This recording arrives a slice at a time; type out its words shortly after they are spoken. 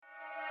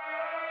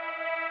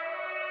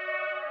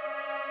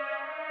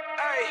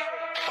Hey.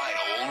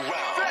 Final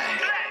round. Black.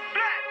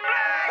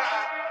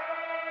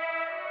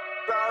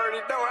 I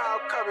already know how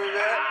I'm coming,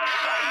 man.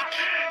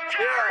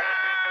 Yeah.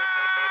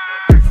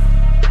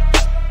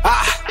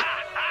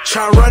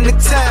 Tryna run the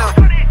town.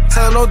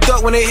 Tell no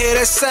duck when they hear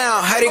that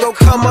sound. How they gon'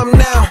 come up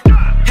now?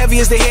 Heavy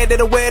as the head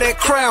that'll wear that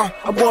crown.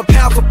 I'm going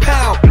pound for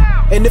pound.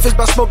 And if it's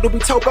about smoke, don't be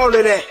told all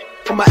of that.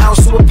 From an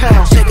ounce to a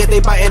pound, check it,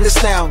 they biting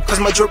this now. Cause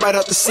my drip right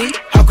up the seat,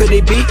 how could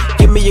they be?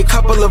 Give me a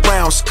couple of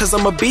rounds, cause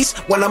I'm a beast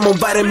when I'm on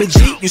vitamin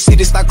G. You see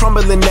this start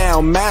crumbling now,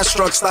 man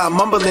struck start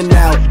mumbling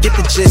now. Get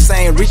the gist, I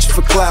ain't reaching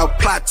for cloud.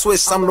 Plot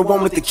twist, I'm the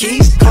one with the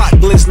keys. Clock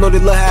blitz, know they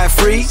look how it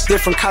freeze.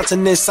 Different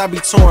continents, I be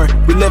torn.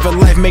 We living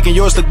life, making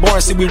yours look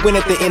boring. See, we win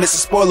at the end, it's a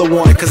spoiler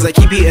warning. Cause I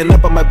keep heating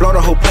up, I might blow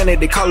the whole planet.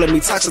 They calling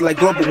me toxic like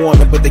global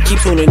warming. But they keep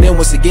tuning in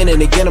once again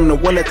and again. I'm the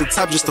one at the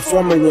top, just to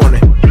form a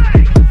warning.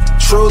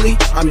 Truly,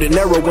 I'm De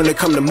Niro when it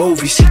come to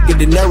movies. Get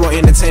De Niro,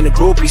 entertain the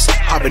groupies.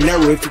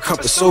 Habanero if you come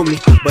pursue me.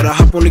 But I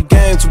hop on the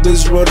game, too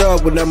busy rolled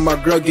up whenever my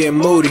girl getting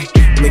moody.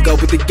 Let me go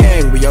with the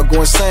gang, we all go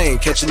insane.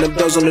 Catching them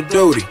doors on the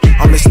duty.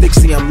 I'm the stick,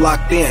 see I'm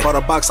locked in. Bought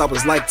a box, I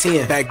was like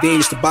 10. Back then,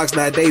 used to box,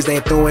 nowadays they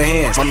ain't throwing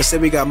hands. Mama said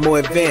we got more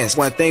advanced.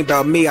 One thing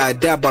about me, I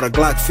adapt, bought a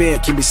Glock fin.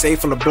 Keep me safe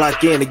from the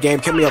block in. The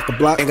game kept me off the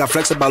block. Ain't got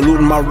flex about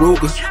looting my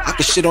Ruger. I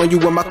can shit on you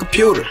with my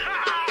computer.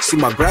 See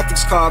my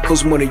graphics card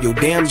costs more than your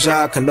damn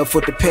job can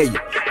afford to pay you.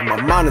 And my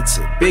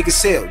monitor, big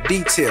as hell,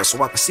 detail,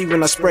 so I can see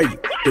when I spray you.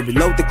 To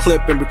reload the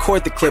clip and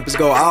record the clip is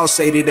go all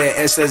say to that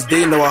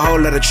SSD. Know a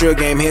whole lot of trill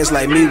game heads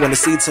like me wanna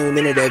see tuned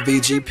into that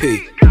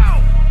VGP.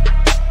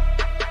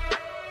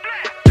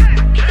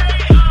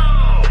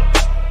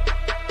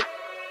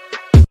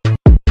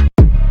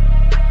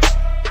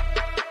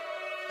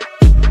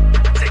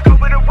 Take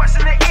over the west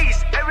and the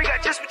east, and we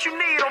got just what you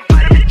need on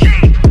vitamin G.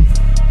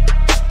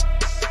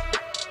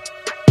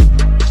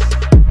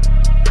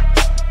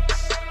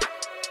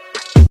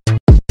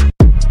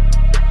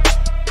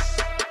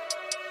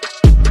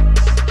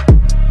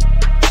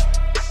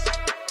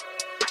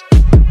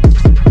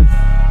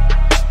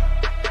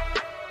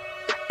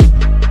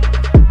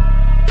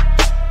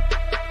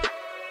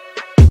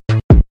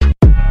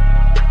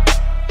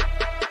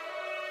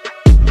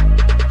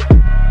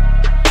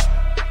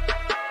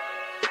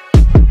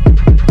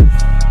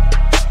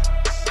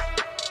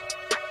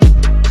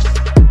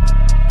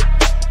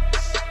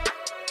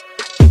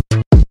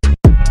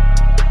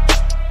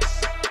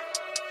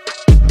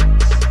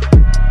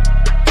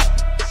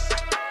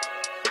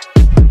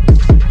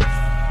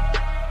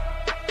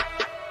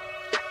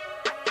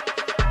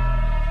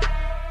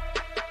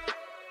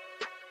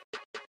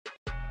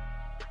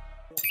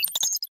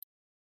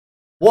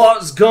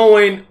 What's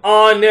going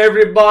on,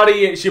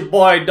 everybody? It's your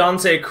boy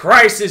Dante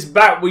Crisis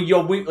back with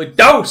your weekly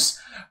dose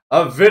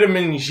of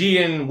vitamin G,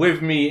 and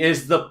with me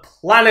is the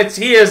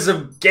Planeteers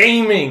of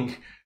Gaming.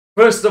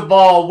 First of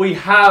all, we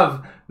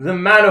have the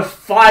man of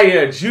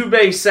fire,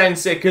 Jubei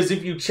Sensei, because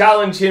if you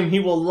challenge him, he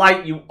will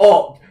light you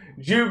up.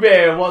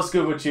 Jubei, what's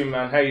good with you,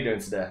 man? How you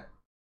doing today?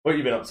 What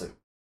you been up to?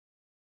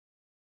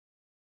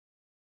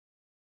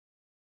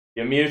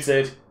 You're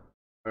muted.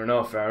 Fair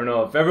enough, fair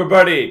enough.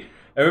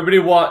 Everybody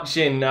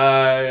watching,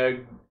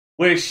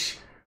 wish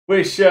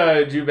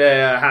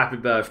Jubei a happy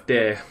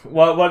birthday.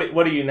 What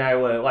are you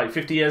now, like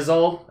 50 years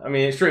old? I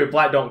mean, it's true,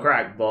 black don't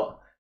crack, but,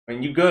 I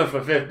mean, you good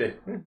for 50.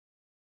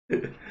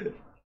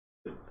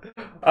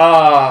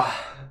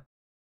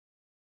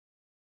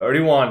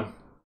 31.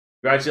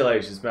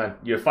 Congratulations, man.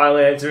 You're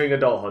finally entering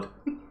adulthood.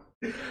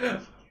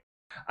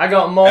 I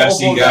got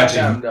multiple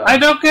goddamn done. I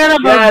don't care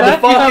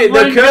about that.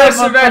 The curse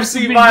of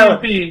FC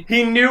Violent.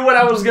 He knew what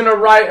I was gonna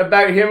write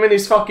about him and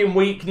his fucking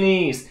weak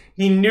knees.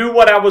 He knew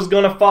what I was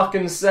gonna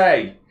fucking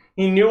say.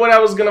 And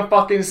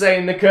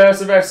the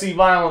curse of FC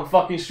Violent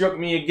fucking struck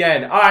me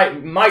again.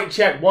 Alright, mic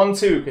check, 1,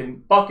 2,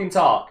 can fucking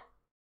talk.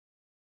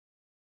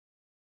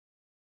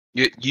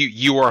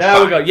 You are there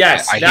fine. We go,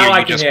 yes, now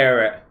I can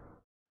hear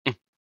it.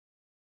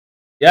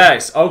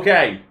 Yes,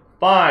 okay,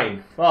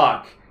 fine,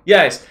 fuck.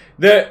 Yes,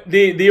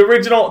 the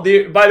original,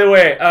 by the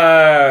way,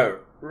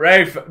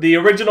 Rafe, the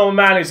original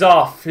man is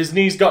off. His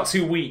knees got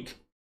too weak.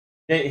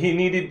 He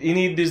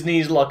needed his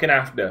knees looking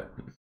after.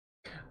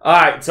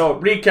 Alright, so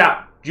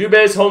recap.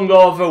 Jubei's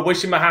hungover,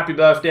 wish him a happy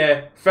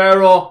birthday.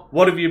 Pharaoh,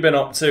 what have you been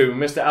up to,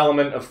 Mr.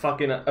 Element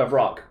of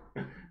Rock?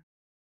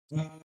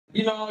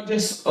 You know,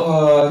 just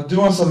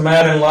doing some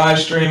Madden live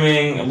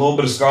streaming, a little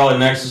bit of Scarlet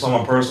Nexus on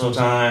my personal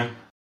time.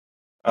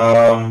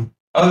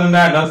 Other than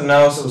that, nothing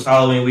else. It was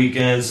Halloween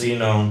weekend, so, you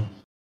know,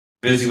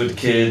 busy with the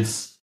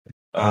kids.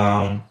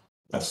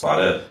 That's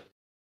about it.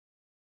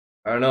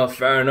 Fair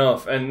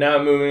enough. And now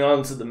moving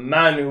on to the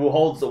man who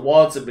holds the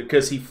water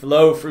because he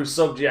flows through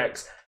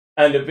subjects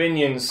and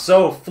opinions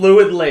so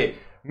fluidly.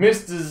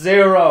 Mr.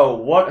 Zero,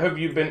 what have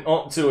you been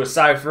up to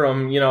aside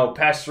from, you know,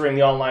 pestering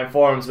the online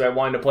forums about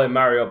wanting to play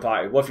Mario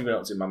Party? What have you been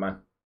up to, my man?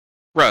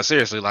 Bro,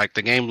 seriously, like,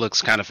 the game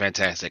looks kind of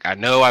fantastic. I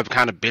know I've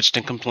kind of bitched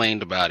and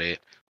complained about it,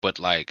 but,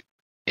 like,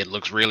 it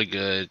looks really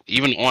good.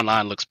 Even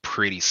online looks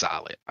pretty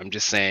solid. I'm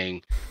just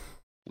saying,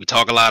 we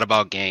talk a lot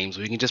about games.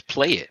 We can just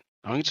play it.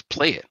 I can just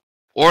play it.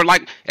 Or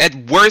like at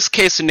worst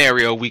case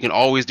scenario, we can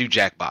always do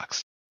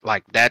Jackbox.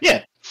 Like that's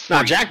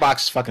Jackbox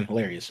is fucking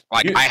hilarious.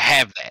 Like I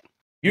have that.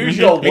 Use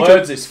your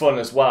words is fun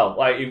as well.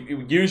 Like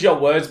you use your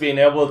words, being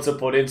able to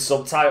put in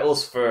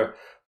subtitles for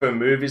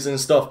movies and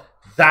stuff.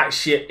 That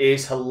shit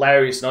is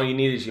hilarious. And all you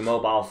need is your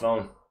mobile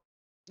phone.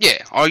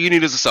 Yeah, all you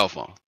need is a cell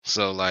phone.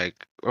 So like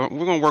we're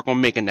gonna work on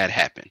making that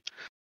happen.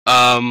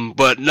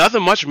 But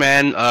nothing much,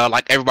 man.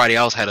 Like everybody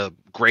else, had a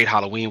great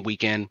Halloween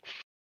weekend.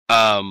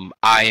 I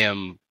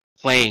am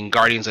playing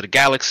Guardians of the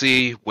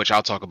Galaxy, which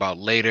I'll talk about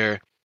later.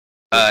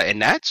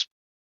 And that's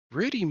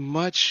pretty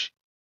much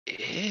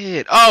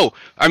it. Oh,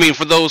 I mean,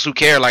 for those who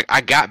care, like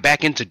I got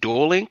back into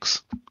Duel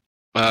Links.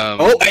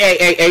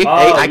 Hey,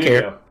 I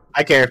care.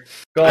 I care.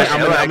 I'm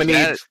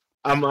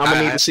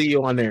gonna need to see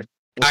you on there.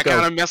 I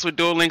kind of mess with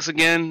Duel Links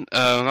again.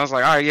 I was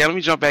like, all right, yeah, let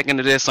me jump back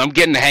into this. So I'm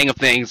getting the hang of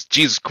things.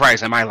 Jesus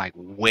Christ, am I like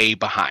way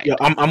behind? Yeah,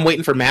 I'm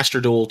waiting for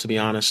Master Duel, to be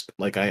honest.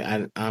 Like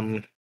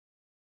I'm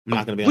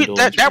not gonna be on Duel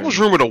Links. That was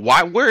rumored a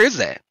while. Where is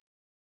that?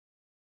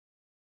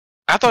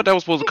 I thought that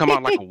was supposed to come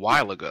out like a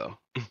while ago.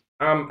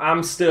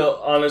 I'm still,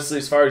 honestly,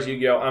 as far as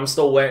Yu-Gi-Oh, I'm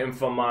still waiting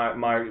for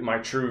my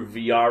true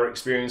VR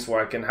experience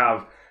where I can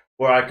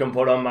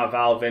put on my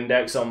Valve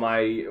Index on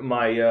my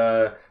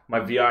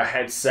VR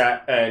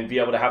headset and be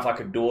able to have like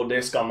a dual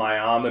disc on my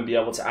arm and be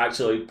able to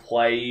actually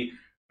play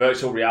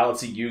virtual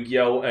reality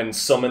Yu-Gi-Oh and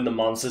summon the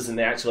monsters and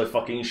they actually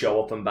fucking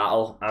show up and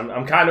battle.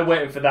 I'm kind of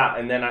waiting for that,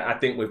 and then I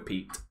think we've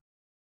peaked.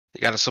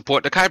 You got to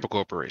support the Kuiper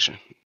Corporation.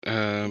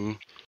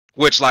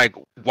 Which, like,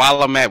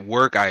 while I'm at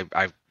work,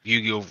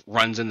 Yu-Gi-Oh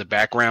runs in the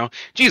background.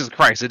 Jesus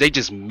Christ, did they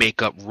just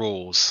make up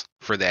rules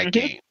for that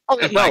game?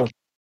 Okay, like,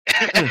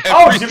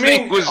 oh, you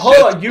mean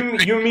hold on?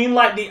 You mean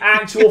like the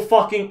actual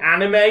fucking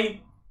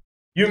anime?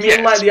 You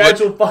mean like the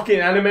actual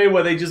fucking anime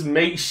where they just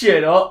make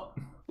shit up?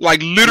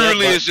 Like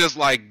literally, it's just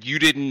like you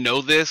didn't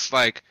know this.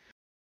 Like,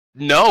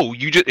 no,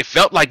 it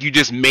felt like you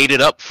just made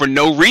it up for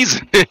no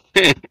reason,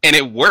 and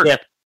it worked. Yeah.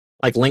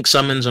 Like link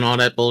summons and all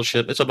that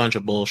bullshit. It's a bunch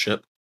of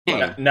bullshit.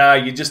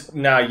 We're just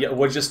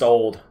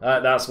old.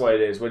 That's what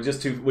it is. We're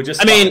just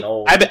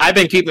old. I've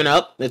been keeping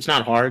up. It's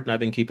not hard.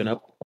 I've been keeping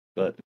up,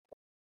 but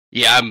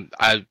yeah,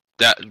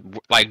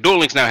 like Duel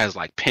Links now has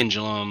like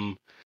Pendulum,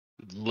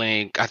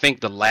 Link. I think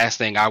the last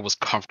thing I was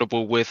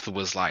comfortable with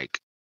was like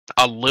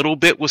a little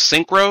bit with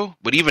Synchro,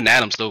 but even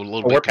that I'm still a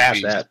little bit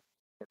confused. Past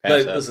that.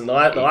 Listen, the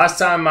last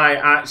time I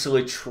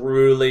actually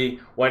truly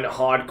went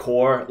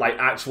hardcore, like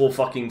actual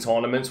fucking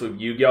tournaments with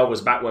Yu-Gi-Oh,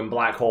 was back when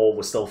Black Hole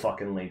was still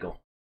fucking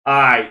legal.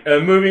 Alright,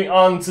 moving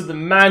on to the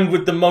man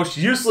with the most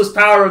useless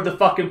power of the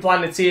fucking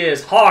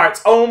Planeteers,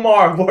 Heart.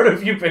 Omar, what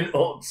have you been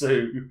up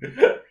to?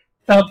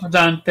 Top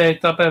Dante,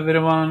 top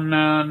everyone,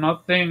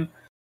 nothing.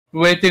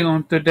 Waiting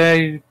on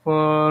today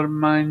for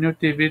my new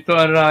TV to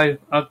arrive.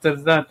 After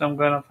that, I'm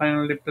gonna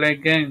finally play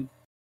game.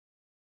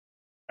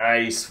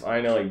 Nice,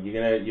 finally.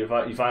 You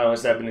finally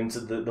stepping into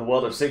the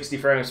world of 60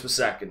 frames per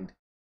second.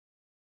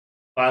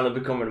 Finally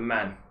becoming a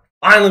man.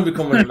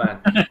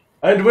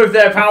 And with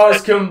their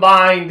powers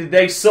combined,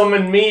 they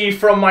summon me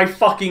from my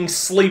fucking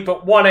sleep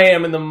at 1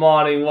 a.m. in the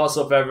morning. What's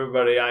up,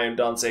 everybody? I am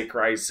Dante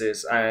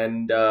Crisis,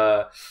 and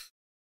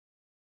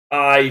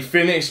I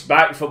finished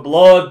Back 4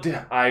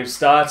 Blood. I've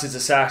started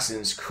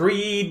Assassin's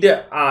Creed.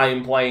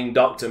 I'm playing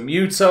Dr.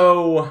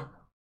 Muto,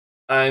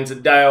 and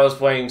today I was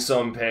playing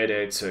some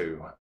Payday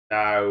 2.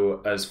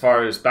 Now, as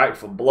far as Back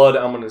 4 Blood,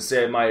 I'm going to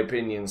save my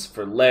opinions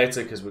for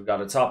later, because we've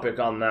got a topic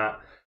on that,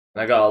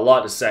 and I got a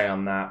lot to say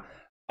on that.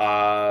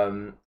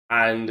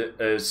 And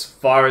as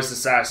far as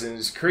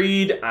Assassin's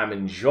Creed, I'm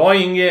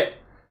enjoying it.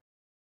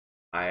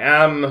 I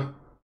am.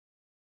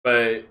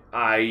 But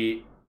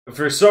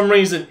for some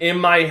reason, in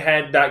my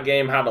head, that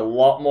game had a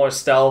lot more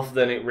stealth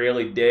than it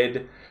really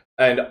did.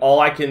 And all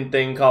I can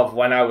think of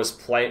when I was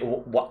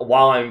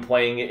while I'm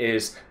playing it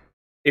is,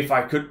 if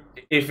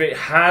it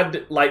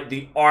had like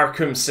the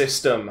Arkham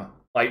system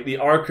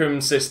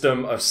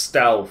of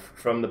stealth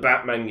from the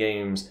Batman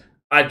games,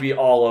 I'd be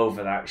all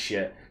over that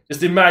shit.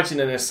 Just imagine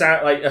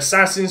like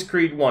Assassin's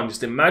Creed 1,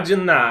 just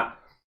imagine that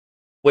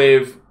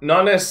with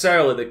not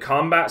necessarily the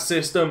combat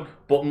system,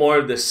 but more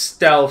of the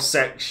stealth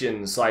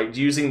sections, like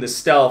using the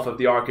stealth of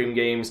the Arkham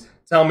games.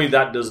 Tell me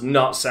that does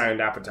not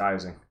sound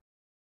appetizing.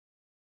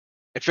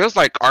 It feels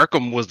like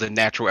Arkham was the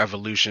natural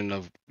evolution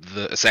of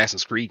the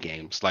Assassin's Creed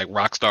games. Like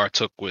Rockstar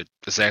took what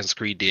Assassin's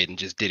Creed did and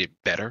just did it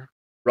better.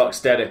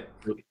 Rocksteady,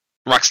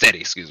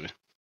 excuse me.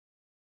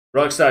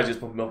 Rockstar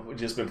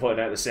just been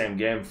putting out the same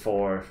game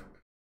for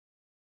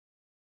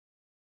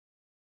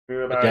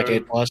a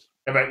decade plus.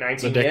 About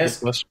 19 years.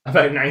 Plus.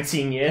 About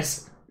 19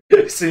 years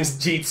since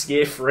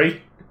GTA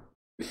 3.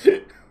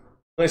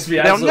 Let's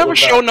be They'll never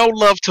show no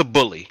love to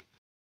Bully.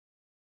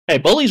 Hey,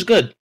 Bully's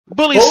good.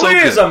 Bully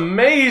is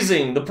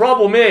amazing. The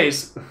problem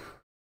is,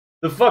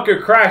 the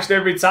fucker crashed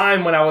every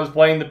time when I was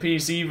playing the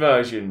PC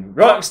version.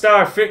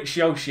 Rockstar, fix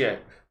your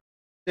shit.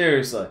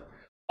 Seriously.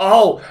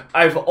 Oh,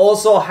 I've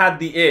also had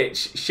the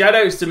itch.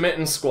 Shoutouts to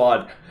Mitten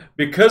Squad.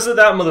 Because of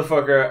that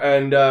motherfucker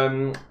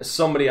and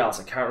somebody else,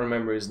 I can't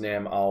remember his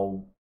name.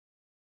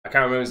 I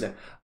can't remember his name.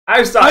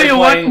 I started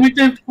playing. What,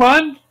 Mitten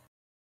Squad?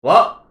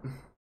 What?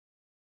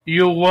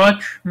 You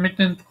watch Myth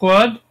 &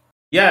 Squad?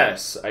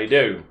 Yes, I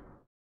do.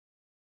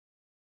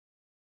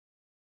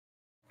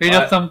 He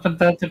does some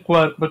fantastic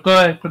work, but go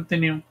ahead,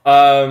 continue.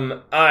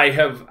 I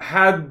have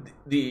had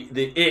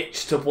the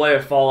itch to play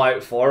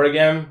Fallout 4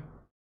 again.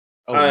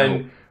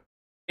 No.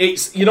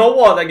 It's, you know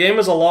what, that game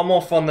is a lot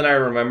more fun than I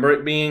remember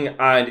it being,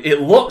 and it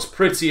looks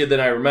prettier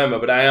than I remember,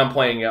 but I am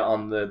playing it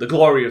on the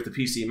glory of the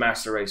PC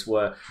Master Race,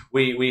 where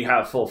we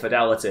have full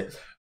fidelity.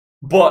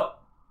 But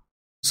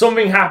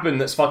something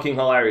happened that's fucking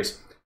hilarious.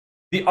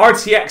 The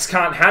RTX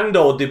can't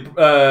handle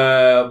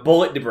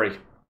bullet debris.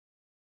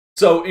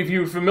 So if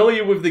you're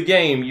familiar with the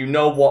game, you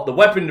know what the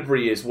weapon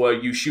debris is, where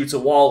you shoot a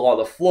wall or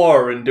the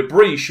floor and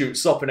debris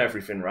shoots up and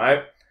everything,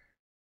 right?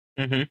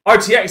 Mm-hmm.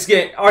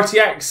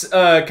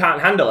 RTX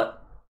can't handle it.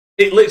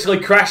 It literally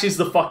crashes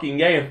the fucking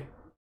game.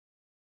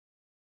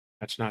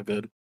 That's not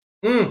good.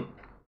 No,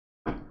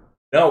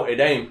 it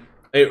ain't.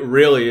 It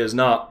really is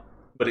not.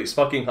 But it's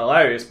fucking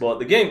hilarious. But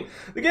the game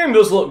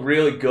does look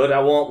really good,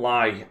 I won't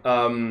lie.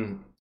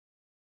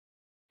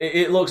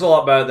 It looks a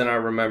lot better than I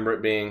remember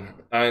it being.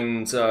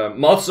 And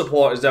mod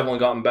support has definitely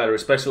gotten better,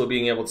 especially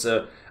being able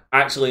to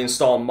actually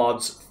install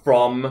mods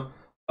from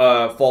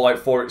Fallout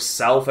 4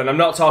 itself. And I'm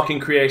not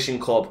talking Creation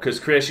Club, because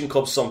Creation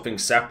Club's something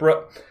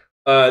separate.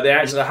 They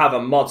actually have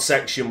a mod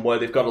section where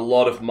they've got a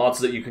lot of mods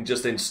that you can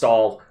just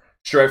install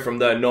straight from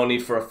there. No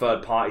need for a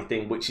third-party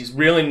thing, which is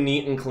really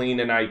neat and clean.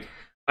 And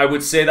I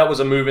would say that was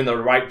a move in the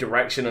right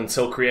direction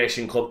until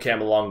Creation Club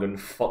came along and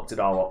fucked it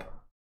all up.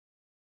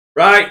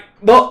 Right,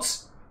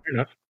 but... Fair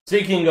enough.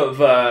 Speaking of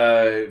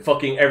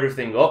fucking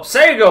everything up,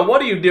 Sega,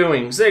 what are you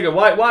doing? Sega,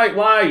 why?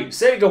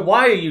 Sega,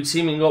 why are you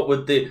teaming up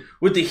with the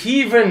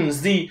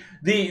heathens, the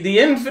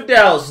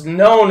infidels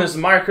known as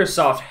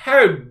Microsoft?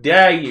 How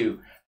dare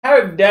you?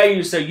 How dare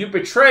you, sir? You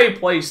betray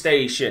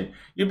PlayStation.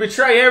 You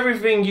betray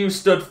everything you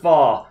stood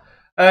for.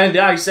 And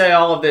I say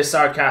all of this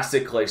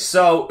sarcastically.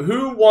 So,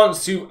 who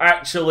wants to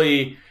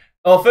actually...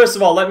 Well, first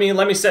of all, let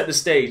me set the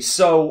stage.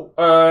 So,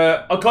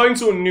 according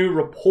to a new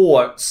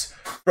report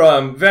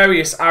from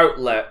various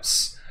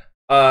outlets,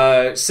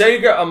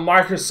 Sega and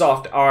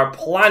Microsoft are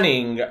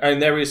planning,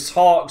 and there is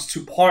talks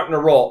to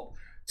partner up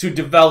to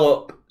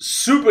develop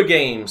super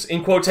games,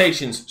 in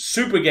quotations,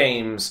 super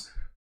games,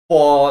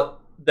 for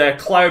their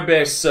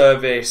cloud-based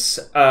service,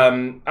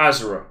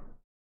 Azure,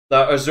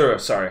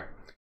 sorry.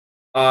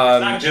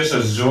 It's not just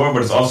Azure,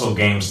 but it's also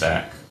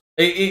GameStack.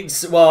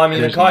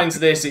 According to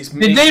this, it's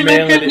Did they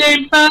mention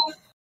Game Pass?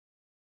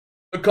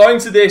 According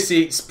to this,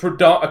 the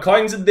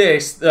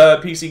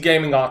PC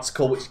Gaming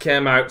article, which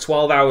came out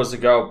 12 hours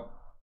ago,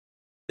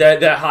 they're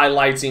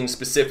highlighting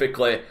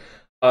specifically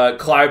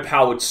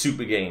cloud-powered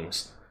super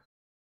games.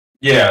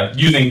 Yeah,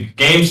 using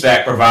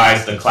GameStack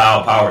provides the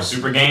cloud-powered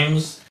super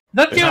games.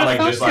 That's not like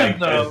just like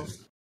though.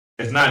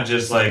 It's not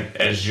just like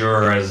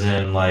Azure, as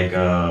in like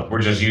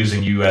we're just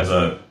using you as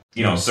a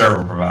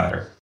server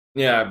provider.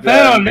 Yeah,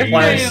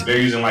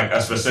 they're using like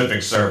a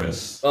specific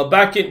service.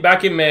 Back in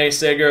May,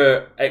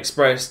 Sega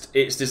expressed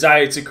its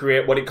desire to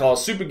create what it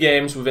calls super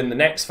games within the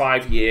next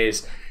 5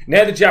 years.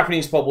 Now the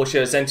Japanese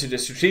publisher has entered a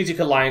strategic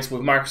alliance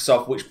with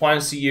Microsoft, which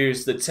plans to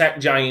use the tech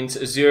giant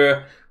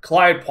Azure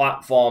cloud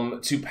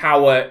platform to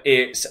power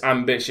its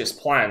ambitious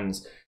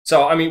plans.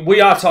 So, I mean,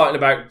 we are talking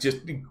about just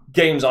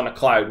games on a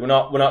cloud. We're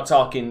not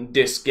talking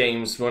disc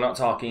games. We're not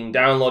talking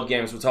download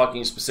games. We're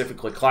talking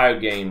specifically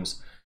cloud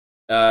games.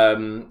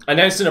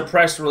 Announced in a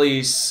press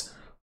release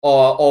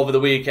over the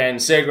weekend,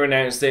 Sega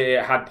announced that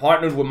it had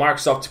partnered with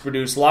Microsoft to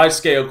produce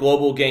large-scale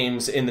global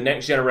games in the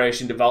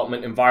next-generation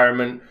development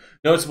environment.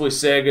 Notably,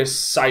 Sega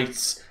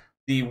cites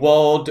the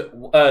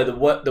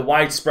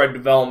widespread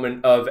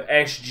development of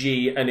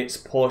SG and its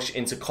push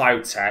into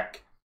cloud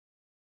tech,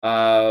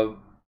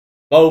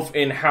 both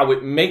in how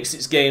it makes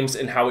its games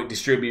and how it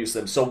distributes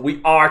them. So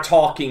we are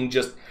talking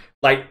just,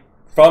 like,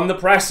 from the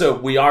presser,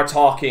 we are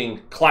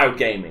talking cloud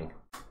gaming.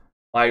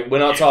 Like, we're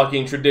not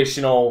talking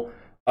traditional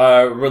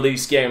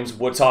release games,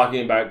 we're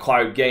talking about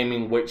cloud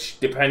gaming, which,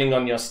 depending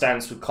on your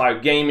stance with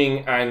cloud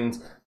gaming and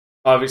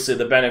obviously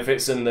the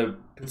benefits and the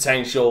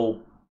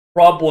potential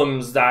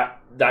problems that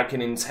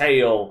can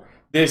entail,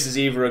 this is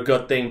either a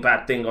good thing,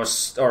 bad thing,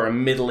 or a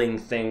middling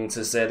thing,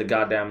 to say the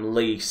goddamn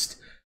least.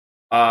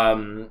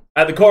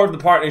 At the core of the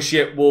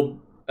partnership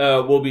will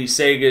be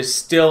Sega's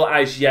still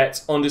as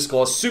yet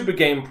undisclosed super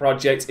game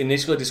project,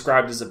 initially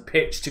described as a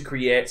pitch to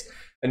create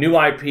a new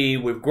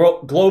IP with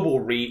global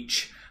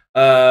reach.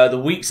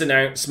 The week's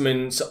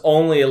announcements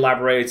only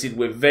elaborated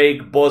with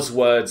vague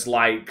buzzwords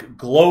like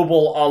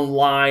global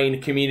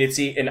online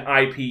community and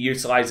IP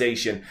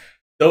utilization.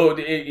 Though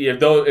if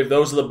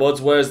those are the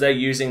buzzwords they're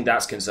using,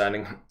 that's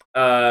concerning.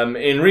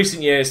 In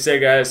recent years,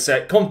 Sega has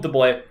sat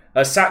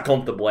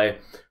comfortably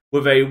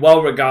with a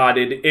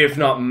well-regarded, if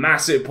not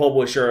massive,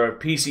 publisher of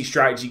PC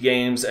strategy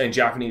games and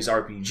Japanese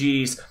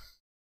RPGs.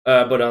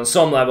 But on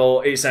some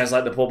level, it sounds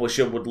like the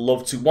publisher would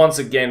love to once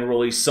again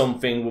release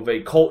something with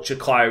a culture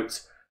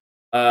clout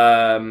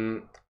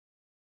of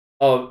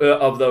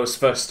those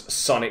first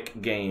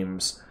Sonic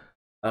games.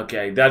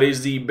 Okay, that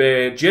is the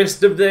bare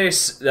gist of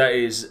this. That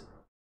is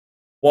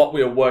what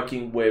we are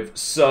working with.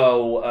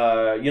 So,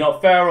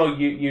 Pharaoh,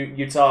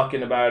 you're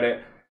talking about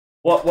it.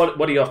 What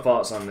are your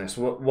thoughts on this?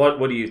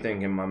 What are you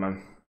thinking, my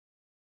man?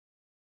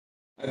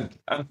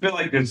 I feel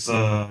like it's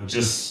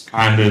just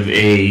kind of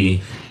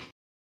a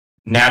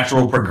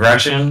natural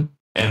progression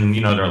in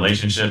the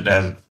relationship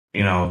that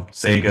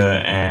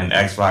Sega and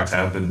Xbox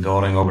have been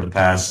building over the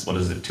past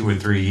 2 or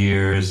 3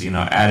 years.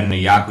 Adding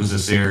the Yakuza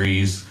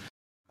series,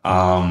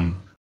 PSO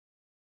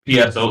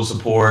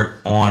support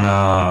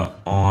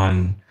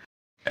on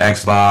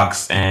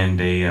Xbox, and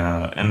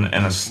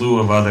a slew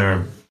of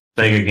other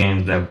Sega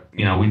games that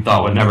we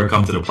thought would never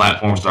come to the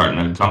platform, starting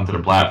to come to the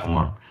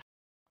platform.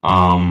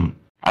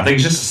 I think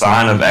it's just a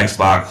sign of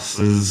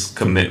Xbox's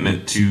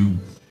commitment to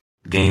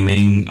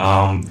gaming,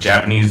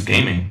 Japanese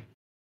gaming,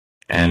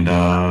 and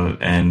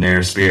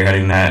they're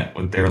spearheading that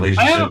with their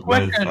relationship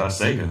with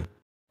Sega.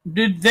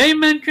 Did they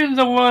mention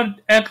the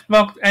word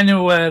Xbox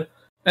anywhere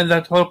in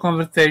that whole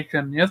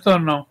conversation? Yes or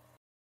no?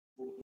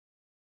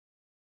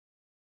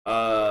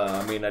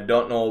 I mean, I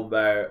don't know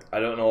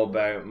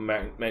about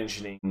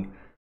mentioning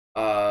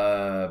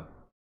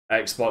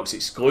Xbox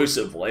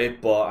exclusively,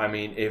 but I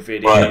mean, if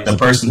it is... the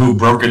person who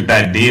brokered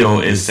that deal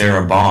is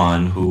Sarah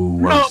Bond, who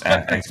works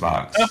at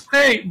Xbox.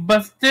 Okay,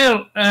 but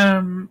still,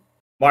 Microsoft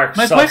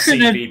my question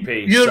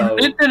CVP. Is, you're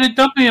literally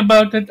talking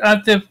about it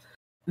as if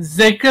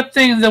they kept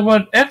saying the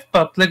word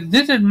Xbox. Like,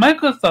 this is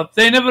Microsoft.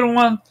 They never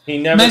once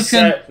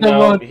mentioned the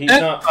word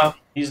Xbox.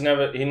 He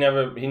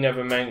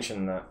never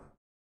mentioned that.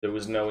 There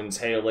was no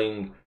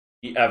entailing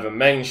he ever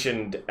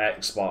mentioned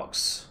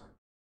Xbox.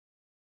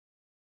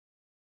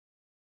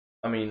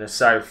 I mean,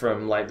 aside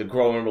from like the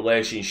growing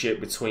relationship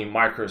between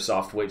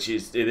Microsoft,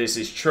 this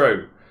is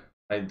true.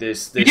 Like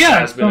this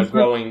has been a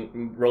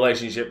growing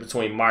relationship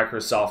between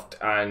Microsoft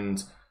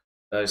and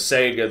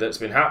Sega that's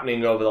been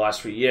happening over the last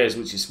 3 years,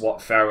 which is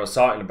what Pharaoh's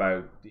talking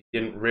about. He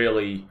didn't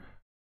really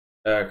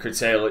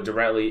curtail it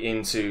directly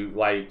into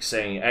like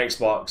saying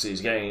Xbox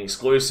is getting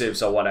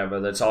exclusives or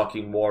whatever. They're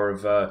talking more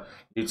of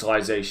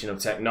utilization of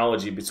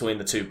technology between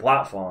the two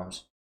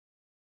platforms.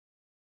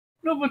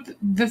 No, but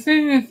the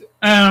thing is,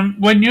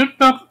 when you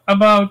talk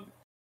about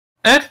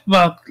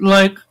Xbox,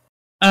 like,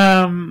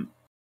 what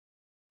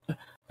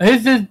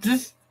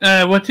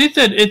he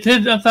said, it's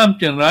his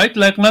assumption, right?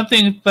 Like,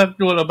 nothing is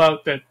factual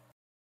about it.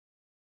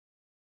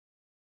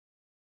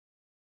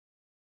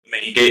 I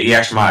mean, he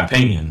asked my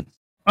opinion.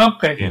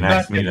 Okay. He didn't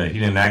ask me to.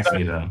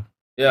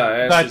 Yeah,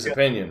 I asked his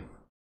opinion.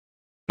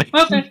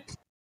 Okay.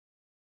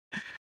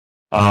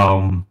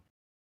 So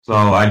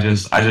I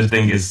just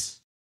think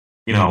it's,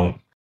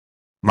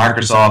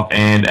 Microsoft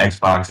and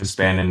Xbox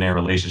expanding their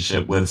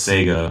relationship with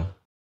Sega,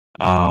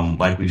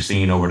 like we've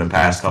seen over the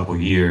past couple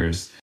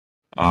years.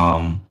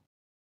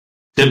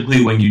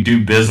 Typically, when you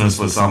do business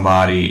with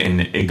somebody and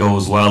it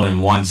goes well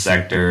in one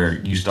sector,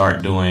 you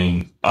start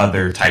doing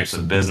other types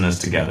of business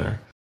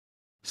together.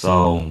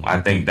 So I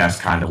think that's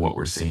kind of what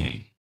we're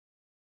seeing.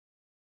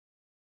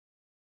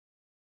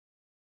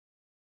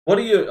 What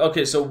are your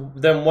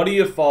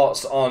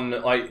thoughts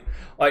on like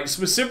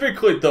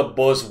specifically the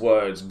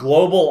buzzwords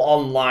global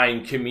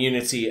online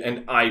community and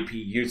IP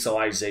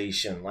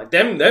utilization? Like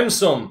them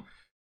some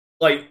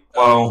like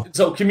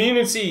so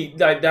community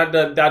that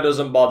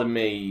doesn't bother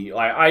me.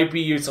 Like IP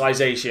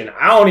utilization,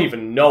 I don't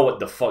even know what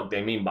the fuck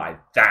they mean by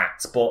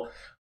that, but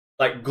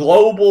like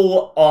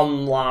global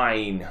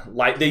online,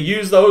 like they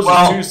use those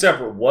as two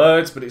separate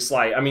words, but it's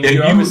like, I mean,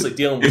 you're obviously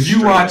dealing with if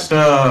you watch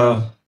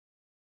the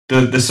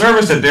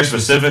service that they're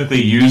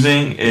specifically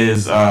using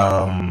is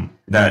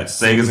that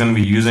Sega's going to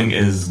be using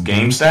is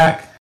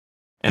GameStack,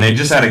 and they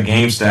just had a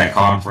GameStack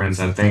conference.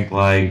 I think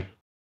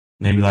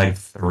maybe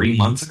 3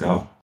 months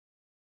ago,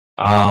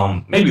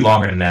 maybe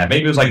longer than that.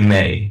 Maybe it was like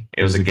May.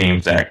 It was a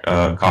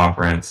GameStack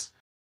conference,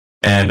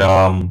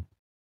 and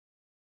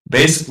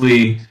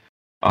basically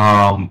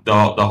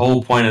the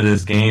whole point of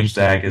this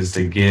GameStack is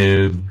to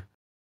give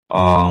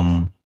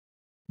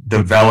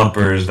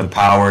developers the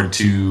power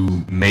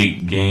to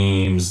make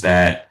games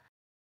that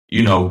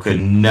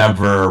could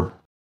never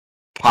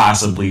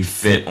possibly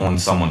fit on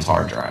someone's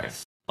hard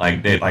drive,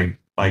 like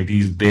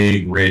these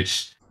big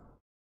rich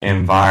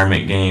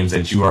environment games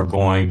that you are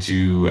going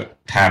to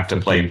have to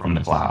play from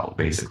the cloud,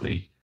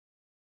 basically.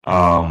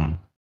 So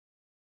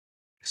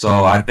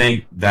I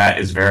think that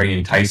is very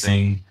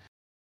enticing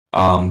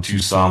to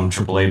some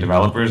AAA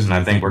developers, and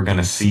I think we're going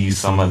to see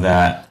some of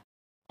that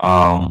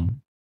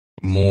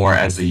more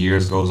as the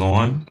years goes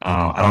on.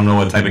 I don't know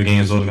what type of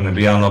games those are going to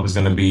be. I don't know if it's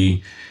going to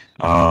be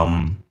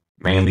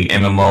mainly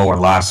MMO or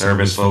live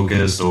service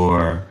focused,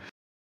 or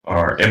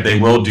if they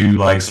will do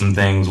like some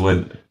things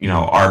with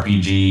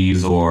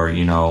RPGs or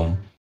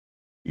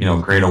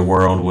create a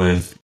world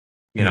with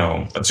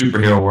a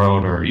superhero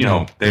world, or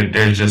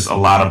there's just a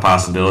lot of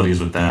possibilities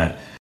with that.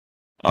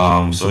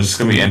 So it's just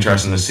going to be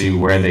interesting to see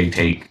where they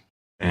take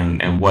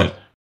and what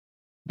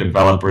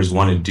developers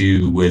want to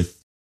do with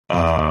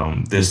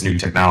this new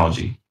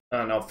technology. I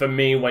don't know. For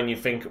me, when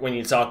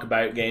you talk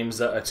about games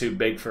that are too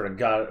big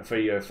for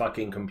your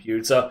fucking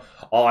computer,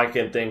 all I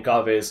can think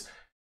of is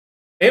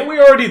Ain't we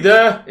already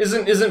there?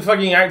 Isn't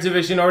fucking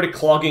Activision already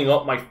clogging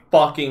up my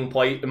fucking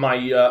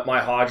my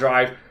hard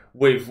drive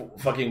with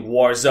fucking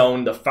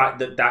Warzone? The fact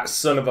that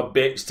son of a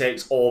bitch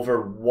takes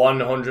over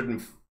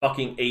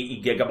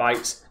 180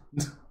 gigabytes.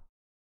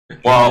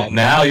 Well,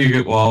 now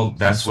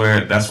that's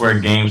where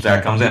games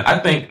that comes in. I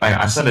think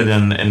I said it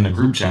in the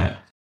group chat.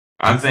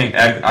 I think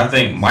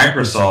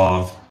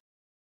Microsoft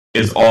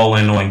is all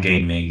in on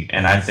gaming,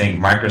 and I think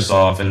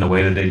Microsoft, in the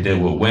way that they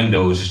did with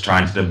Windows, is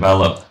trying to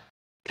develop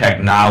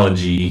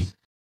technology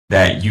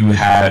that you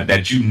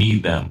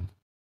need them.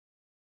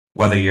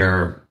 Whether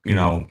you're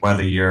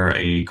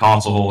a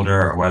console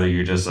holder or whether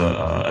you're just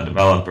a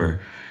developer,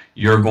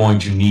 you're going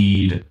to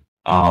need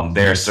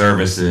their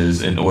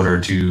services in order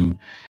to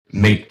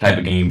make the type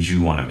of games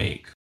you want to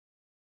make.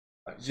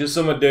 Just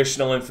some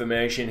additional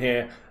information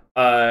here.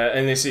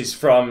 And this is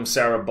from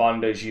Sarah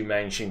Bond, as you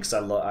mentioned, because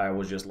I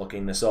was just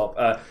looking this up.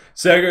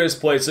 Sega has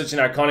played such an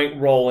iconic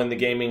role in the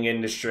gaming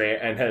industry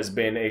and has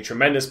been a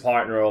tremendous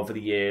partner over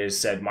the years,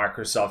 said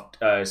Microsoft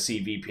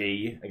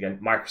CVP, again,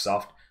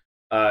 Microsoft,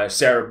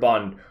 Sarah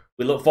Bond.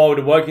 We look forward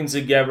to working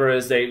together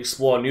as they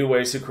explore new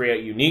ways to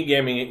create unique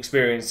gaming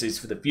experiences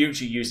for the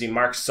future using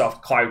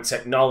Microsoft Cloud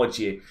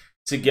technology.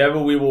 Together,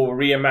 we will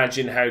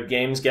reimagine how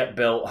games get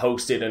built,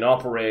 hosted, and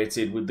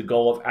operated with the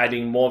goal of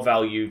adding more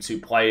value to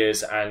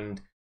players and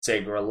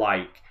Sega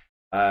alike.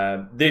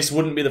 This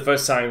wouldn't be the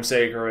first time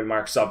Sega and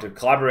Microsoft have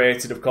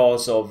collaborated, of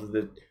course, with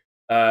the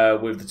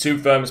two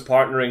firms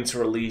partnering to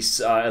release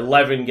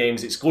 11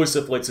 games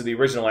exclusively to the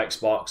original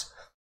Xbox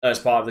as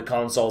part of the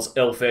console's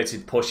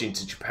ill-fated push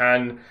into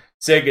Japan.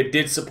 Sega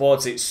did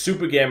support its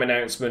Super Game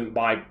announcement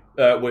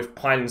with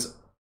plans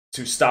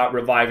to start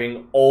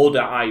reviving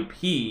older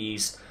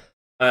IPs.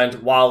 And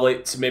while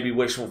it may be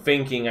wishful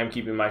thinking, I'm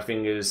keeping my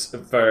fingers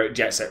for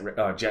Jet Set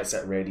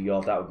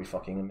Radio. That would be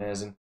fucking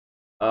amazing.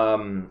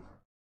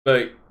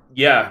 But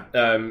yeah,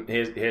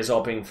 here's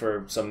hoping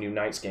for some new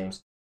Knights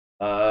games.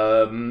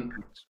 But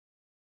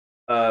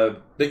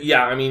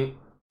yeah, I mean,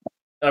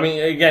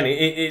 again,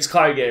 it's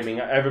cloud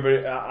gaming.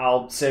 Everybody,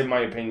 I'll say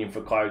my opinion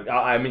for cloud.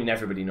 I mean,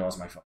 everybody knows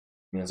my fucking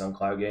opinions on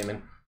cloud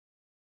gaming.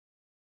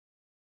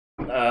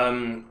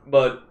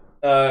 But.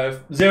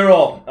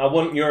 Zero, I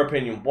want your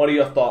opinion. What are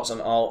your thoughts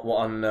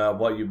on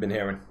what you've been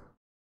hearing?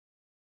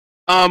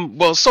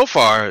 Well, so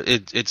far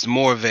it's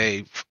more of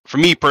for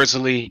me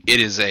personally, it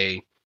is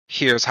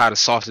here's how the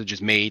sausage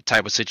is made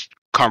type of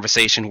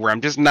conversation where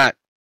I'm just not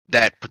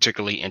that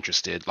particularly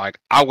interested. Like,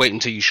 I'll wait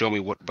until you show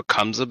me what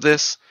becomes of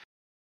this,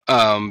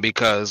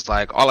 because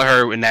like all I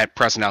heard in that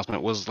press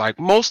announcement was like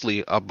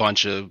mostly a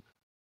bunch of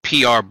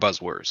PR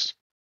buzzwords.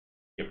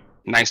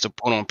 Nice to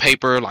put on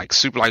paper, like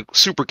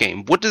super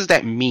game. What does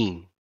that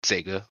mean,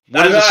 Sega?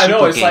 I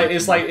know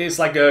it's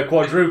like a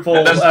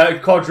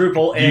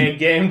quadruple A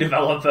game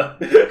developer.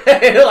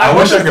 I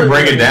wish I could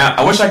break it down.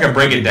 I wish I could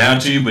break it down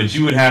to you, but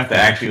you would have to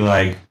actually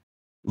like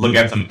look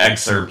at some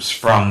excerpts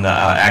from the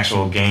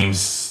actual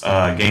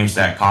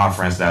GameStat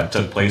conference that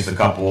took place a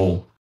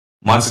couple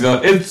months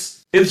ago.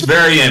 It's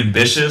very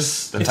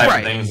ambitious, the type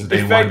of things that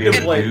they want to be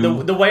able to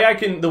do. The way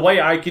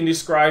I can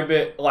describe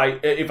it,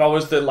 like if I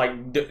was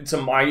to to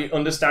my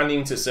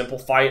understanding, to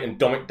simplify it and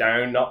dumb it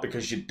down, not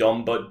because you're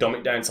dumb, but dumb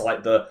it down to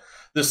like the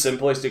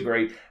simplest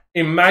degree.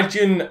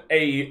 Imagine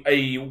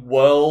a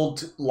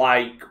world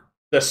like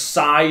the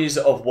size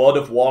of World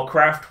of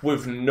Warcraft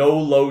with no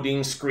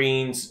loading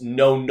screens,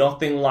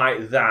 nothing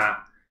like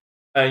that,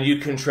 and you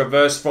can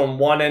traverse from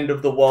one end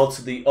of the world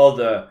to the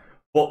other,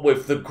 but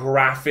with the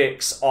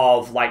graphics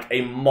of like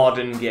a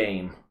modern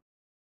game.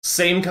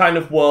 Same kind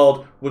of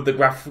world with the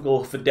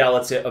graphical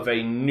fidelity of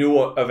a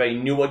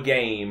newer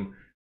game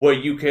where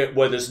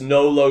there's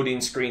no loading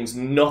screens,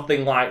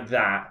 nothing like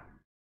that,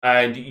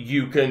 and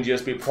you can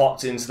just be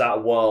plopped into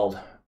that world.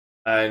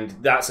 And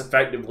that's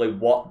effectively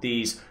what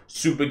these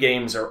super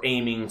games are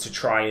aiming to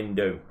try and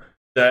do.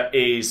 That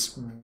is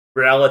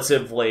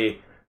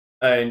relatively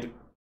and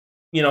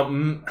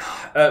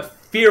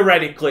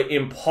theoretically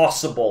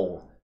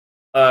impossible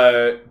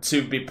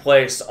to be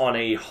placed on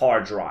a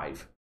hard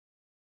drive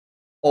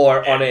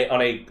or on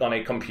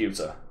a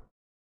computer.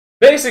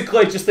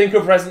 Basically, just think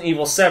of Resident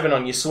Evil 7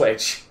 on your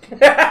Switch.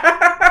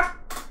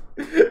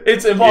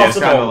 It's impossible. Yeah, it's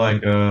kind of like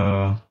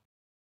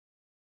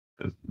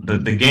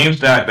the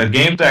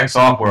GameStack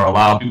software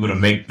allow people to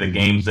make the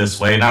games this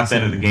way. Not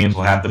saying that the games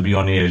will have to be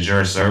on the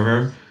Azure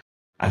server.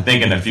 I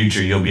think in the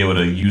future you'll be able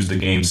to use the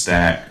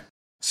GameStack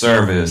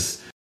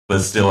service, but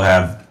still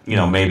have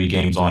maybe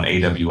games on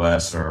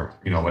AWS or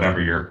whatever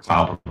your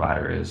cloud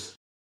provider is.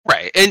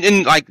 Right,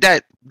 and like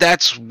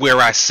that's where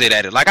I sit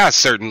at it. Like, I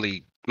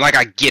certainly, like,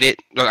 I get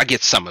it. I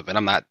get some of it.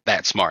 I'm not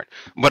that smart,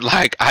 but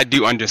like I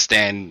do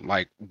understand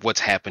like what's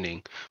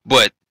happening.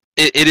 But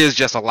it is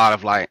just a lot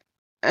of like,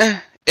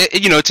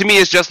 to me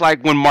it's just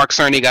like when Mark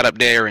Cerny got up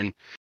there and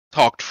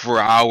talked for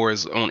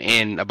hours on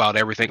end about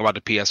everything about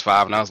the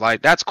PS5, and I was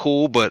like, that's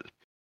cool, but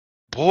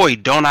boy,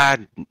 do I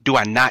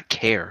not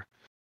care.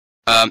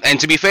 And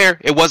to be fair,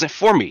 it wasn't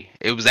for me.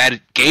 It was at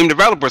a game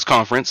developers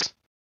conference.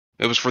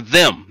 It was for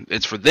them.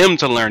 It's for them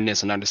to learn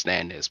this and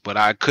understand this. But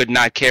I could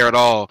not care at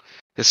all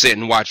to sit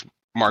and watch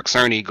Mark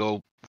Cerny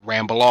go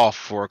ramble off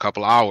for a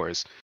couple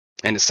hours.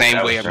 And the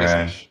same way,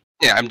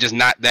 I'm just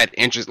not that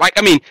interested. Like,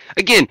 I mean,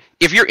 again,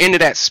 if you're into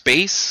that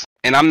space,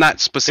 and I'm not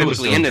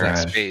specifically into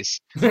that space,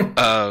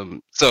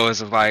 so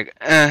it's like,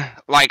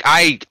 like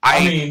I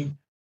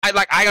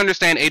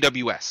understand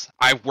AWS.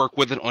 I work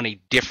with it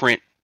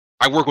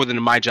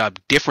in my job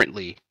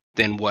differently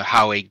than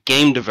how a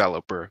game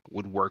developer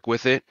would work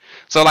with it.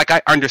 So like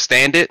I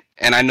understand it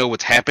and I know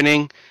what's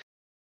happening.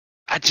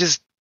 I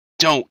just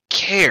don't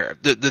care.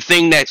 The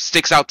thing that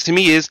sticks out to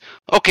me is,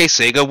 okay,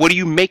 Sega, what are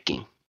you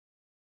making?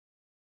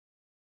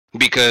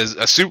 Because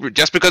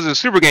just because it's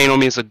a super game don't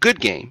mean it's a good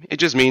game. It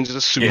just means it's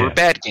a super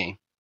bad game.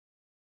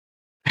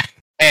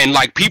 And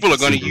like people are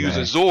going to use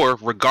Azure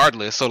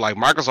regardless. So like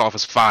Microsoft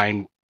is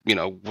fine, you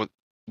know,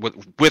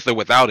 with or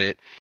without it.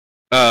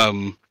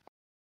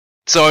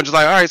 So I'm just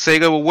like, all right,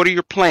 Sega, well, what are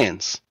your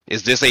plans?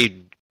 Is this a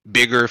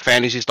bigger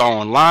Phantasy Star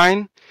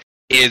Online?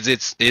 Is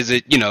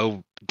it, you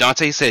know,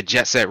 Dante said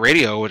Jet Set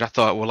Radio, which I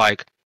thought, well,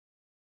 like,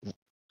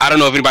 I don't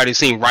know if anybody's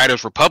seen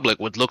Riders Republic,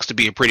 which looks to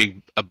be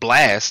a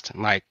blast,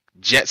 like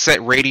Jet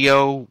Set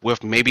Radio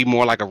with maybe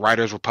more like a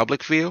Riders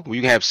Republic feel, where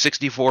you can have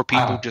 64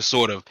 people just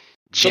sort of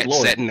jet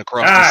setting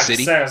across the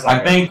city. Like I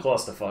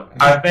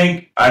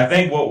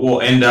think what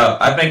we'll end up,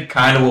 what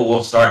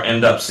we'll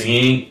end up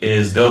seeing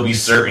is there'll be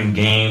certain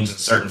games and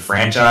certain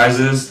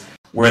franchises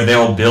where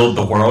they'll build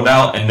the world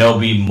out and there'll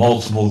be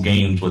multiple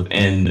games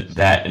within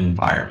that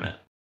environment.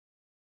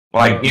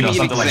 Like, you know,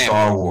 something like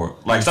Star Wars.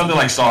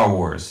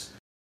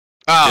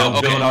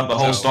 They'll build out the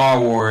whole Star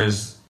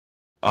Wars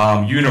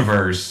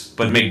universe,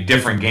 but make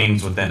different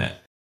games within it.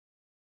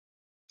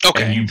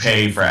 Okay. And you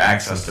pay for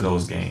access to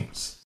those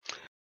games.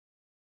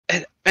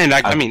 And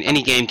I mean,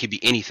 any game could be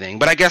anything,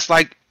 but I guess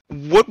like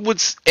to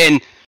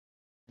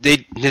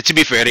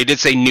be fair, they did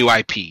say new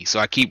IP, so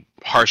I keep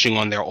harshing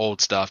on their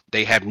old stuff.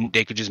 They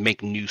could just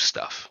make new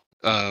stuff.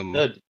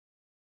 Good.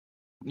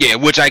 Yeah,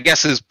 which I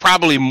guess is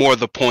probably more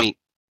the point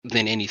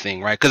than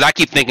anything, right? Because I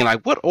keep thinking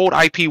like, what old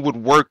IP would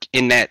work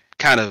in that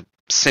kind of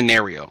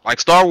scenario?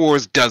 Like Star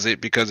Wars does it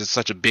because it's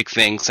such a big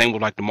thing. Same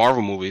with like the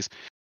Marvel movies,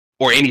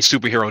 or any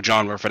superhero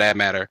genre for that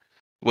matter.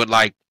 With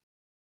like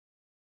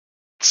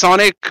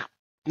Sonic.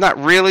 Not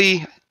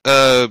really.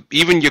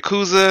 Even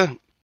Yakuza,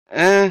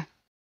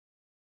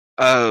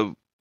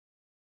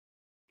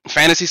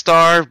 Phantasy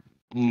Star,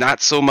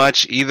 not so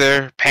much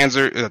either.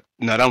 Panzer,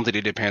 no, I don't think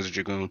they did Panzer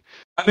Dragoon.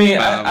 I mean,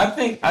 I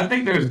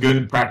think there's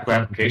good practical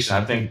application.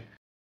 I think,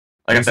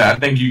 like I said, I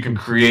think you can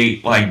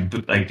create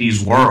like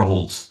these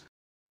worlds,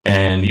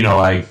 and you know,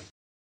 like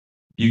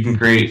you can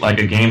create like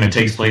a game that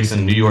takes place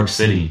in New York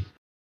City,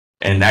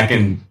 and that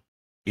can.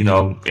 You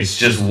know, it's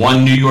just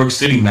one New York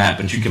City map,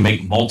 but you can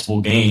make multiple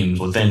games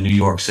within New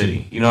York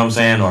City. You know what I'm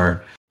saying?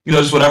 Or, you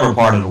know, just whatever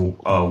part of the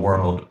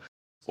world.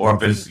 Or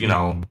if it's, you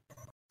know,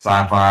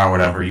 sci-fi or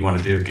whatever you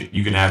want to do,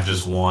 you can have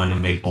just one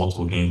and make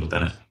multiple games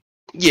within it.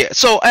 Yeah,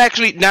 so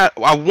actually, now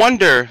I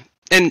wonder,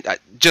 and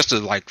just a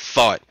like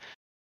thought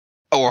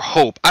or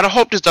hope, I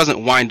hope this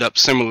doesn't wind up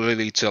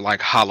similarly to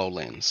like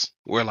HoloLens,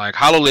 where like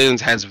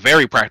HoloLens has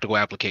very practical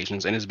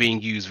applications and is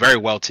being used very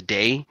well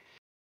today.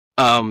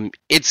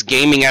 Its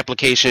gaming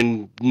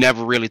application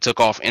never really took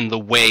off in the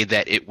way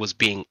that it was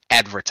being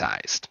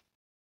advertised.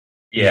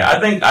 Yeah, I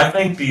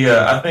think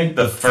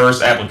the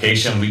first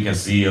application we can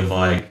see of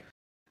like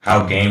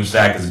how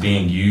GameStack is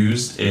being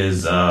used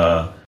is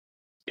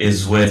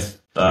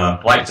with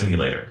Flight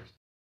Simulator.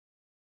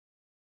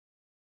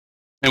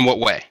 In what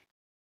way?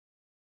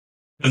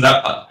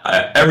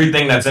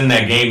 Everything that's in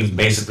that game is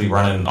basically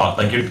running off.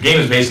 Like your game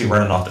is basically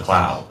running off the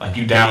cloud. Like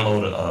you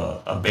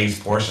download a base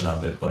portion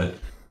of it, but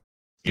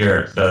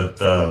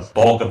the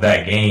bulk of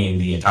that game,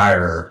 the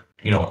entire,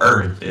 you know,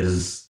 Earth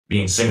is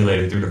being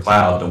simulated through the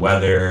cloud. The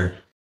weather,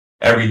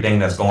 everything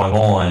that's going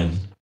on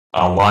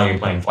while you're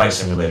playing Flight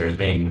Simulator is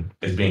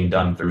being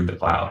done through the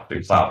cloud,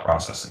 through cloud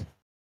processing.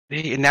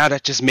 Now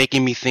that's just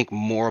making me think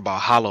more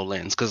about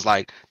HoloLens, because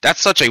like that's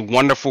such a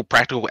wonderful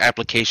practical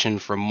application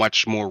for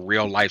much more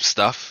real life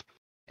stuff.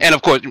 And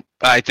of course,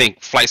 I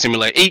think Flight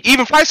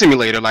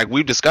Simulator, like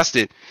we've discussed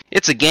it,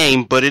 it's a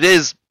game, but it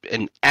is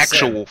an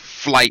actual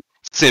flight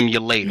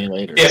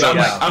simulator. Yeah, so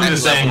I'm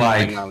just saying,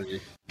 like,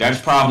 that's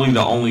probably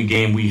the only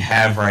game we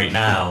have right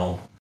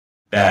now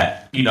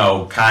that, you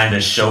know, kind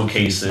of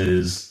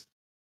showcases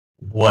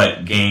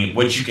what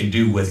you can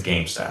do with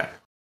GameStack.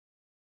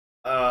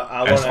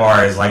 As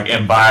far as like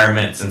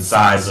environments and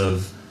size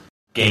of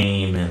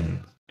game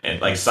and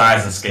like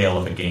size and scale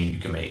of a game you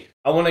can make.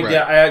 I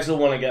actually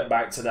want to get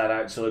back to that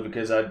actually,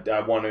 because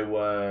I want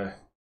to.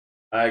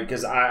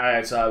 Because I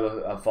actually have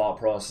a thought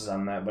process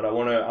on that, but I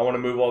want to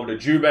move over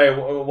to Jubei.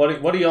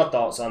 What are your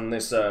thoughts on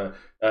this the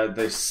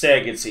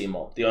Sega team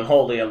up, the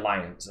Unholy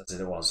Alliance, as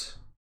it was?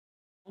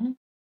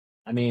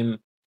 I mean,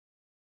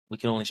 we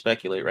can only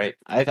speculate, right?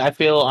 I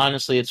feel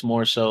honestly it's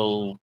more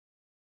so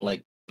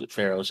like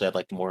Pharaoh said,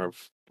 like more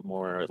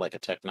like a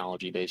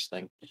technology based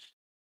thing.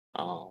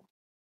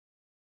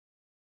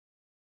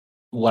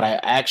 What I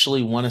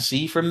actually want to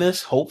see from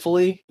this,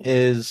 hopefully,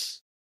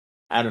 is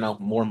I don't know,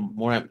 more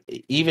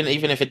even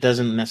if it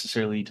doesn't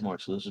necessarily lead to more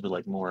exclusives, but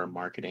like more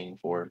marketing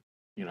for,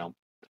 you know,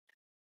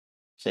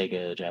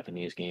 Sega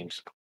Japanese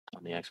games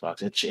on the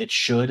Xbox. It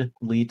should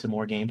lead to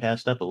more Game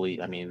Pass stuff, but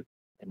I mean,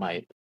 it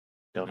might.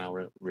 Don't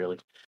know really.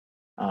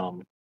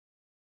 I'm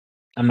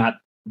not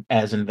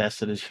as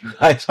invested as you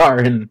guys are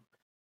in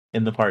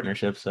the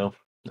partnership, so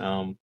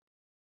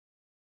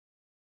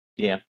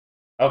yeah.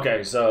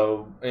 Okay,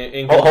 so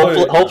in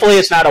hopefully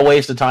it's not a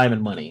waste of time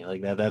and money.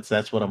 Like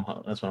that's what I'm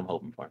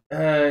hoping for.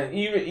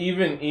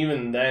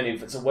 Even then,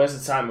 if it's a waste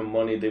of time and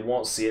money, they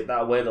won't see it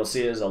that way. They'll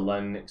see it as a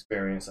learning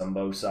experience on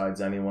both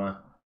sides anyway.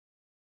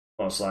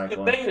 Most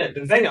likely.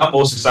 The thing I'm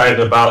most excited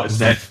about is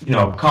that, you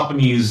know,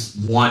 companies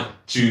want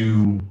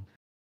to,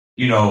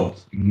 you know,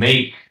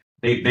 they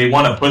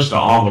want to push the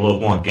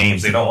envelope on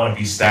games. They don't want to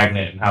be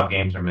stagnant in how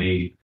games are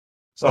made.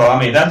 So I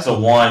mean, that's the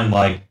one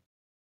like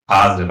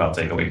positive I'll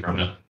take away from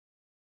it.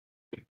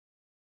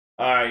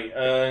 All right,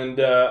 and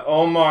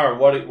Omar,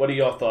 what are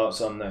your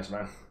thoughts on this,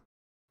 man?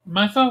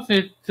 My thoughts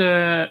is,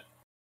 and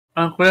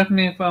correct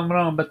me if I'm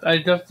wrong, but I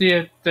just see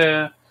it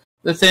the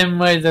same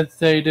way that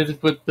they did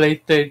it with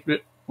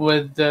PlayStation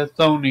with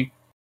Sony.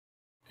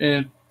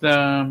 It's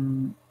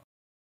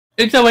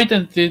a wait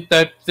and see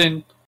type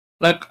thing.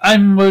 Like I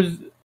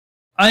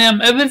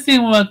am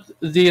everything what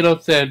Zero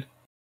said,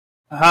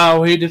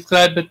 how he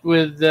described it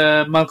with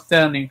Mark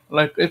Cerny.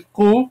 Like it's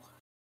cool.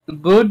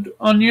 Good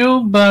on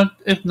you, but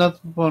it's not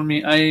for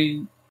me.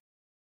 I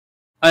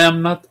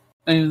am not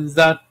in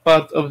that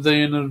part of the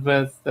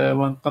universe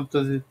when it comes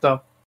to this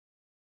stuff.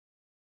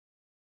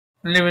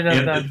 Leave it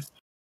at that.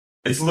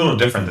 It's a little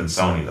different than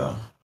Sony, though.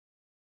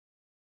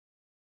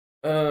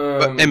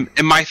 And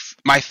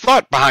my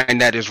thought behind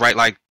that is, right,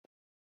 like,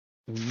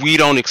 we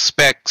don't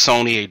expect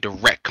Sony, a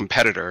direct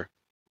competitor,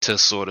 to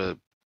sort of,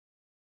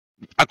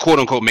 quote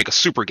unquote, make a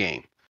super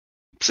game.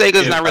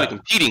 Sega's not really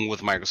competing with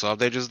Microsoft;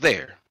 they're just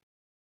there.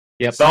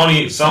 Yep.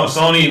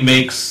 Sony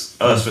makes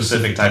a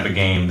specific type of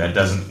game that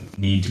doesn't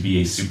need to be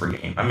a super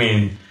game. I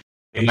mean,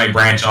 they might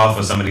branch off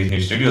of some of these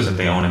new studios if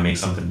they own and make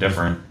something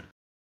different.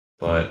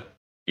 But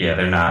yeah,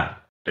 they're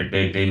not.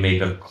 They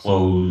make a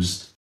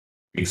closed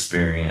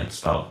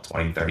experience, about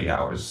 20, 30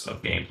 hours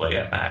of gameplay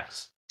at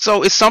max.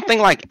 So is something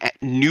like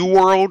New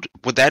World,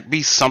 would that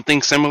be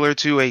something similar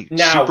to a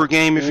super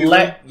game, if you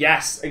will?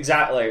 Yes,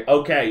 exactly.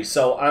 Okay,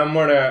 so I'm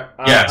gonna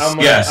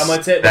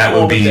take that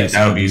would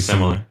be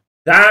similar.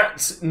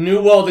 That New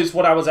World is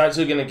what I was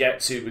actually going to get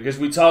to, because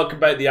we talk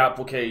about the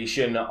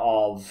application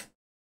of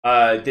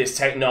this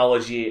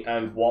technology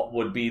and what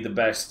would be the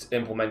best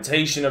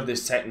implementation of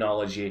this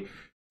technology.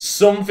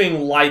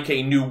 Something like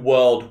a New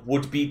World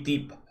would be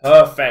the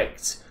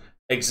perfect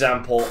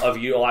example of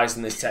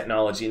utilizing this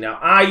technology. Now,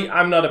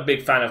 I'm not a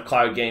big fan of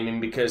cloud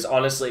gaming because,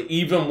 honestly,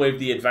 even with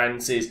the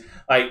advances,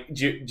 like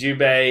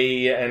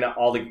Jubei and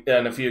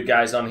a few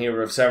guys on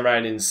here have turned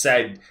around and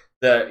said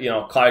that, you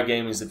know, cloud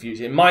gaming is the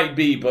future. It might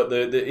be, but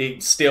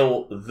it's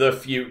still the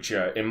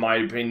future, in my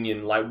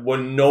opinion. Like, we're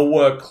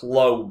nowhere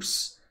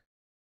close.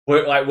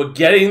 We're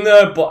getting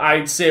there, but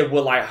I'd say we're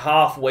like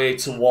halfway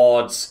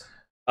towards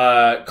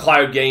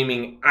cloud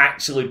gaming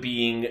actually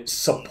being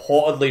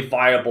supportedly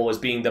viable as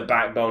being the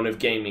backbone of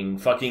gaming.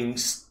 Fucking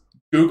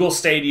Google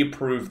Stadia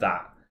proved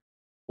that.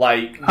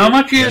 Like, how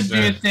much years do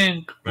you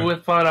think we're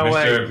far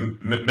away?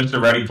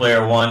 Mr. Ready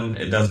Player One,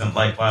 it doesn't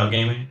like cloud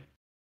gaming.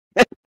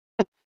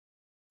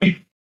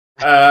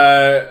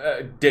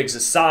 Digs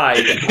aside,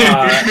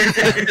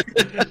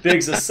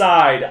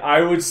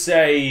 I would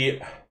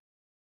say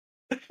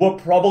we'll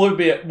probably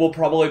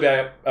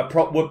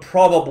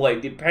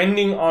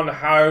depending on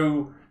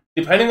how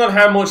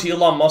much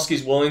Elon Musk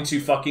is willing to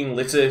fucking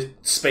litter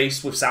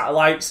space with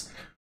satellites,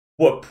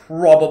 we're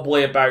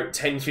probably about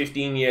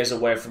 10-15 years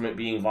away from it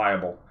being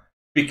viable.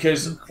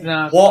 Because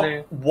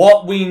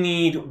what we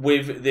need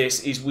with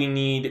this is we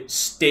need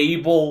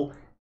stable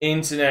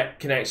internet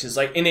connections.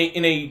 Like in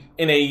a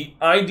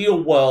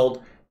ideal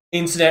world,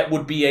 internet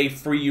would be a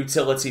free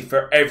utility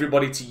for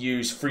everybody to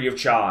use free of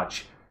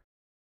charge.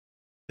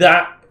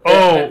 Yeah,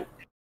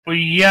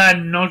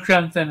 no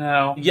chance in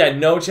hell. Yeah,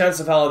 no chance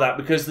of hell of that.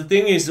 Because the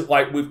thing is,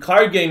 like with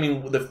cloud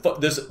gaming,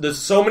 there's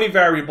so many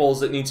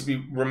variables that need to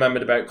be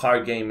remembered about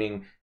cloud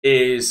gaming.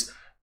 Is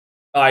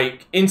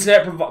like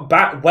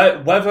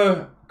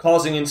weather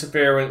causing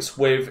interference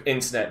with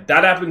internet.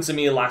 That happened to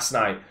me last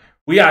night.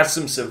 We had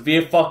some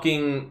severe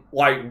fucking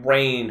like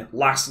rain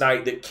last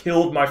night that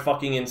killed my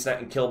fucking internet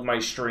and killed my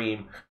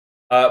stream,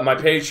 my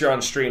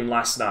Patreon stream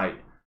last night.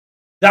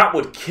 That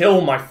would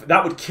kill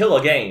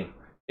a game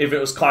if it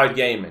was cloud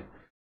gaming.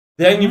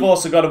 Then you've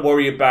also got to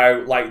worry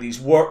about like these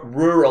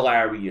rural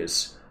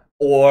areas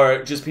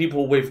or just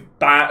people with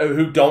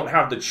who don't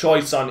have the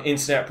choice on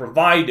internet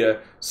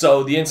provider,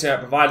 so the internet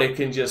provider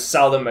can just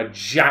sell them a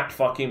jacked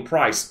fucking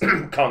price.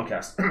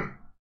 Comcast.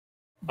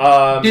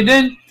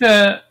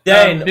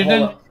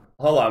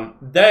 Hold on.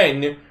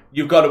 Then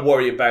you've got to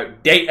worry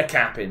about data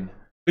capping,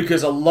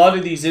 because a lot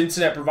of these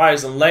internet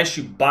providers, unless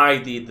you buy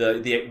the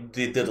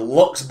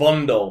deluxe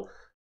bundle,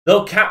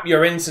 they'll cap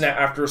your internet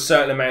after a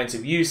certain amount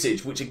of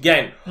usage, which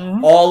again,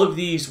 all of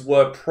these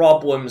were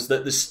problems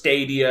that the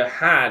Stadia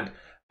had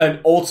and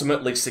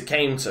ultimately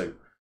succumbed to,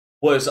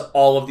 was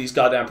all of these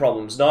goddamn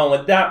problems. Not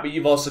only that, but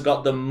you've also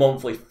got the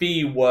monthly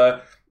fee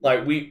where,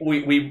 like,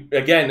 we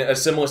again, a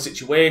similar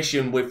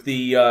situation with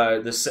the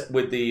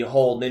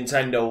whole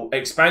Nintendo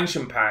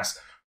expansion pass.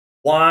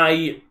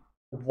 Why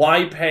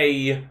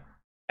pay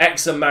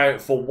X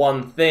amount for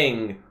one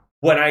thing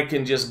when I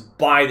can just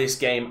buy this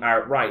game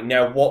outright?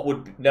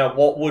 What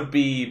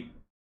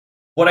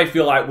I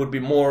feel like would be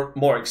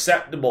more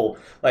acceptable,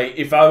 like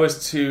if I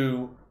was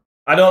to,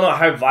 I don't know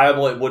how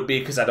viable it would be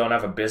because I don't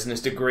have a business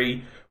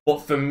degree, but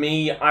for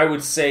me, I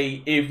would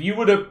say if you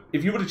were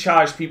to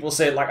charge people,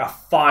 say like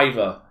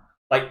 $5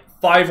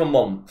 a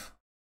month,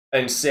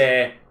 and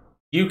say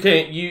you a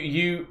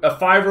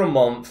 $5 a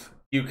month,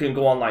 you can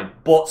go online,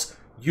 but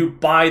you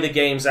buy the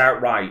games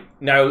outright.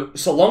 Now,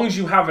 so long as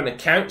you have an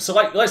account, so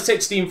like let's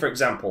take Steam for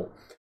example.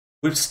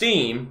 With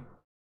Steam,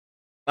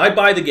 I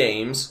buy the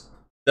games,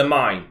 they're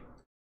mine.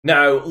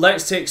 Now,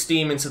 let's take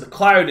Steam into the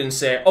cloud and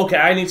say, okay,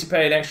 I need to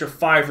pay an extra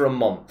 $5 a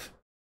month,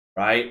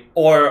 right?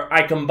 Or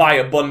I can buy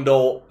a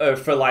bundle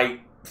for like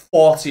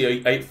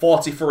 40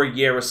 for a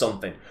year or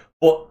something.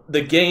 But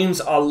the games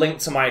are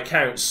linked to my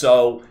account,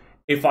 so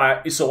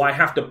I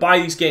have to buy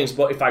these games.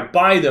 But if I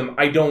buy them,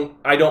 I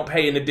don't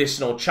pay an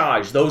additional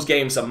charge. Those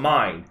games are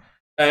mine,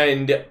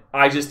 and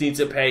I just need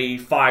to pay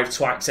 $5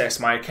 to access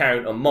my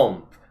account a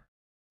month.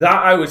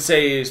 That, I would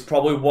say, is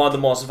probably one of the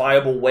most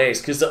viable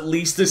ways, because at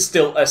least there's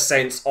still a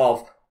sense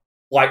of,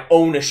 like,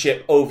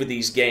 ownership over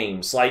these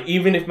games. Like,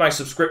 even if my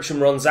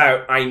subscription runs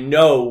out, I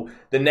know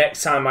the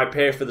next time I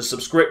pay for the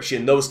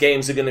subscription, those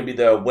games are going to be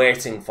there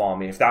waiting for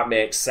me, if that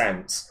makes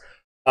sense.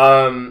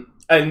 And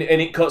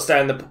it cuts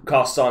down the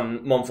costs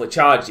on monthly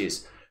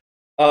charges.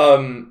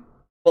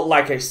 But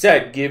like I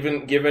said,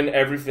 given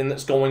everything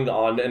that's going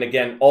on, and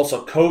again,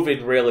 also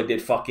COVID really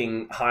did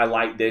fucking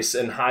highlight this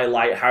and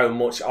highlight how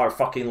much our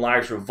fucking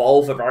lives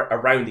revolve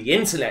around the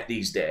internet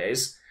these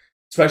days,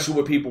 especially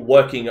with people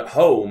working at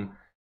home.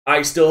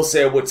 I still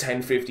say we're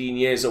 10, 15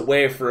 years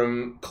away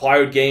from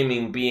cloud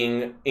gaming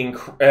being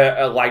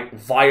like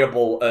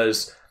viable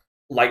as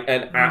like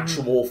an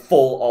actual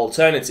full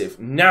alternative.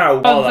 Now,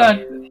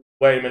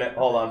 wait a minute,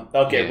 hold on.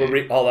 Okay,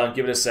 hold on,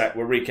 give it a sec.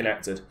 We're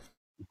reconnected.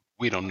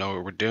 We don't know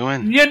what we're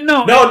doing. Yeah,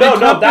 no,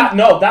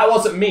 that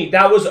wasn't me.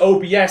 That was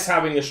OBS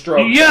having a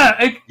stroke. Yeah,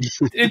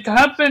 it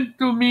happened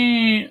to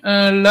me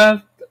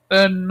a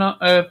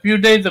few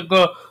days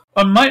ago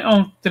on my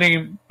own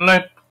stream.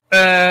 Like,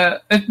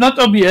 it's not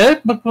OBS,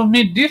 but for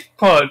me,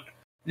 Discord.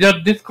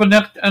 You're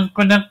disconnected and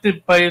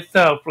connected by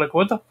yourself. Like,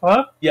 what the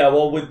fuck? Yeah,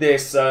 well, with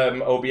this,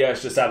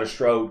 OBS just had a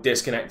stroke,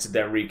 disconnected,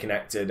 then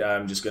reconnected.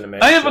 I'm just gonna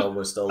make sure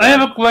we're still. I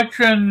have a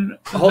question.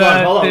 Hold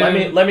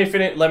on. Let me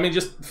finish. Let me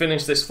just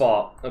finish this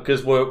thought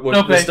because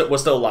we're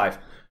still live.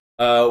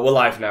 We're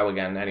live now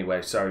again.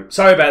 Anyway, sorry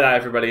about that,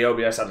 everybody.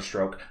 OBS had a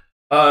stroke.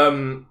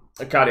 A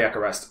cardiac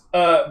arrest.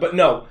 But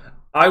no,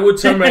 I would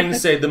turn around and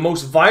say the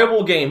most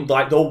viable game,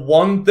 like the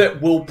one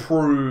that will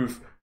prove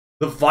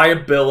the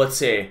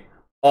viability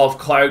of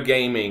cloud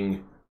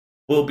gaming,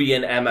 will be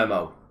an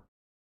MMO.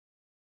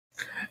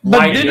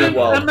 Like New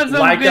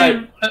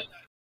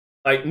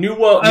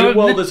World. New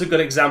World is a good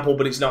example,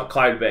 but it's not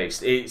cloud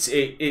based.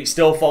 It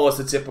still follows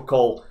the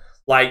typical,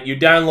 like, you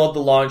download the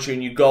launcher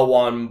and you go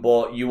on,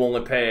 but you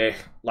only pay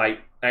like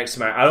X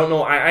amount. I don't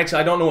know. I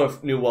don't know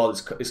if New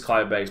World is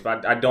cloud based,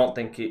 but I don't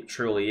think it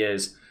truly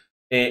is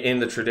in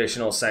the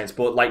traditional sense.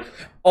 But like,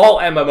 all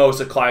MMOs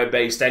are cloud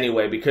based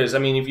anyway, because I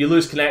mean, if you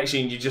lose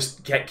connection, you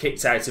just get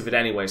kicked out of it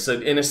anyway. So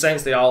in a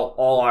sense, they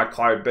all are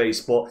cloud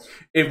based. But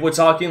if we're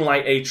talking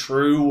like a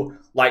true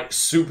like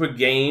super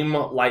game,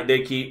 like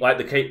they keep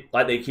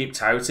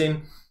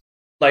touting,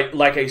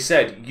 like I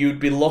said,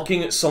 you'd be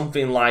looking at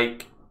something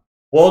like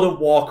World of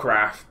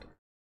Warcraft,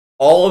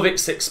 all of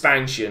its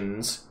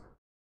expansions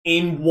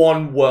in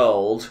one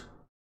world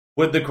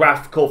with the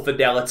graphical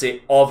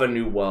fidelity of a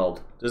New World.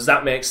 Does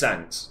that make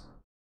sense?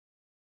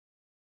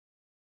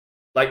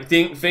 Like,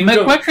 think.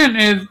 My question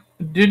is,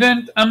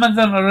 didn't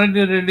Amazon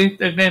already release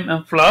a game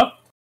and flop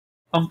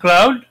on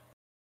cloud?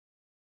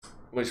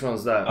 Which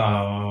one's that?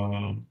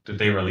 Did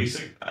they release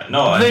it?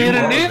 No, New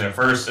World was their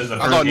first. Is the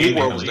first I thought game New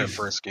World was their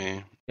first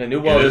game. Yeah, New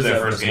World is their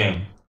first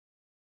game.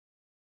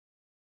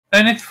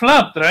 And it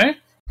flopped, right?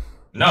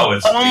 No,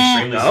 it's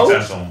extremely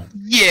successful.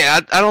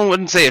 Yeah, I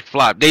wouldn't say it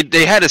flopped.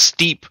 They had a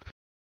steep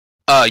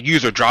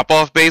user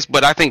drop-off base,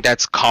 but I think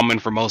that's common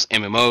for most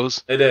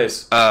MMOs. It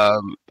is.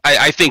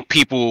 I think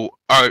people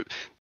are,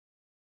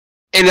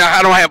 and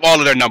I don't have all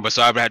of their numbers,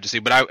 so I would have to see.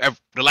 But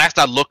the last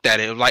I looked at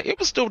it, it was like it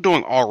was still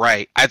doing all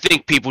right. I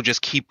think people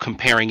just keep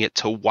comparing it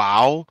to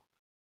WoW,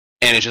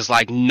 and it's just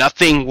like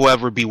nothing will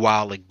ever be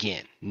WoW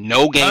again.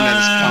 No game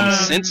that has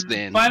come since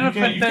then. You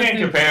can't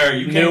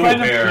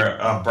compare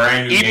a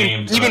brand new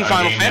game to even a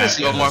Final game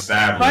Fantasy.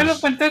 Final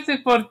Fantasy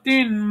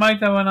 14 might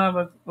have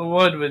another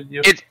word with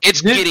you.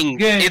 It's getting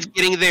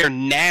there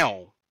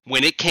now.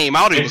 When it came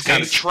out, it was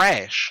kind of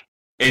trash.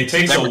 It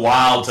takes a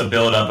while to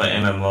build up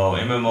an MMO.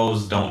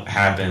 MMOs don't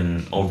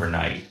happen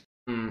overnight.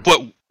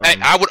 But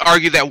I would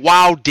argue that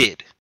WoW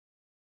did.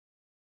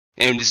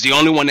 And it's the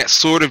only one that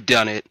sort of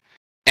done it.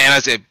 And I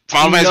said,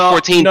 Final Fantasy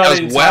 14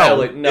 does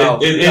well. No.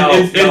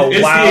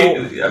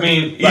 I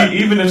mean,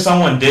 even if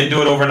someone did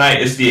do it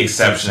overnight, it's the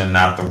exception and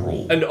not the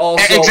rule. And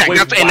also,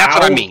 exactly, and that's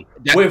what I mean.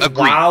 With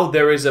WoW,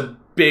 there is a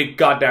big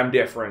goddamn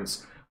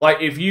difference.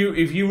 Like, if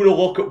you were to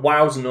look at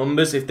WoW's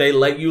numbers, if they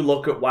let you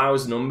look at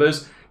WoW's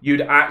numbers,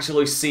 you'd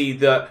actually see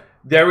that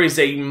there is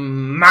a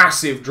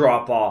massive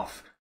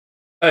drop-off.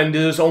 And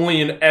there's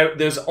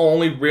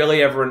only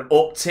really ever an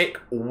uptick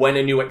when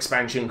a new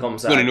expansion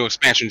comes out. When a new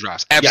expansion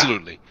drops,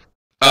 absolutely. Yeah.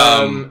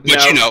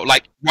 But now,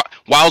 like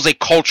WoW's a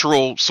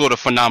cultural sort of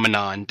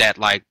phenomenon that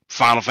like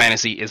Final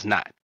Fantasy is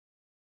not.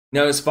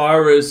 Now, as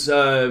far as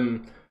now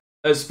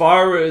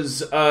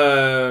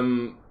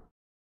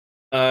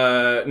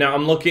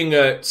I'm looking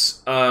at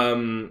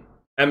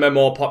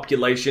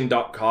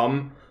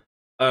MMOpopulation.com.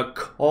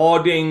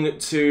 According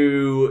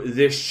to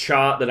this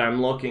chart that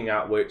I'm looking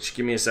at, which,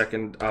 give me a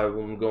second,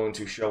 I'm going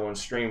to show on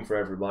stream for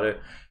everybody.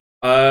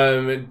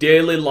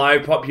 Daily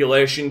live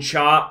population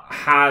chart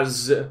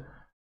has,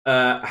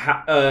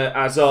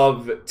 as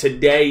of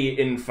today,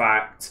 in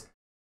fact,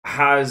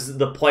 has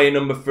the player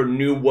number for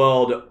New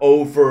World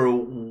over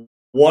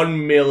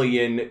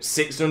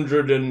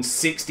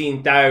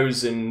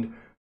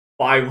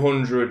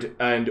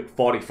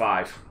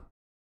 1,616,545.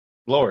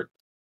 Lord.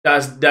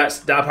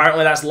 That's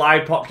apparently that's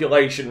live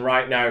population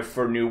right now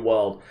for New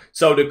World.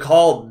 So to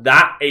call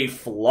that a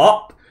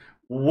flop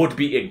would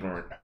be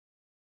ignorant.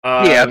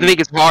 Yeah, I think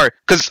it's hard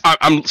because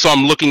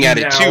I'm looking at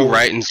it too,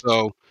 right? And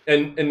so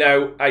and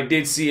now I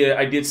did see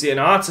an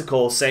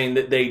article saying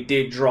that they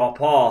did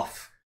drop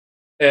off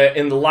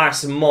in the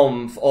last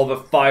month. Over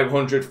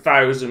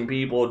 500,000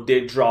 people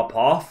did drop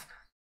off.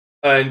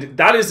 And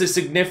that is a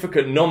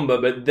significant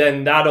number, but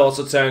then that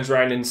also turns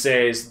around and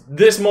says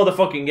this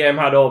motherfucking game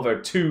had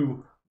over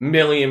 2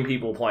 million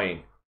people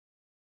playing.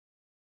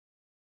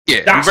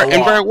 Yeah,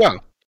 and very well.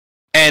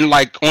 And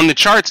like on the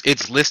charts,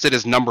 it's listed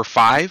as number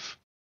 5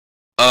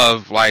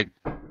 of like,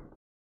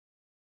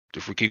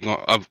 if we keep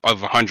going, of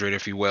 100,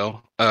 if you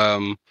will.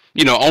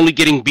 Only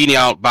getting beaten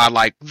out by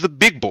like the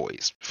big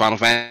boys: Final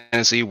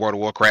Fantasy, World of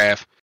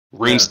Warcraft,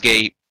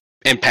 RuneScape,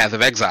 and Path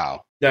of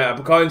Exile. Yeah,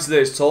 according to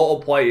this, total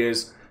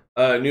players.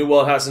 New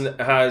World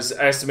has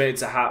estimated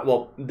to have,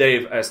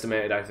 they've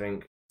estimated, I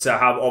think, to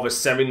have over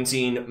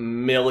 17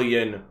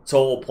 million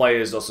total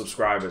players or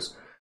subscribers.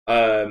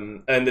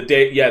 And the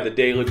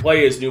daily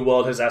players, New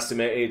World has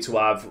estimated to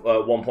have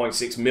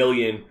 1.6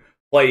 million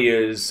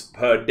players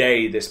per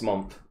day this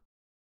month.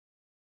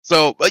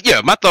 So,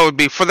 my thought would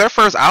be, for their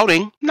first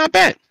outing, not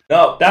bad.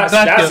 No, that's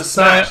a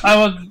smash. I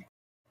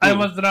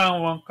was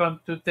wrong when it comes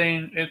to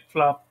saying it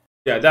flopped.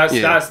 Yeah,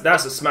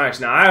 that's a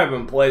smash. Now, I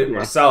haven't played it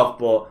myself,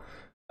 but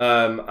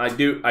I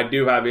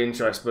do have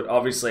interest, but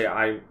obviously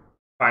I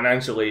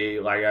financially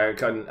I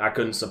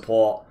couldn't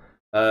support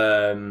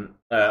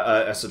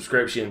a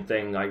subscription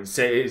thing. Like,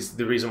 say, it's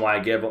the reason why I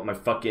gave up my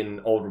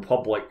fucking Old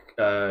Republic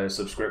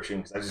subscription,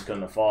 because I just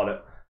couldn't afford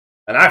it.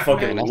 And I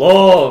fucking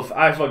love.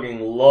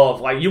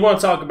 Like, you want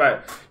to talk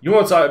about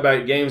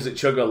games that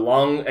chug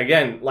along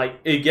again.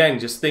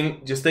 Just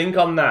think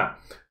on that.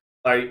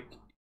 Like,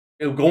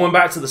 going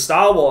back to the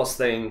Star Wars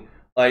thing.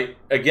 Like,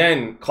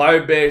 again,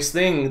 cloud-based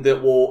thing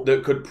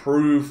that could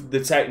prove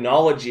the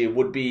technology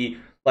would be,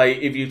 like,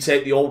 if you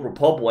take the Old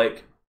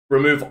Republic,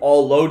 remove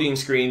all loading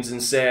screens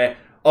and say,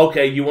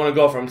 okay, you want to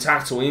go from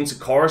Tatooine to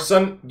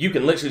Coruscant? You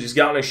can literally just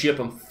get on a ship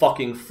and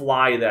fucking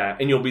fly there,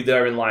 and you'll be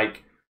there in,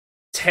 like,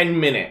 10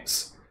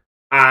 minutes.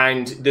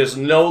 And there's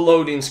no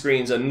loading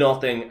screens and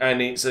nothing,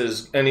 and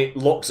it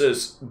looks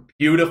as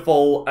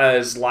beautiful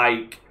as,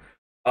 like,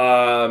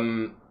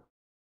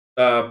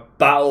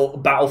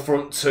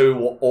 Battlefront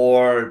 2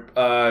 or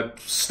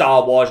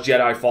Star Wars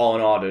Jedi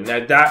Fallen Order. Now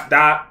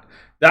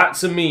that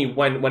to me,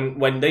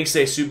 when they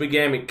say super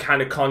game, it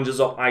kind of conjures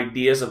up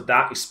ideas of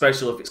that,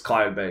 especially if it's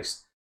cloud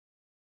based.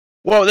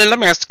 Well, then let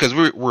me ask, because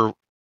we're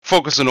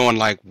focusing on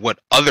like what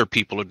other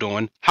people are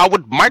doing. How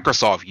would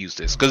Microsoft use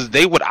this? Because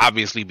they would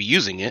obviously be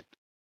using it.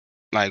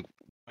 Like,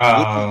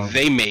 what would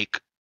they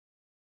make?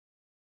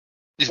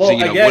 Well,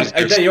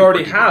 they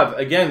already have.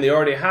 Again, they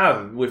already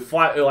have with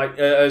flight, like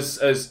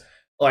as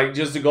like,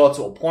 just to go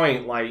to a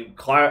point, like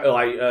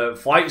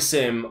flight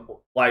sim.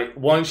 Like,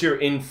 once you're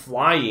in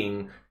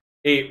flying,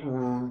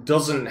 it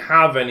doesn't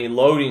have any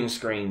loading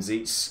screens.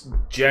 It's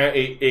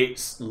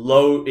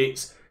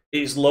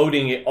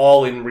loading it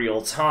all in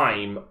real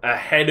time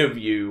ahead of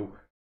you,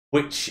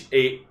 which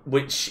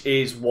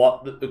is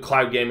what the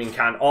cloud gaming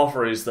can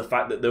offer, is the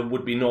fact that there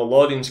would be no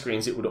loading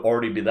screens. It would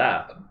already be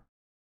there.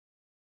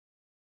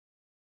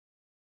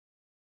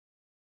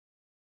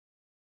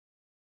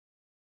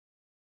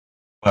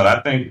 But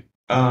I think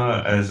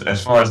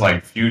as far as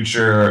like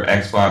future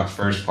Xbox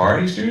first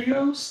party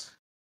studios,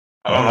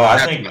 I don't know.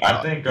 I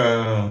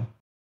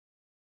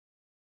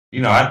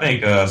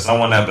think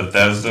someone at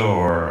Bethesda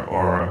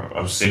or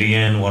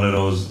Obsidian, one of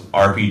those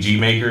RPG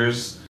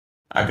makers,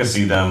 I could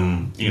see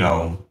them,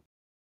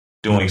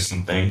 doing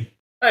something.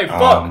 Hey,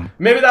 fuck.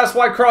 Maybe that's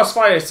why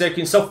Crossfire is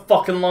taking so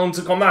fucking long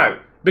to come out.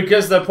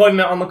 Because they're putting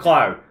it on the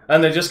cloud.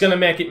 And they're just going to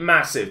make it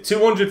massive.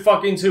 200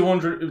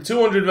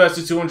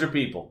 versus 200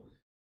 people.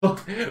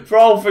 for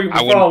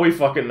all we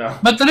fucking know.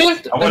 But I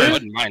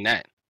wouldn't mind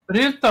that.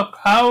 Real talk,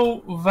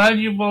 how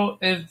valuable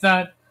is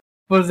that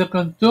for the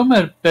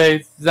consumer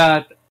base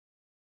that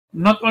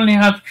not only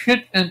have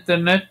shit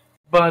internet,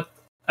 but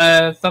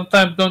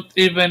sometimes don't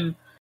even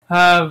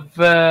have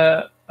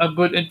a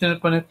good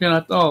internet connection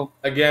at all?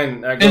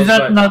 Again, is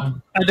that not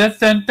a death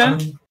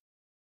sentence?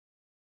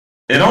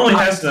 It only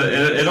has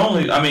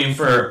to. I mean,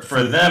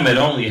 for them, it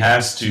only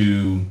has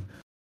to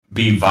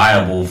be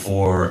viable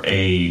for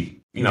a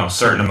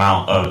certain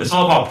amount of. It's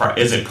all about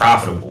is it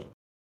profitable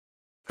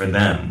for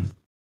them?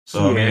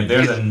 So I mean, if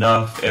there's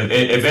enough, if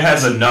it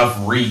has enough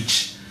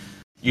reach,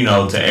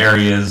 to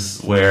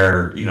areas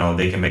where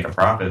they can make a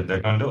profit,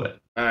 they're gonna do it.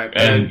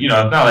 And it's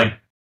not like,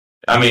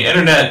 I mean,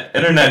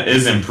 internet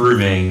is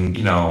improving,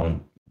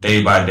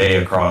 day by day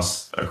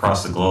across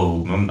the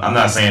globe. I'm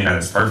not saying that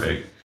it's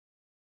perfect.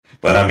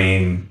 But I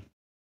mean,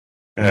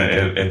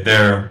 if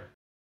there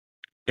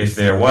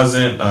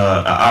wasn't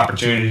an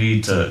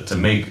opportunity to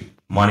make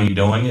money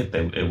doing it,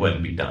 it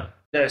wouldn't be done.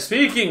 Now,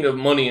 speaking of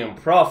money and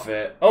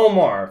profit,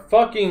 Omar,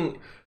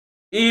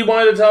 you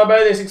wanted to talk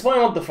about this?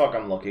 Explain what the fuck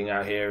I'm looking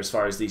at here as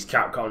far as these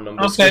Capcom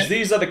numbers. Because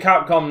these are the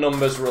Capcom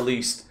numbers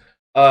released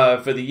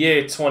for the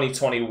year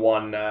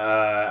 2021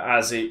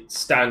 as it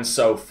stands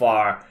so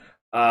far.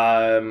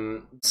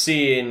 So,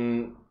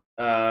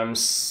 I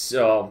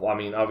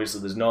mean,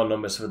 obviously there's no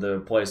numbers for the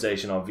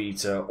PlayStation or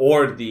Vita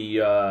or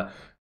the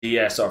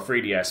DS or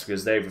 3DS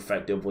because they've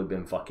effectively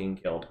been fucking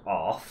killed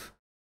off.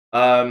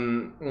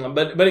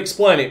 But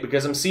explain it,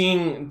 because I'm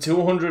seeing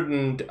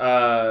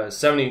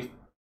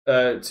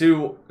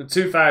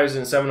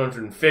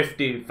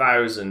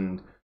 2,750,000,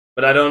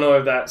 but I don't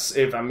know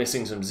if I'm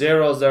missing some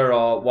zeros there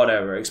or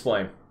whatever.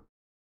 Explain.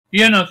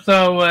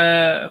 So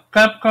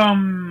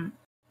Capcom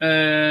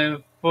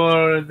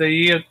for the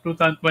year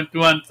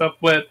 2021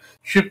 software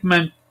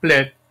shipment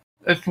split,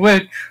 a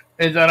Switch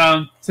is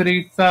around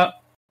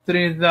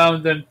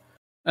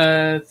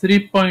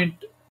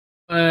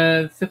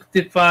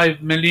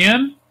 3.65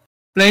 million,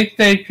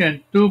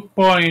 PlayStation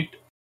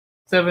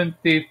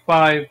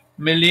 2.75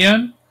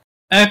 million,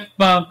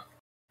 Xbox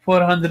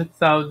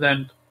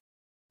 400,000.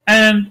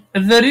 And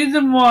the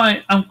reason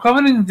why I'm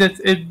covering this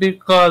is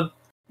because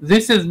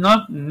this is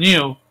not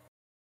new.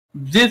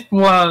 This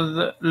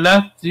was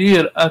last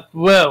year as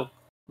well,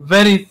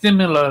 very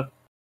similar.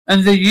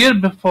 And the year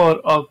before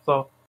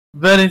also,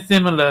 very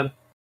similar.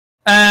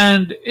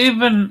 And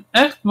even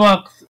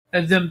Xbox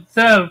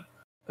themselves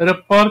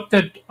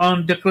reported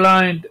on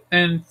decline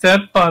in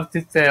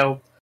third-party sales,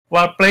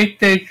 while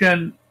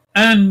PlayStation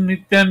and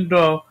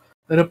Nintendo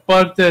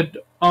reported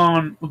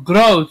on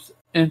growth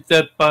in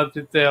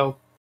third-party sales.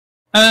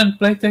 And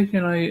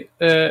PlayStation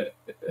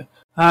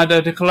had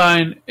a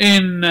decline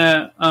in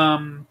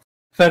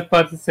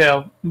third-party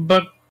sales.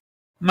 But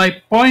my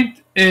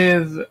point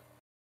is,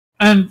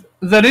 and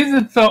the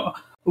reason so,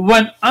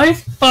 when I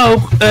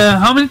spoke,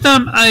 how many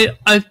times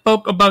I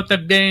spoke about a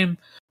game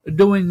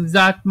doing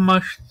that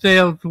much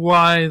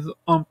sales-wise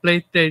on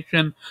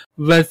PlayStation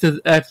versus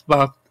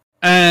Xbox,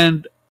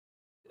 and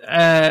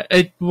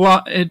it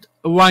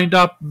wind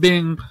up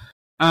being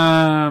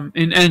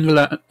in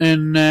England,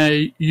 in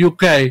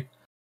UK.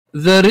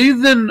 The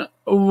reason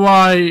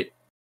why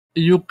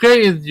UK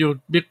is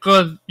used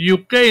because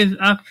UK is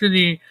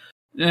actually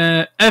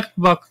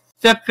Xbox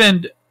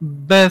second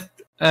best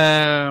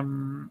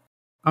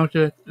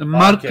market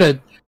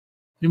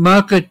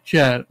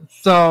share.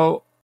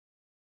 So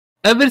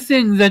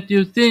everything that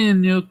you see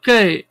in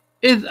UK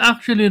is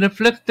actually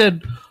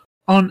reflected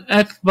on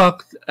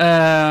Xbox,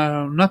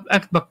 not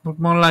Xbox, but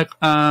more like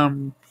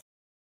on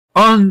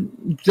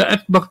the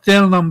Xbox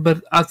sale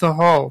numbers as a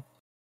whole.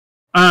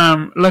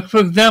 Like for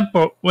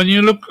example, when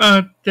you look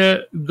at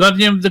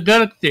Guardians of the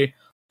Galaxy,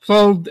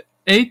 sold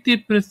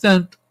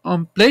 80%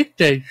 on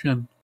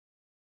PlayStation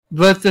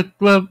versus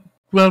 12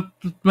 to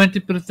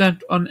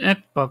 20% on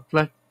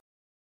Xbox.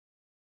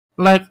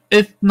 Like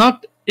it's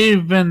not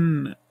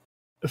even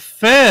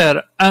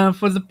fair.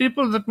 For the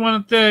people that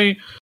want to say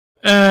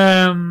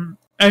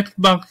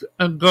Xbox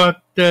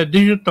got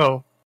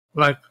digital,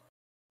 like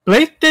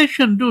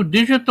PlayStation do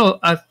digital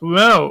as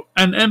well,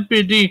 and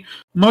NPD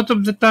most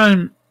of the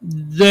time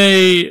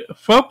they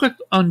focus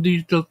on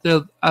digital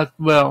sales as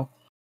well.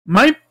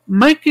 My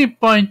key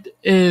point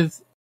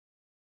is,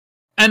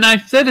 and I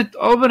said it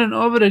over and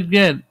over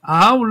again,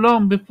 how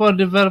long before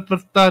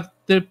developers start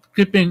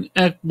skipping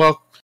Xbox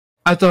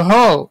as a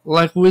whole?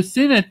 Like we've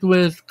seen it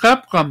with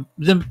Capcom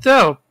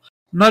themselves,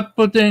 not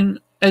putting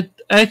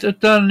Ace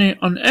Attorney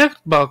on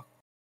Xbox.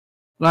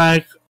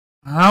 Like,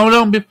 how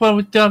long before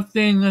we start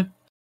seeing it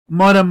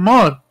more and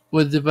more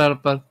with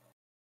developers?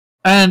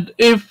 And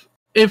if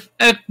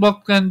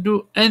Xbox can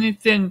do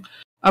anything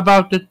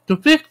about it to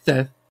fix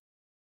it,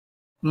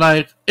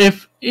 like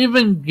if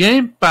even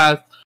Game Pass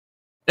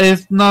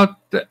is not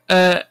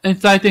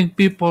inciting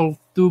people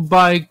to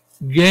buy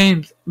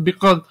games,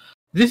 because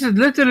this is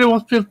literally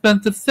what Phil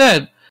Spencer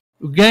said.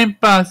 Game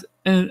Pass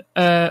is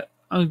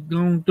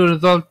going to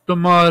result to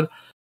more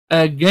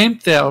game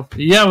sales.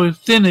 Yeah, we've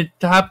seen it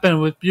happen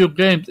with few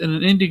games in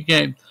an indie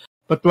game,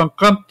 but when it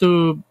comes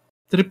to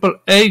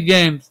AAA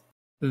games,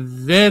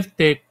 they're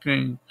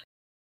taking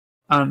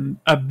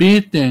a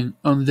beating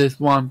on this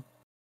one.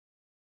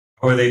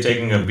 Or are they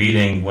taking a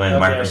beating when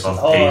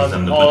Microsoft pays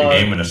them to put the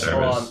game in a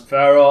service? Hold on,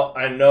 Pharaoh,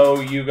 I know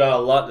you got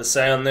a lot to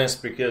say on this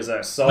because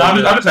I saw... No,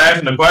 I'm just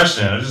asking the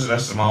question.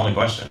 That's my only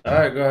question.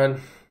 Alright, go ahead.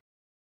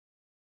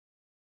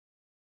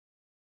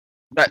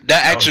 That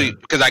actually,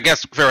 because I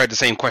guess Pharaoh had the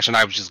same question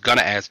I was just gonna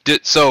ask.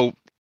 So,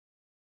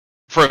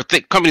 for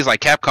companies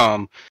like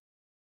Capcom,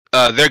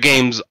 their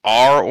games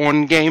are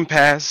on Game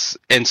Pass,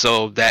 and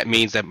so that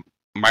means that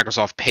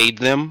Microsoft paid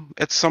them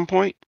at some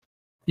point?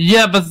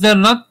 Yeah, but they're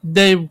not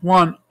day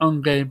one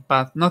on Game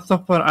Pass. Not so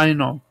far I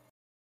know.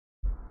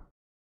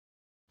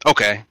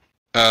 Okay.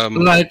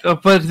 Like,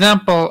 for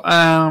example,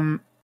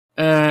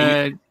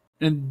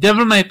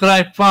 Devil May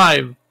Cry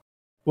 5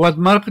 was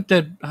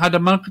had a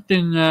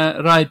marketing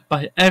right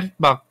by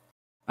Xbox,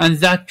 and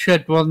that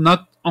shit was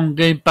not on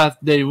Game Pass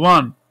day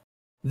one.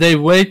 They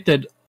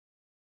waited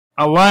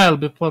a while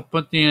before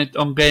putting it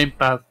on Game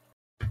Pass.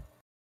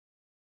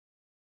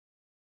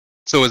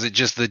 So is it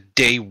just the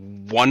day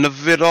one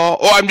of it all?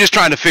 Or I'm just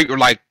trying to figure,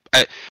 like,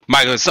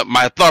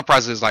 my thought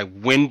process is like,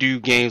 when do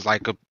games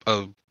like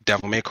a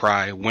Devil May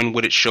Cry, when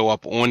would it show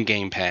up on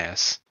Game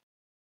Pass?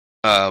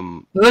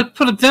 Like,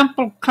 for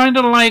example, kind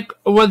of like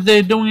what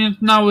they're doing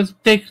now with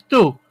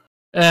Take-Two.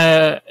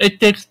 It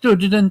Takes-Two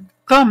didn't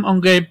come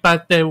on Game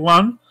Pass day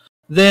one.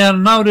 They are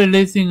now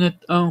releasing it,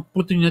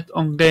 putting it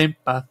on Game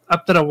Pass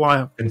after a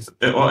while.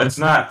 It's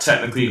not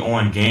technically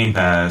on Game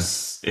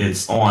Pass.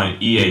 It's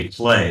on EA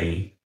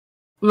Play.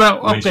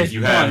 Well, Which if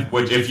you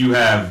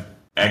have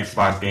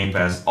Xbox Game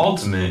Pass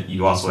Ultimate,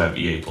 you also have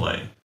EA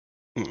Play.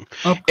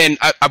 Okay. And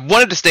I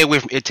wanted to stay away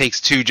from It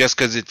Takes Two just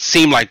because it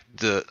seemed like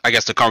the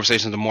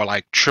conversations are more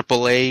like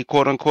AAA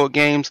quote unquote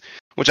games,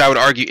 which I would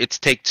argue It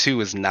Takes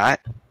Two is not.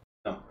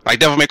 No. Like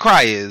Devil May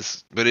Cry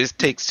is, but It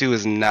Takes Two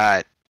is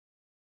not.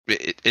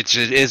 It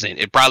just isn't.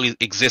 It probably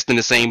exists in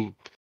the same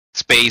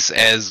space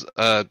as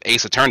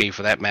Ace Attorney,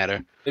 for that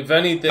matter. If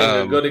anything,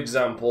 a good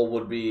example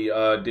would be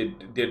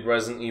did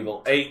Resident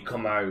Evil 8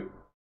 come out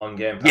on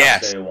Game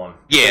Pass day one?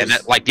 Yeah,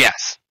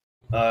 yes.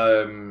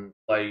 And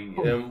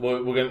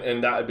we're gonna,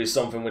 and that would be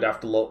something we'd have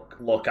to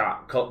look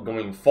at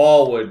going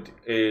forward.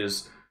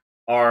 Is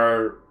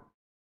are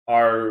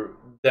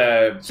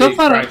the big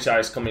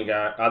franchise coming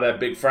out? Are there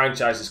big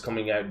franchises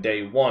coming out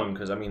day one?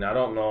 Because I mean, I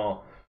don't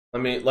know.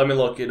 Let me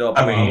look it up.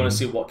 I want to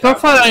see what. So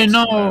far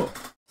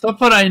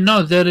I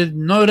know there is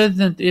no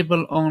Resident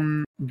Evil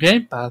on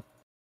Game Pass.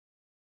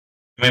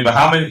 I mean, but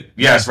how many?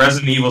 Yes,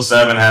 Resident Evil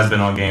 7 has been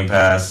on Game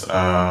Pass.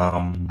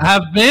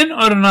 Have been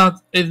or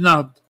not? Is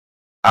not.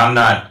 I'm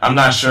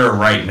not sure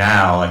right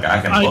now. Like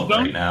I can look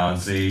right now and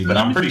see, but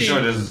I'm pretty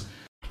sure there's.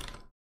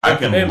 I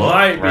can look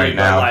right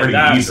now pretty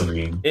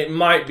easily. It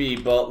might be,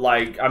 but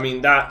like I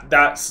mean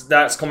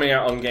that's coming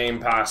out on Game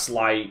Pass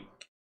like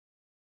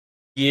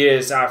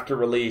years after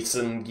release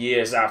and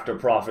years after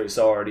profits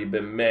already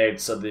been made,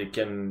 so they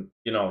can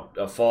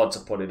afford to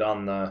put it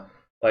on there.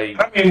 Like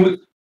I mean,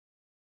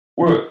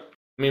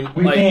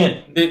 we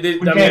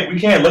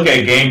can't look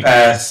at Game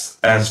Pass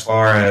as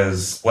far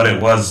as what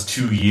it was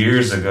 2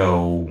 years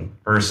ago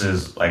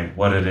versus like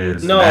what it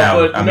is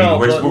now.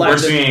 We're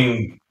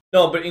seeing.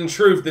 No, but in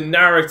truth, the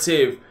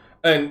narrative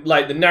and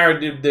like the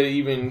narrative that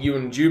even you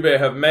and Jube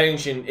have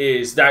mentioned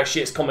is that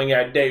shit's coming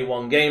out day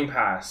one Game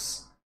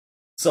Pass.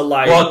 So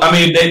like, well, I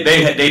mean,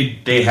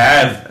 they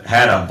have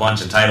had a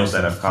bunch of titles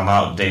that have come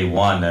out day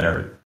one that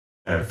are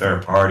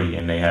third party,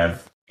 and they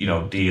have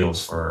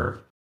deals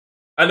for.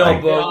 I know,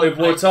 like, but if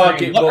we're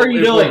talking, what are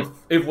you doing?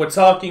 If we're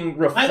talking,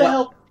 why the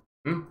hell?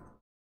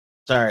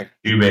 Sorry,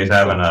 Jube's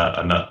having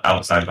an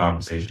outside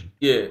conversation.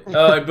 Yeah,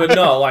 but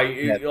no, like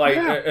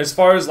as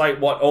far as like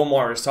what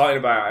Omar is talking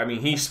about, I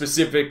mean, he's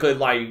specifically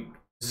like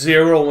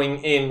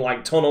zeroing in,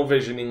 like tunnel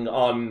visioning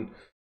on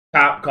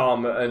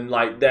Capcom and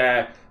like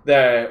their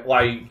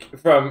like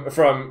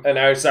from an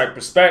outside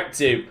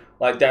perspective,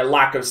 like their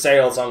lack of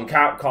sales on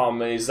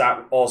Capcom is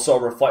that also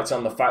reflects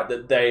on the fact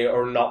that they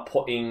are not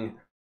putting.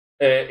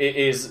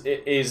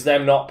 Is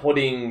them not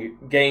putting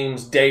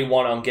games day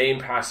one on Game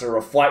Pass a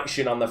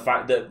reflection on the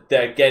fact that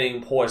they're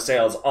getting poor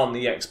sales on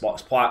the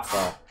Xbox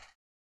platform?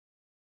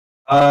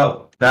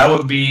 That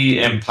would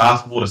be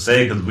impossible to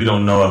say because we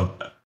don't know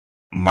if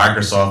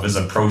Microsoft is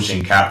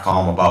approaching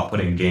Capcom about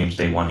putting games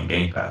day one in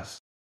Game Pass.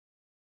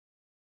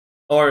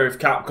 Or if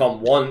Capcom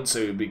want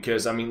to,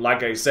 because I mean,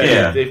 like I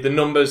said, if the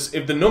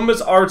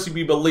numbers are to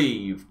be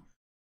believed,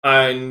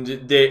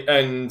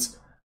 and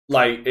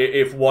like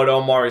if what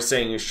Omar is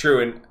saying is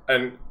true,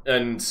 and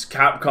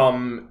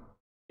Capcom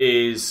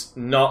is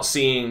not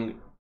seeing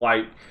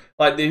like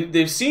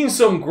they've seen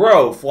some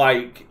growth.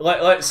 Like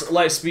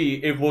let's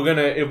be if we're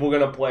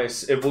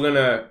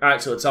gonna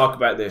actually talk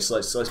about this,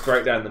 let's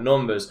break down the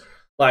numbers.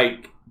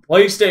 like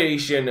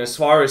PlayStation, as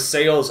far as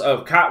sales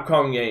of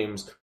Capcom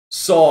games,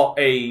 saw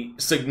a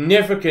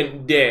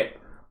significant dip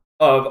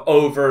of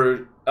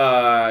over,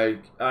 I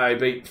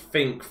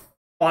think,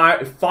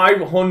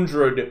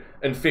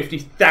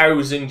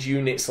 550,000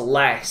 units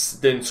less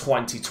than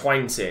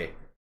 2020.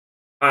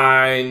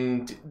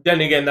 And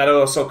then again, that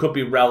also could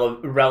be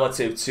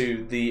relative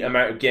to the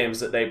amount of games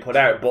that they put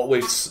out. But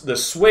with the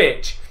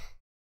Switch,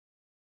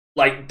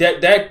 like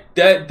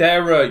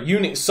their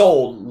units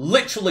sold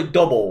literally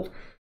doubled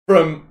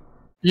from.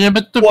 Yeah,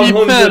 but to be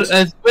fair,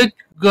 Switch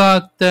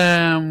got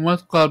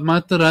what's called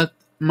Monster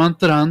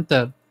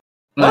Hunter.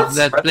 What?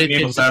 Resident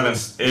Evil 7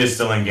 is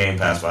still in Game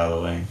Pass, by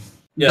the way.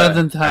 Yeah.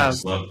 Doesn't have.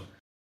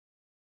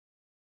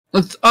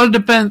 It all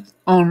depends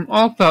on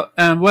also,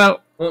 and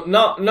well,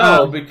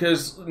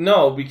 because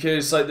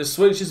like the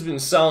Switch has been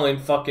selling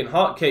fucking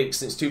hotcakes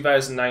since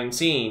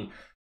 2019,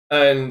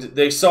 and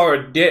they saw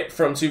a dip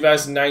from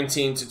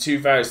 2019 to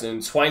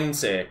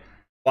 2020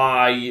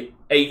 by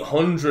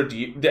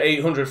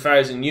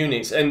 800,000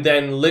 units, and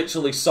then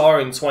literally saw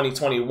in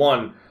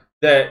 2021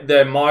 that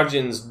their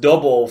margins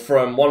double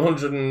from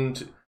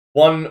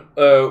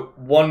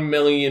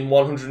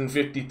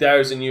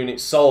 1,150,000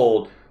 units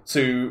sold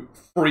to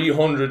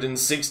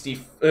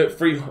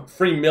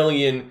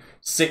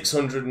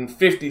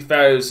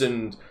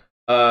 3,650,000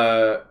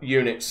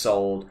 units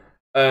sold.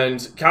 And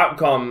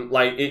Capcom,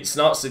 like, it's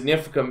not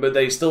significant, but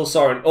they still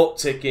saw an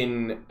uptick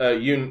in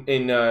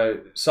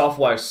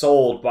software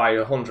sold by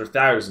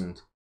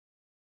 100,000.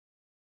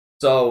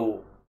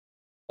 So,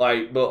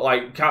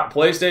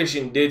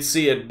 PlayStation did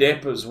see a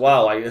dip as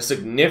well, like a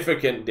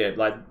significant dip,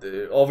 like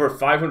over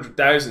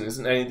 500,000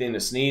 isn't anything to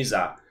sneeze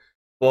at.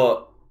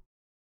 But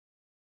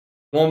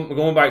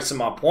going back to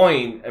my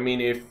point, I mean,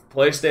 if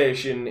if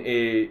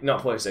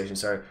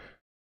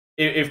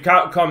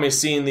Capcom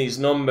is seeing these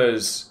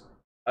numbers,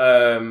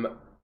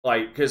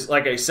 because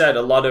like I said,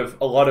 a lot of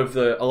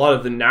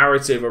the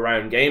narrative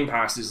around Game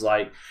Pass is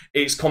like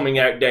it's coming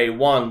out day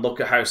one. Look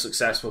at how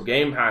successful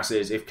Game Pass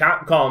is. If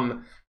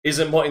Capcom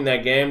isn't putting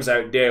their games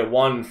out day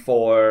one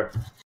for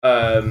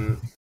Game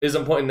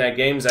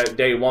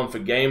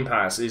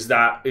Pass,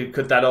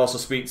 could that also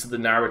speak to the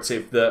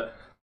narrative that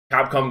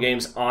Capcom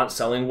games aren't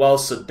selling well,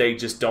 so they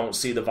just don't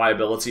see the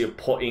viability of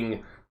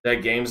putting their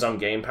games on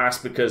Game Pass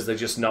because they're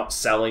just not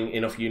selling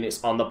enough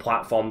units on the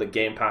platform that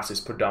Game Pass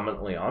is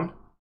predominantly on?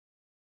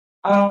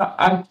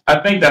 I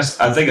think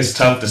it's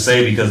tough to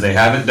say because they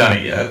haven't done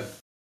it yet,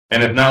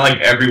 and it's not like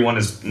everyone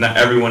is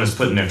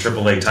putting their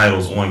AAA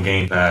titles on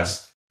Game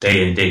Pass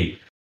day and date.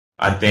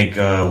 I think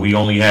we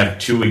only have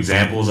 2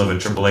 examples of a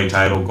AAA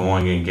title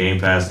going in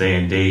Game Pass day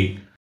and date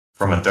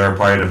from a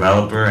third-party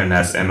developer, and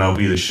that's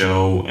MLB The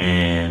Show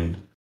and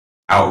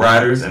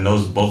Outriders, and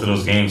both of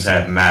those games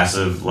had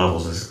massive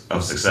levels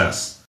of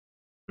success.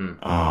 Fair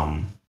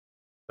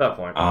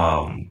point.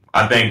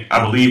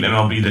 I believe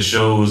MLB The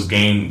Show's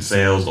game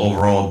sales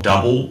overall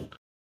doubled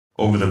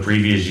over the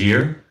previous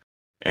year,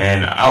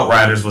 and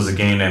Outriders was a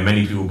game that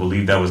many people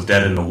believed that was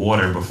dead in the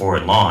water before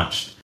it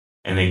launched,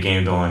 and they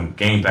gamed on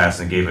Game Pass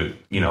and gave it,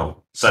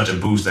 such a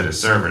boost that its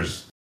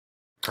servers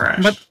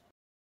crashed. But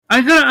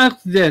I gotta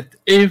ask that,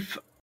 if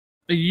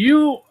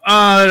you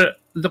are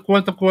the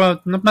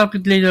quote-unquote, not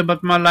market leader,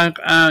 but more like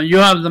you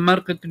have the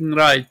marketing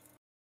right,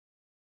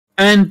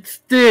 and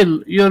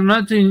still you're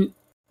not in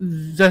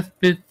the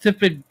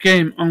specific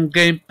game on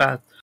Game Pass,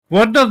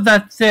 what does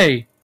that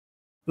say?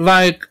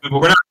 Like, but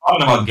we're not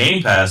talking about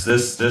Game Pass.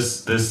 This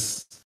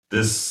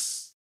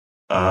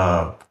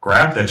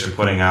graph that you're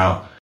putting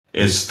out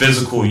is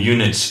physical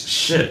units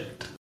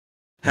shipped.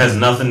 Has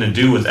nothing to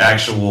do with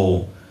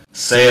actual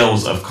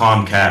sales of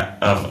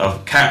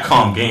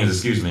Capcom games.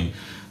 Excuse me.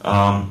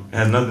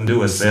 Has nothing to do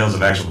with sales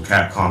of actual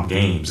Capcom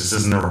games. This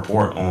isn't a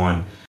report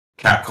on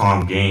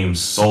Capcom games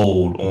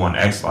sold on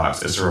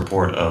Xbox. It's a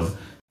report of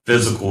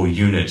physical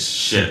units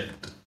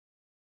shipped.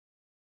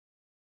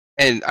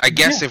 And I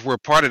guess if we're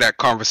part of that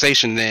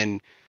conversation, then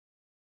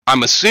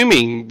I'm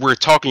assuming we're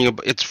talking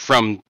about it's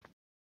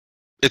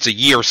a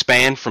year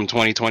span from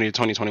 2020 to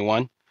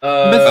 2021.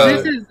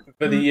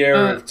 For the year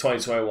of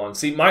 2021.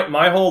 See,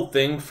 my whole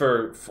thing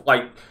for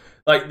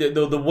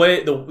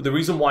the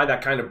reason why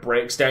that kind of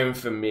breaks down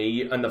for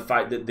me, and the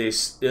fact that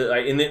this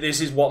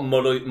is what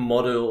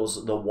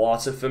muddles the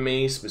water for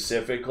me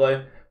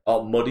specifically,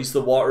 or muddies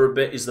the water a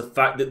bit, is the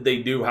fact that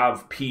they do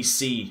have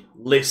PC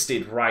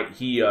listed right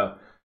here,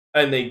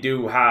 and they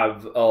do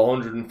have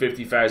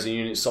 150,000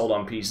 units sold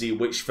on PC,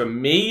 which for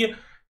me,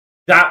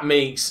 that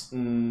makes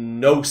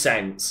no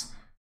sense.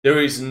 There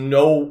is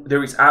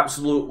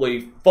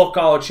absolutely fuck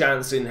all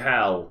chance in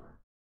hell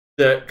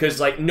that, because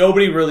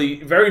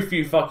very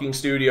few fucking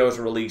studios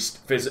release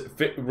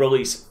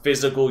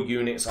physical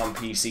units on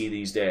PC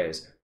these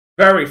days.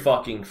 Very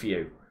fucking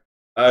few.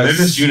 They're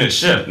just unit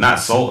shipped, not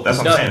sold. That's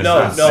what I'm saying. It's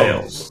not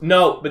sales.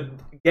 No, but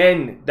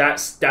again,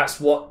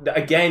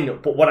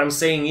 but what I'm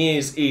saying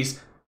is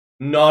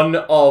none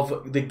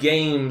of the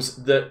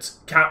games that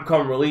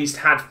Capcom released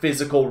had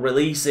physical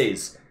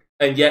releases,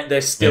 and yet they're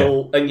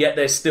still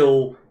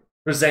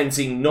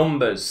presenting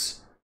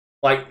numbers.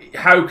 Like,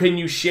 how can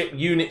you ship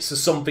units to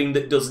something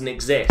that doesn't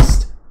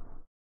exist?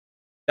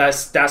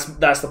 That's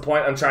the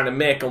point I'm trying to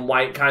make, and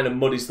why it kind of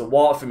muddies the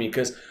water for me,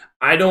 because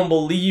I don't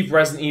believe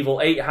Resident Evil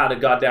 8 had a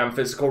goddamn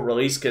physical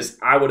release, because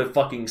I would have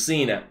fucking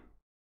seen it.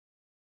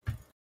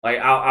 Like,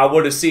 I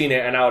would have seen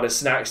it, and I would have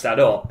snatched that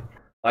up.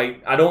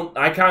 Like,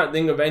 I can't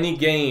think of any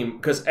game,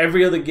 because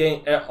every other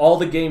game, all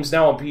the games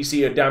now on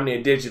PC are damn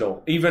near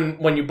digital. Even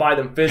when you buy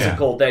them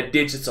physical, they're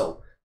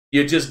digital.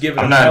 You're just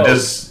giving them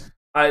codes.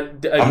 I'm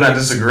not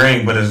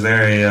disagreeing, but is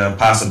there a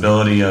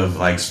possibility of,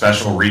 like,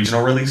 special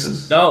regional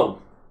releases? No.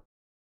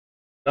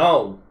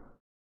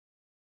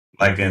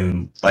 Like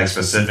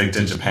specific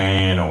to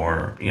Japan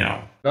or, you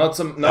know, not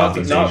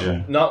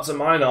to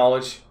my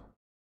knowledge.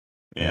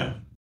 Yeah.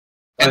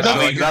 I don't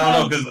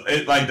know, because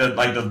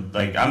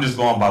I'm just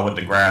going by what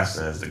the graph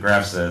says. The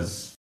graph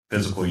says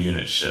physical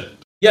units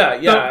shipped. Yeah,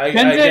 I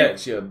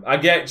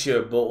get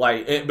you,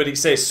 but it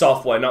says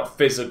software, not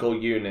physical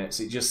units.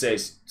 It just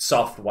says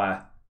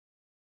software.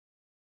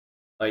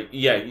 Like,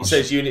 yeah, it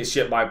says units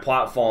shipped by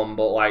platform,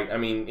 but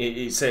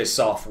it says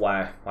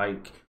software.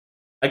 Like,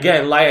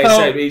 again, I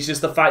said, it's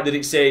just the fact that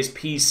it says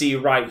PC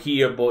right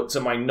here, but to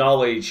my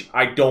knowledge,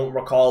 I don't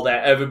recall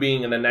there ever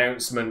being an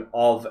announcement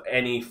of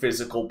any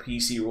physical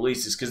PC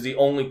releases, because the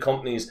only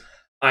companies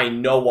I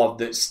know of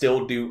that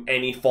still do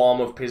any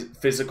form of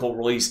physical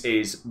release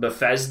is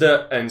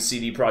Bethesda and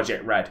CD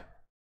Projekt Red.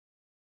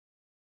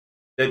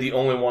 They're the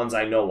only ones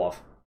I know of.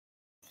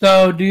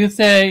 So, do you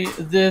say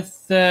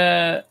this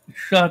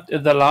shot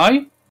is a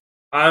lie?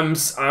 I'm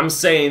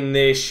saying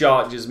this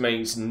shot just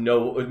makes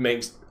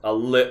a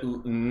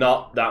little,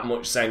 not that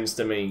much sense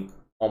to me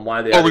on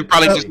why they. Or we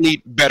probably just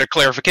need better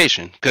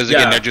clarification, because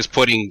again, they're just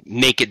putting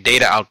naked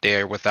data out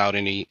there without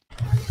any,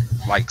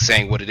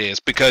 saying what it is.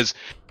 Because,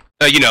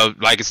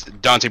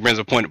 Dante brings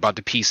a point about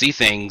the PC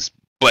things,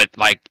 but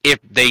if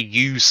they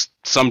use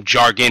some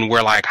jargon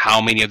where how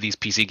many of these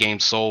PC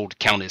games sold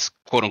count as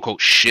quote unquote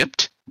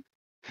shipped,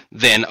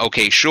 then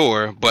okay,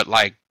 sure, but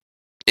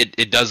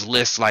it does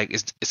list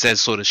it says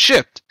sort of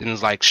shipped, and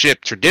it's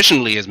shipped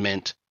traditionally is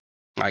meant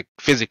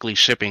physically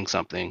shipping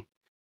something,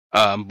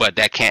 but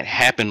that can't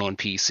happen on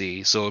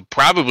PC. So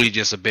probably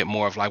just a bit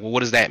more of what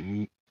does that?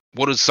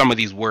 What do some of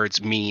these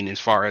words mean as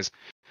far as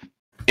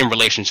in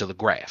relation to the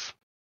graph,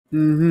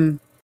 and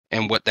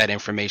what that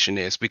information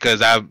is?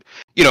 Because I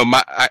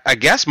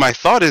guess my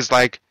thought is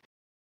the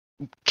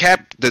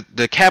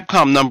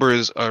Capcom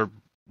numbers are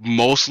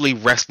mostly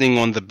resting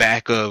on the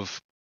back of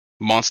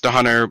Monster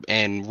Hunter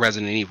and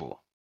Resident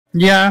Evil.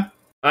 Yeah.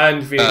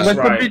 And Phoenix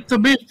Wright. To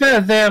be fair,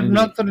 they have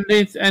not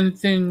released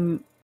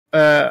anything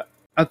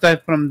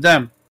aside from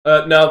them.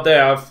 No, they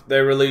have. They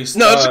released.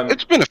 No,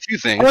 it's been a few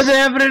things. Oh, they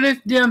have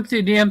released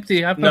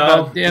DMC. I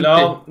forgot DMC.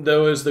 No,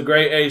 there was the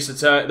Great Ace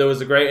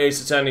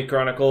Attorney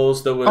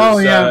Chronicles. There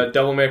was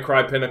Devil May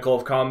Cry Pinnacle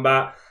of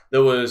Combat.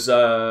 There was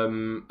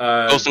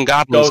Ghosts and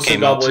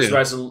Goblins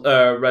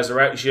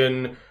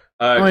Resurrection.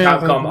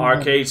 Capcom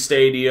Arcade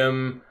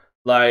Stadium.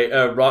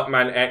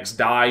 Rockman X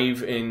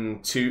Dive in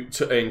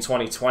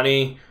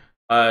 2020,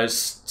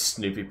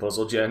 Snoopy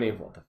Puzzle Journey,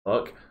 what the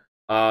fuck?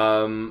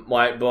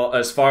 But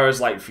as far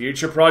as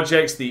future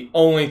projects, the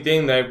only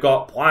thing they've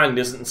got planned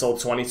isn't until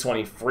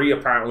 2023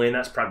 apparently, and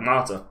that's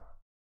Pragmata.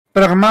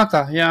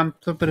 Yeah, I'm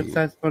super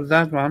excited for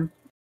that one.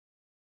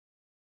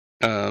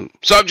 And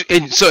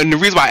the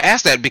reason why I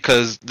asked that,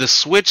 because the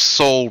Switch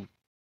sold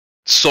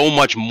so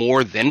much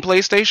more than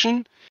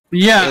PlayStation.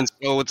 Yeah, and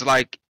so it's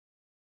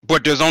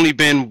but there's only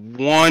been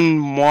one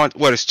month.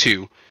 What is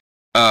two?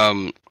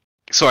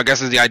 So I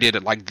guess it's the idea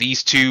that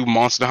these two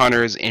Monster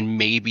Hunters and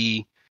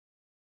maybe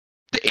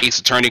the Ace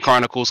Attorney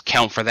Chronicles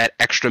count for that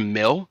extra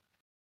mil.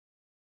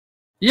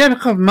 Yeah,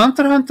 because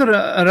Monster Hunter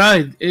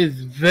Rise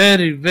is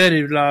very,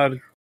 very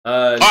large.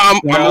 I'm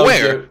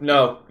aware.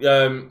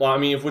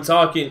 If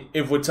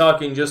we're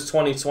talking just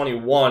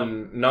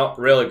 2021, not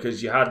really,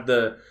 because you had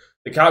the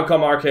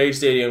Capcom Arcade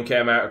Stadium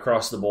came out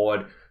across the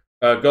board.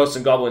 Ghosts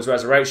and Goblins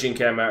Resurrection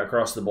came out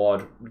across the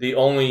board. The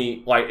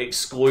only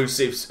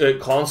exclusives,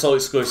 console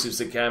exclusives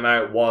that came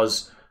out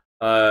was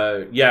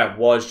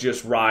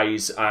just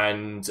Rise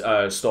and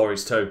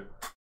Stories 2.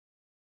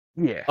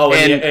 Yeah. Oh,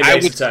 and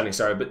Ace Attorney,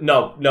 sorry, but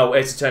no,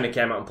 Ace Attorney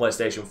came out on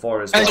PlayStation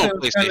 4 as well.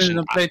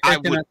 PlayStation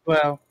as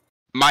well.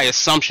 My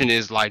assumption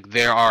is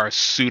there are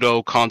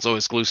pseudo console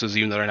exclusives,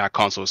 even though they're not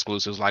console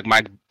exclusives.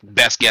 My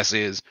best guess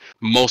is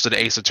most of the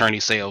Ace Attorney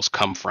sales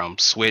come from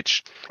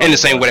Switch, in the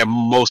same way that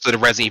most of the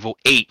Resident Evil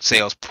 8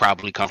 sales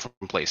probably come from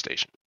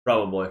PlayStation.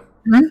 Probably.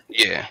 Mm-hmm.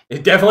 Yeah.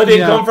 It definitely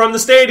didn't come from the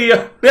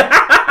Stadia.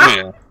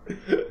 Yeah.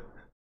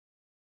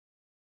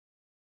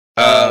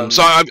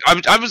 So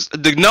I was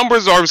the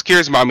numbers I was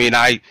curious about me, and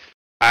I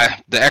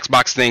the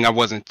Xbox thing I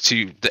wasn't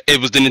too.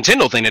 It was the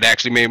Nintendo thing that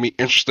actually made me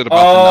interested about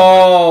the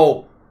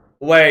numbers.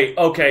 Wait,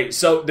 okay,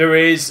 so there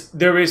is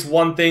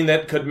one thing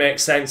that could make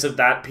sense of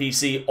that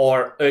PC,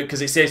 or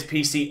because it says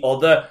PC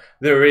other,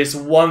 there is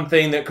one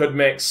thing that could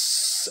make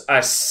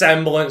a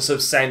semblance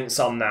of sense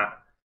on that,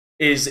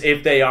 is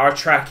if they are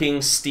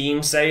tracking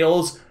Steam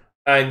sales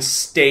and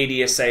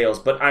Stadia sales,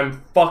 but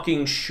I'm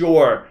fucking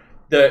sure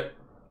that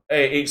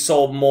it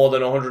sold more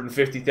than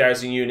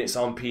 150,000 units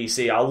on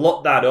PC. I'll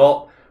look that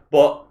up,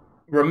 but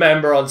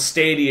remember on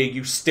Stadia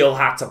you still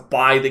had to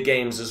buy the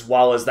games as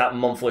well as that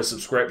monthly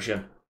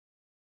subscription.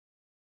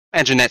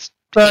 And Jeanette's.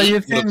 So you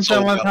think the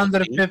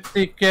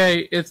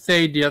 150k is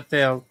Stadia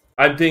sales?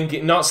 I'm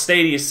thinking not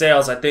Stadia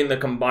sales. I think they're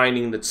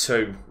combining the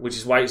two, which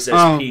is why it says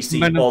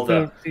PC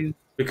other.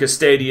 Because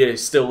Stadia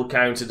is still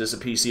counted as a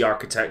PC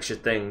architecture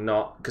thing,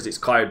 not because it's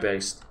cloud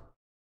based.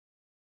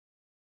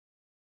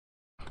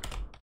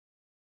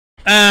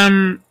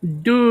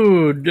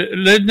 Dude,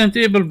 Resident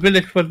Evil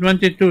Village for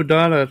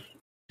 $22.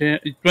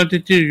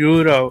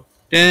 €22.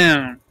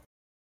 Damn.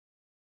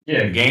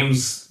 Yeah,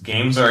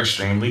 games are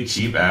extremely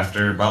cheap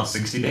after about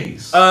 60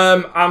 days.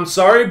 I'm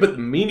sorry, but the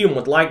medium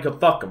would like a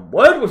fucking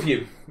word with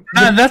you.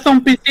 That's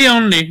on PC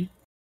only.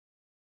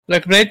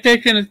 Like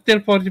PlayStation is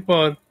still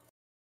 44.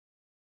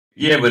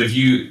 Yeah, but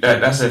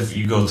that's if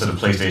you go to the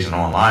PlayStation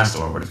Online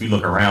store. But if you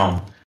look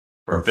around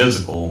for a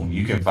physical,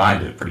 you can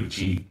find it pretty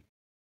cheap.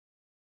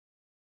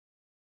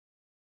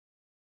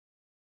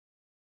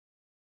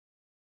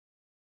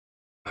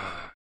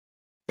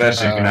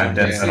 Especially if you're not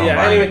dead set on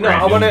buying anyway, no,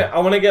 I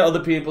want to get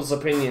other people's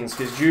opinions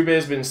because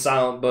Jubei's been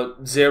silent,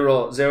 but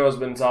Zero's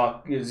been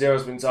talking.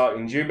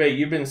 Jubei,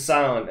 you've been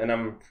silent, and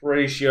I'm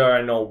pretty sure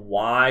I know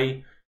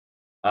why.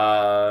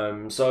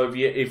 So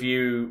if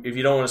you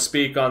don't want to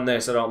speak on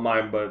this, I don't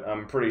mind, but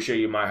I'm pretty sure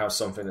you might have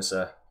something to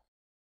say.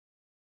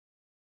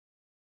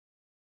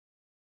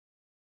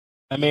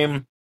 I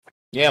mean,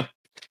 yeah,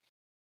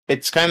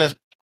 it's a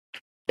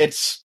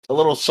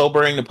little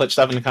sobering to put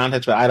stuff into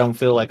context, but I don't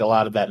feel like a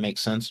lot of that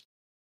makes sense.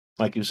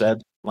 Like you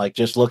said, like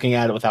just looking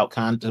at it without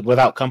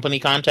company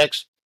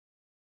context,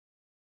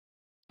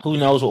 who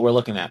knows what we're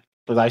looking at?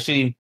 Because I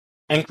see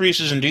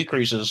increases and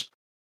decreases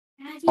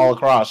all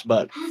across,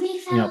 but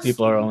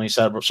people are only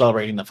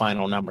celebrating the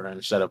final number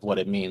instead of what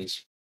it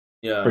means,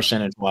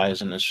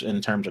 percentage-wise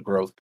in terms of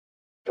growth.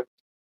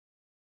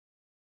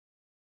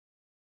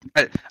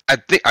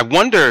 I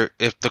wonder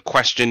if the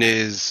question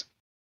is,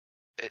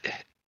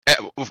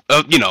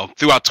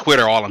 throughout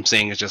Twitter, all I'm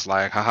seeing is just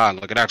like, haha,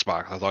 look at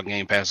Xbox. I thought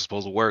Game Pass was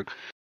supposed to work.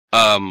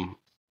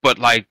 But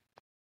like,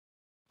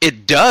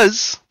 it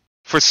does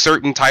for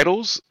certain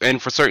titles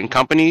and for certain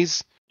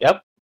companies.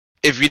 Yep.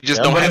 If you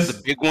just don't have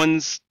the big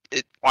ones,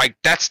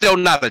 that's still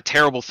not a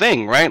terrible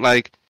thing, right?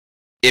 Like,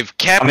 if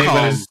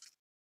Capcom...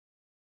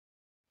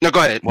 No,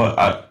 go ahead. Well,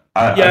 I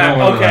don't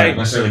want to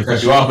necessarily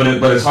cut you off,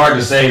 but it's hard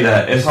to say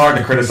that. It's hard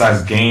to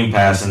criticize Game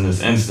Pass in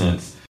this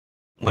instance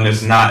when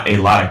there's not a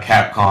lot of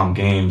Capcom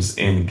games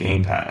in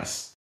Game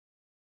Pass.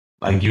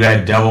 Like, you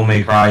had Devil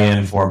May Cry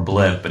in for a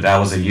blip, but that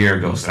was a year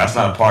ago, so that's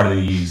not a part of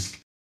these,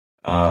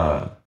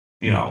 sales.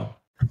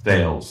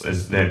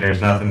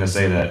 There's nothing to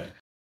say that,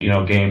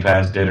 Game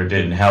Pass did or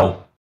didn't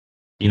help,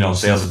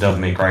 sales of Devil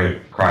May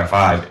Cry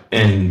 5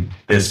 in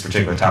this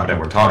particular topic that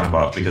we're talking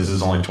about, because this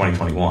is only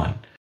 2021.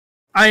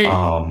 I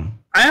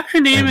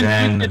actually even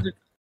and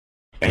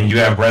you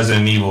have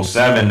Resident Evil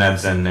 7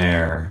 that's in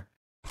there,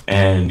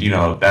 and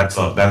that's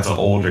an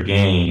older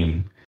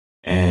game,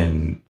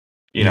 and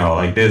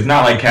there's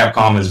not like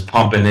Capcom is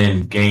pumping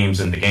in games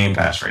in the Game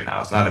Pass right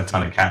now. It's not a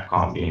ton of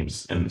Capcom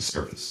games in the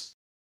service.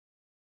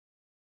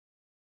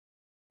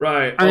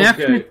 Right.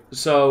 Okay.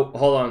 So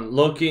hold on.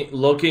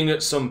 Looking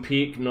at some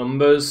peak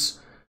numbers.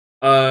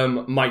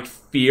 My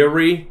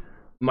theory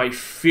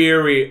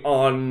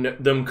on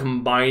them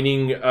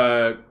combining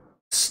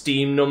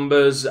Steam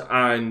numbers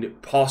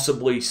and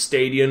possibly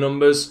Stadia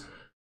numbers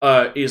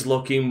is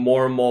looking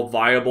more and more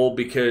viable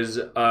because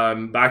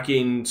back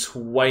in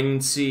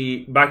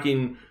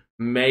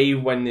May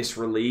when this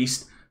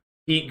released,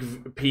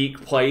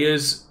 peak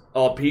players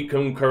or peak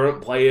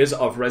concurrent players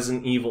of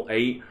Resident Evil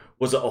 8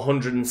 was at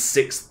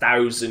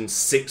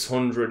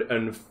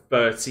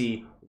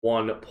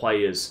 106,631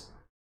 players.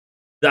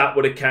 That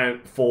would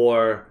account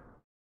for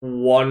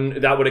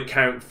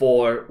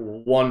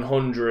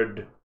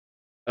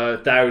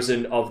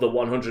 100,000 of the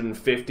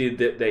 150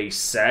 that they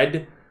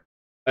said.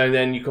 And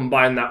then you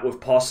combine that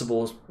with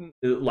possible,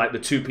 like the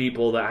two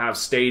people that have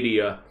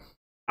Stadia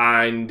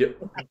and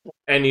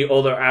any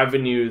other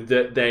avenue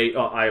that they...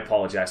 Oh, I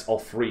apologize. All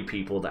three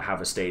people that have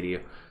a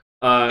Stadia.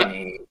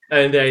 And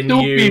then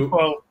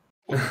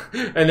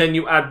and then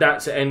you add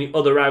that to any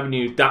other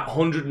avenue. That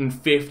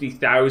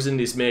 150,000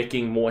 is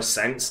making more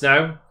sense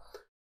now.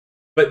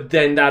 But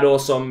then that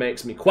also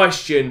makes me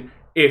question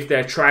if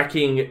they're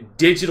tracking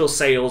digital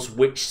sales,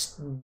 which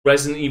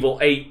Resident Evil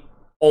 8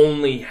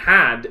 only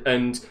had,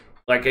 and...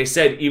 Like I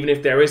said, even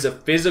if there is a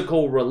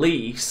physical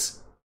release,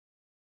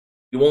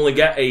 you only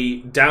get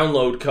a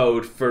download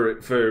code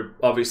for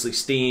obviously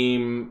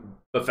Steam,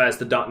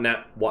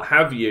 Bethesda.net, what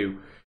have you.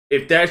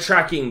 If they're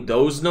tracking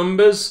those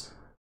numbers,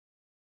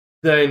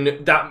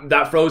 then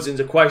that throws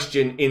into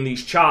question in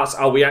these charts,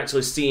 are we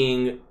actually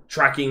seeing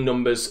tracking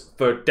numbers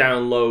for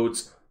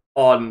downloads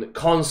on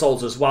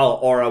consoles as well,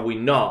 or are we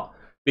not?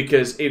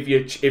 Because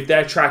if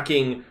they're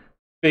tracking,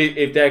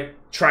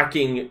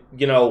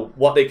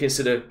 what they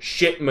consider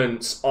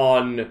shipments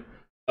on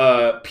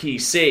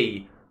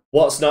PC,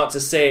 What's not to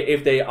say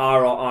if they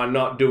are or are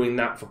not doing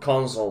that for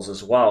consoles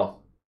as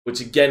well, which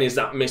again is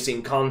that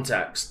missing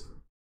context.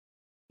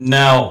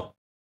 Now,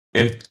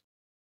 could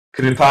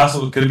it be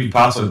possible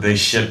that they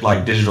ship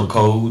like digital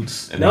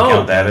codes and they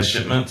count that as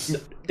shipments?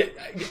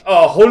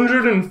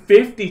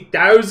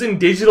 150,000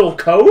 digital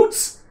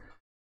codes?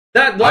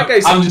 That, like I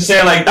said, I'm just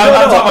saying, like,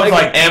 I'm talking about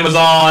like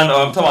Amazon,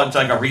 or I'm talking about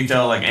like a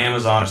retail like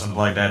Amazon or something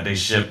like that. They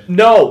ship.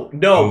 No,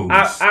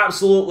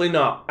 absolutely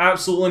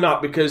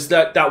not, because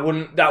that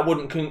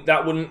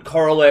wouldn't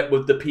correlate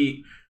with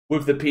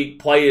the peak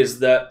players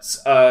that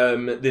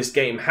this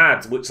game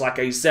had, which, like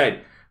I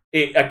said,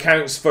 it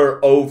accounts for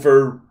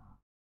over.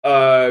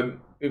 I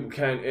think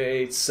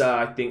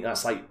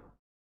that's like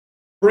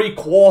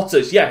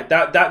 3/4. Yeah,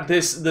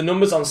 the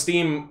numbers on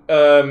Steam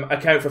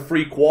account for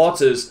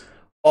 3/4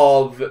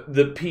 of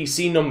the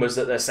PC numbers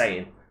that they're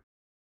saying.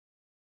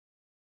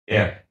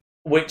 Yeah.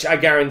 Which I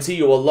guarantee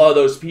you, a lot of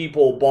those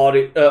people bought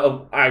it.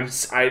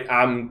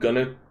 I'm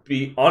gonna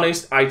be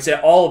honest. I'd say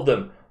all of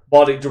them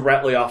bought it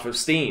directly off of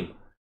Steam.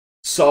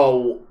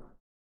 So,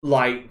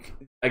 like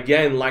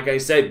again, like I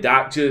said,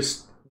 that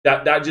just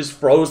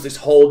throws this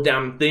whole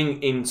damn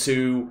thing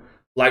into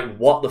like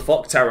what the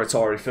fuck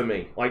territory for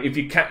me. Like if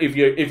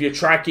you're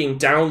tracking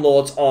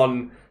downloads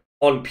on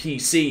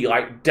PC,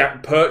 like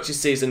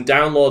purchases and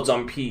downloads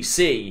on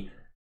PC,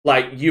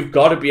 like you've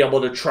got to be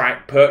able to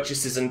track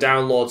purchases and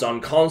downloads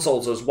on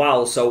consoles as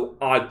well. So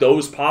are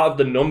those part of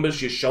the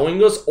numbers you're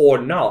showing us or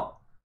not?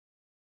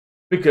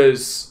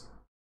 Because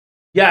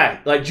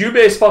yeah, like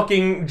Jube's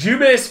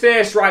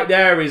face right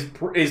there is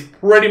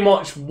pretty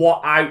much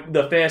what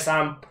the face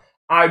I'm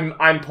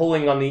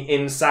pulling on the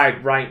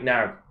inside right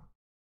now.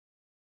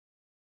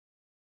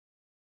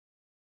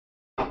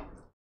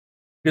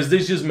 Because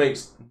this just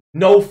makes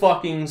no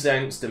fucking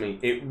sense to me.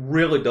 It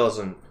really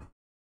doesn't.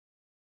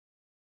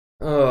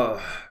 I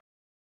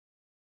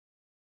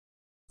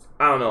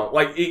don't know.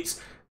 Like, it's...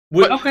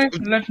 Okay,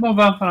 let's move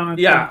on from it.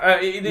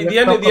 Yeah,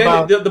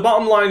 the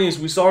bottom line is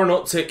we saw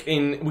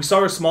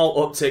a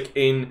small uptick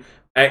in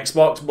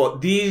Xbox,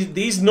 but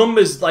these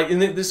numbers, like, and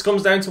this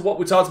comes down to what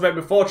we talked about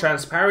before,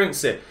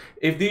 transparency.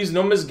 If these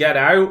numbers get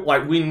out,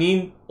 like, they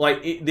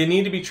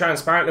need to be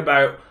transparent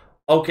about,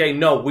 okay,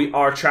 no, we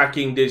are actually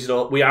tracking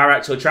digital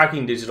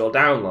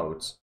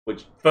downloads,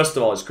 which, first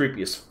of all, is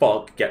creepy as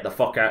fuck. Get the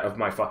fuck out of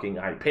my fucking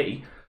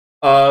IP.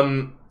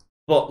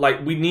 But,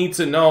 like, we need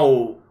to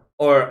know,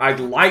 or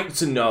I'd like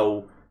to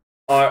know,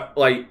 are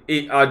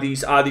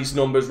these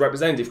numbers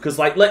representative? Because,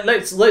 like,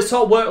 let's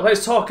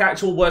talk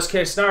actual worst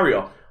case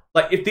scenario.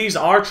 Like, if these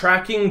are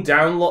tracking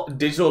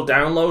digital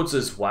downloads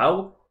as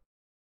well,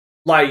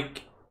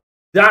 like,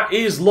 that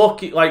is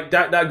looking like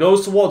that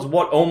goes towards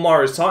what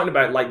Omar is talking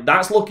about. Like,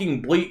 that's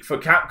looking bleak for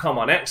Capcom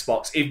on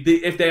Xbox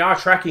if they are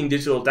tracking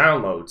digital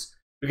downloads,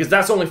 because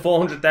that's only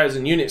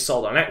 400,000 units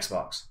sold on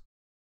Xbox.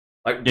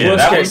 Like,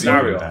 worst case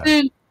scenario.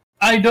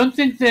 I don't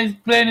think they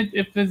explain it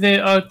if they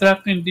are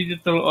tracking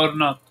digital or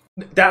not.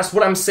 That's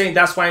what I'm saying.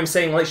 That's why I'm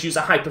saying let's use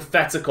a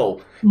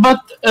hypothetical.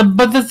 But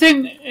the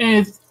thing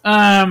is,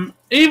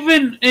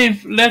 even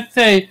if, let's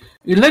say,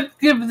 let's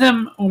give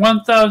them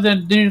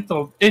 1,000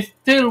 digital, it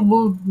still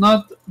would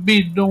not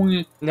be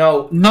doing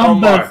no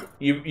numbers. Omar,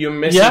 you're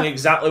missing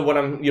exactly what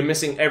you're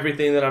missing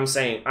everything that I'm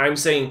saying. I'm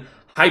saying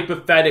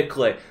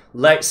hypothetically,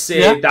 let's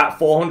say that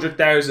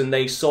 400,000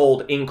 they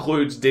sold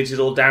includes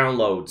digital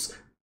downloads.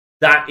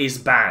 That is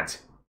bad.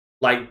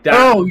 Like that.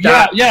 Oh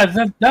that's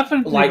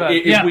definitely like bad.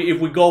 If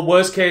we go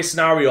worst case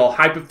scenario,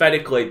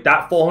 hypothetically,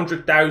 that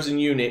 400,000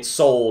 units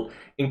sold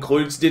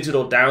includes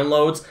digital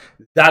downloads.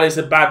 That is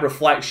a bad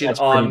reflection. That's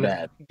on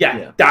bad.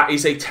 Yeah, that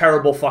is a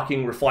terrible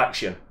fucking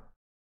reflection.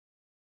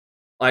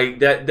 Like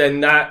that, then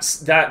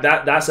that's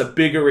a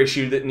bigger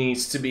issue that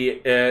needs to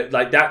be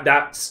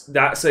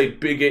that's a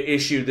bigger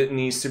issue that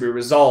needs to be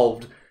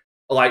resolved.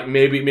 Like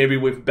maybe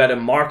with better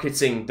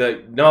marketing.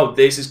 That no,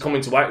 this is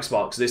coming to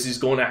Xbox. This is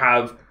going to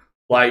have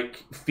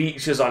like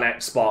features on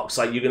Xbox.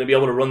 Like you're going to be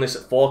able to run this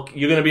at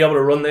You're going to be able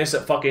to run this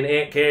at fucking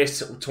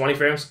 8K, 20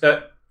 frames,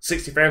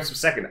 60 frames per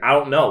second. I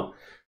don't know,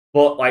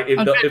 but like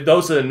if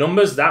those are the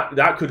numbers,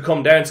 that could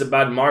come down to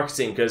bad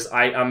marketing. Because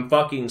I am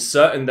fucking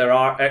certain there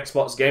are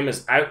Xbox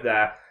gamers out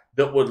there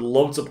that would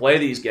love to play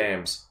these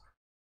games.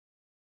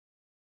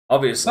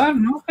 Obviously, bad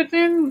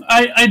marketing.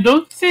 I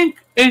don't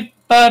think it's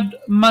bad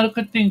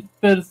marketing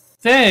per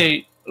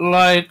se.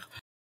 Like,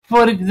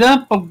 for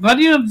example,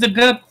 Guardians of the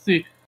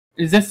Galaxy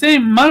is the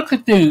same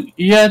marketing,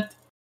 yet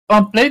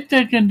on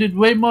PlayStation did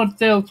way more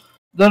sales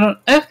than on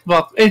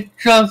Xbox. It's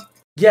just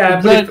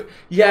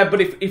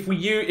but if we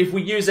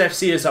use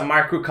FC as a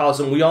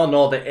microcosm, we all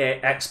know that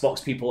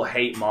Xbox people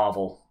hate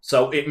Marvel,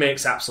 so it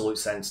makes absolute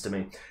sense to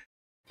me.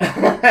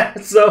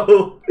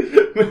 So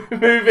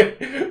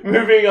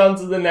moving on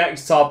to the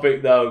next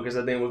topic though, because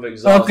I think we've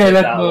exhausted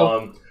that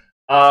one.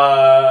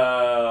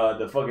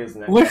 The fuck is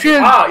the next?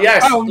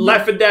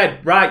 Left 4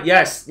 Dead. Right,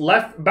 yes,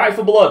 Back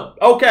 4 Blood.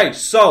 Okay,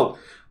 so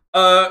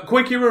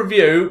quickie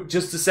review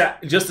just to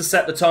set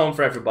the tone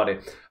for everybody.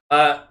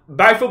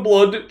 Back 4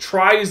 Blood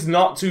tries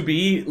not to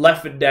be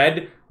Left 4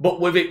 Dead, but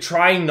with it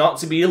trying not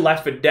to be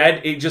Left 4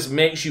 Dead, it just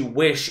makes you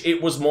wish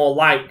it was more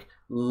like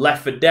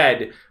Left 4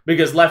 Dead,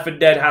 because Left 4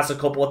 Dead has a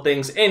couple of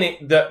things in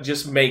it that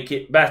just make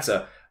it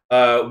better.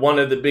 One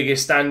of the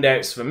biggest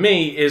standouts for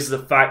me is the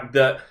fact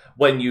that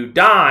when you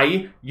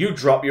die, you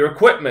drop your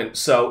equipment.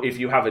 So if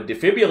you have a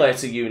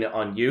defibrillator unit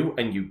on you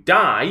and you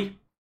die,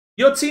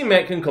 your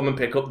teammate can come and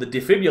pick up the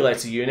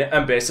defibrillator unit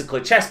and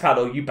basically chest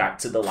paddle you back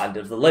to the land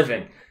of the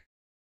living.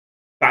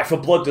 Back 4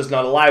 Blood does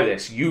not allow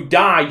this. You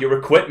die, your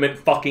equipment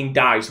fucking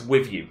dies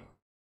with you.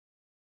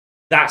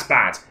 That's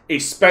bad,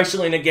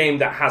 especially in a game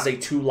that has a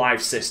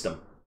 2-life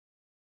system.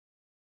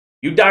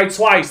 You die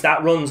twice,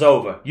 that runs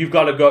over. You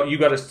got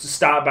to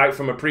start back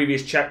from a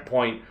previous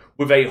checkpoint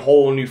with a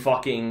whole new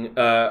fucking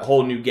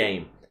whole new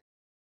game.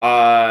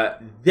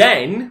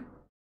 Then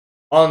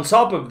on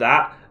top of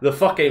that, the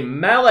fucking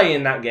melee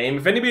in that game.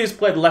 If anybody has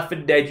played Left 4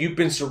 Dead, you've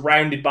been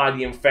surrounded by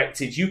the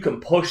infected. You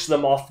can push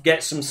them off,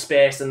 get some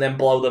space, and then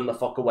blow them the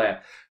fuck away.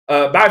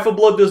 Back 4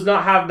 Blood does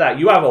not have that.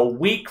 You have a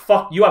weak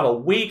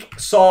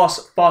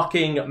sauce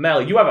fucking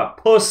melee. You have a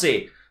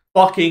pussy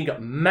fucking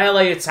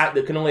melee attack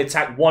that can only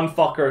attack one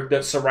fucker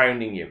that's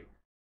surrounding you.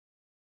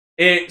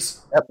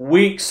 It's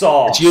weak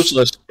sauce. It's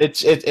useless.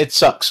 It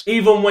sucks.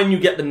 Even when you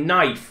get the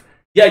knife,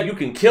 yeah, you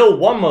can kill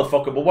one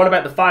motherfucker, but what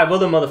about the 5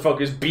 other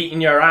motherfuckers beating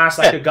your ass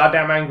like a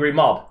goddamn angry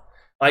mob?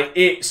 Like,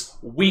 it's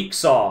weak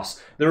sauce.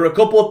 There are a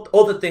couple of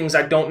other things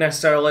I don't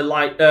necessarily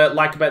like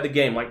about the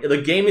game. Like,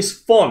 the game is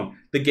fun.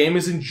 The game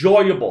is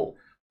enjoyable.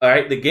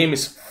 Alright? The game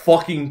is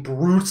fucking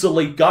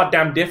brutally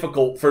goddamn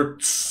difficult for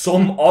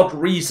some odd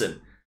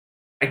reason.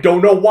 I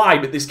don't know why,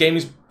 but this game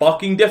is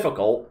fucking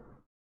difficult.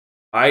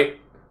 Alright?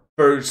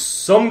 For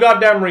some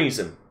goddamn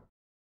reason.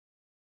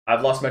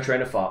 I've lost my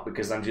train of thought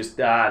because I'm just,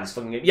 this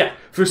fucking game. Yeah,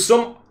 for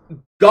some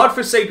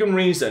godforsaken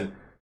reason,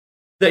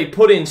 they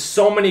put in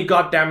so many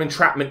goddamn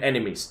entrapment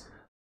enemies.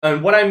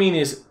 And what I mean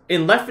is,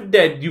 in Left 4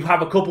 Dead, you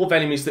have a couple of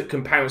enemies that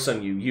can pounce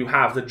on you. You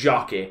have the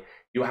jockey,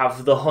 you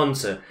have the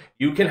hunter,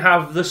 you can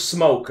have the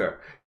smoker,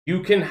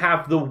 you can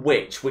have the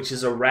witch, which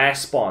is a rare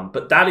spawn,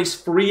 but that is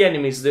 3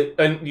 enemies,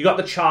 and you got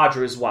the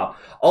charger as well.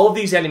 All of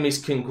these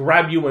enemies can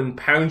grab you and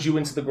pound you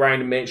into the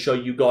ground and make sure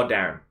you go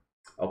down.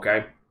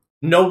 Okay?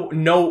 No,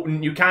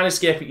 you can't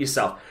escape it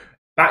yourself.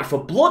 Back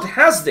 4 Blood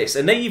has this,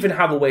 and they even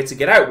have a way to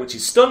get out, which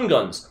is stun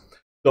guns.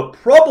 The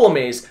problem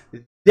is,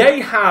 they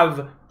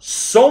have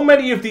so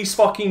many of these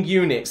fucking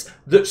units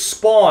that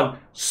spawn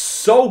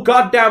so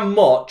goddamn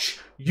much,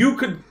 you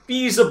could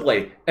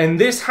feasibly, and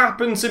this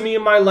happened to me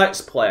in my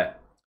Let's Play,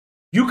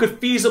 you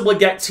could feasibly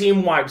get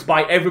team wipes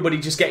by everybody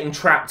just getting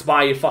trapped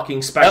by a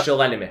fucking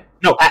special enemy.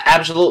 No,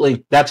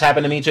 absolutely. That's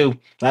happened to me too.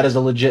 That is a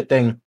legit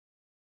thing.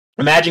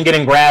 Imagine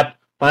getting grabbed,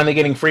 finally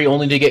getting free,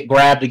 only to get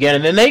grabbed again,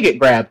 and then they get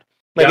grabbed.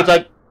 Like, It's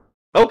like,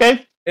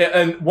 okay.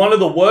 And one of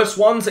the worst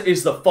ones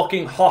is the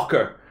fucking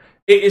hawker.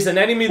 It is an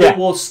enemy that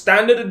will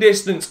stand at a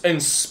distance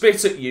and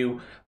spit at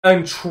you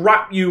and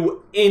trap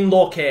you in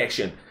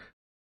location.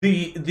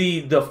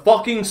 The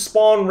fucking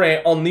spawn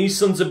rate on these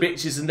sons of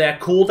bitches and their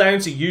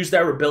cooldown to use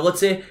their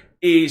ability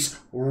is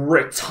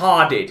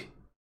retarded.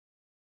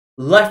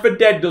 Left 4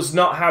 Dead does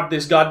not have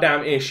this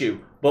goddamn issue,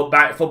 but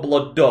Back 4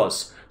 Blood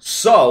does.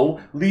 So,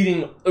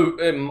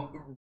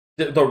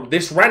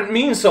 this rant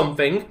means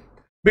something,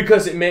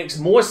 because it makes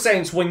more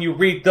sense when you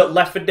read that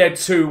Left 4 Dead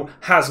 2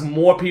 has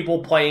more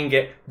people playing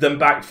it than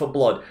Back 4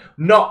 Blood.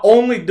 Not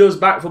only does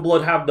Back 4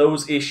 Blood have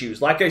those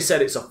issues, like I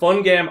said, it's a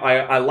fun game.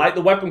 I like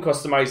the weapon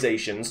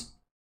customizations.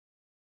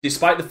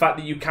 Despite the fact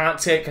that you can't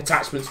take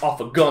attachments off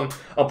a gun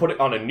and put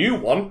it on a new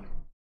one.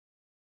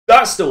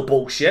 That's still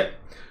bullshit.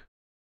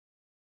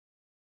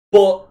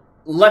 But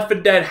Left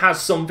 4 Dead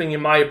has something, in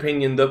my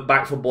opinion, that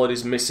Back 4 Blood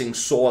is missing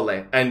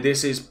sorely. And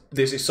this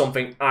is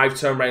something I've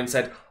turned around and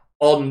said,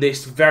 on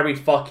this very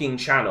fucking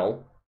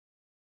channel,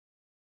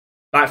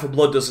 Back 4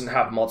 Blood doesn't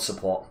have mod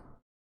support.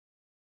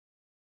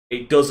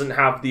 It doesn't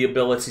have the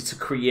ability to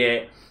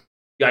create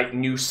like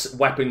new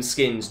weapon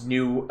skins,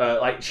 new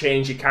like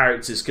change your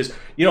characters. Because,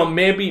 you know,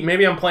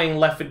 maybe I'm playing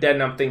Left 4 Dead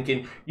and I'm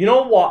thinking, you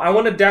know what? I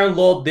want to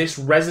download this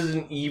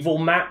Resident Evil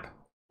map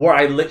where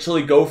I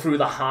literally go through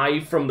the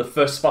hive from the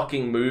first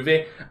fucking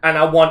movie, and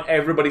I want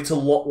everybody to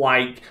look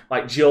like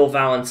Jill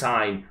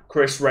Valentine,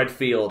 Chris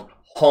Redfield,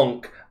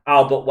 Hunk,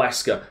 Albert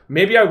Wesker.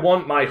 Maybe I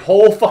want my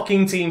whole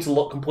fucking team to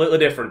look completely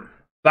different.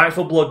 Back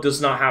 4 Blood does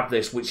not have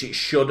this, which it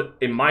should,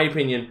 in my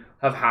opinion,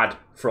 have had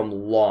from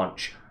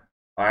launch.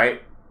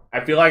 Alright?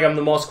 I feel like I'm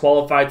the most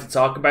qualified to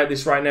talk about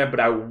this right now,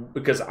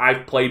 because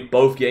I've played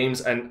both games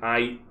and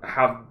I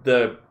have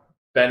the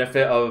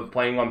benefit of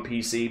playing on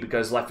PC,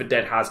 because Left 4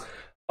 Dead has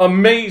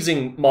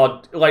amazing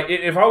mod. Like,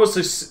 if I was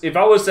to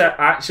throw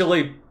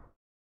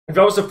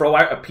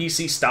out a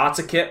PC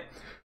starter kit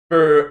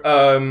for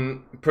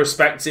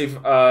prospective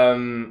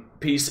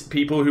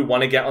people who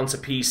want to get onto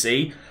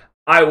PC,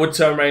 I would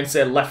turn around and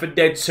say Left 4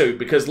 Dead 2,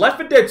 because Left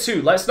 4 Dead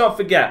 2, let's not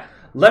forget,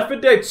 Left 4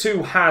 Dead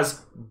 2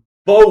 has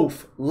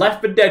both Left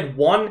 4 Dead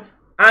 1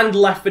 and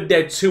Left 4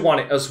 Dead 2 on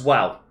it as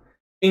well.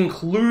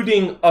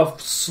 including a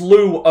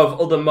slew of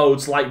other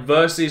modes like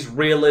versus,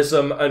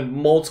 realism, and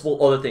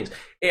multiple other things.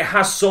 It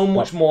has so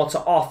much more to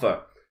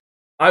offer.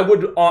 I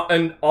would,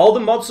 and all the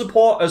mod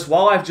support as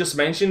well I've just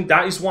mentioned,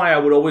 that is why I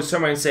would always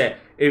turn around and say,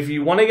 if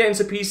you want to get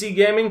into PC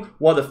gaming,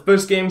 one of the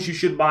first games you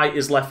should buy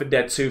is Left 4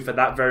 Dead 2 for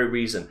that very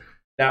reason.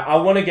 Now, I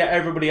want to get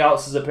everybody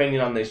else's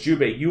opinion on this.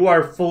 Jube, you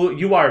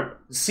are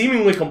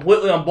seemingly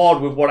completely on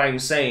board with what I'm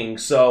saying,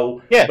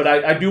 so, yeah. But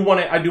I do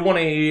want to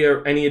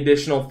hear any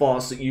additional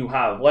thoughts that you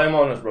have. Lay them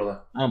on us,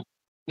 brother.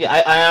 Yeah,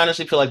 I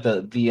honestly feel like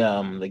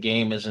the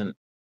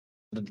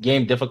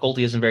game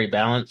difficulty isn't very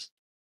balanced.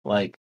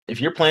 Like,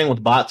 if you're playing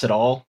with bots at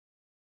all,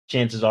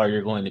 chances are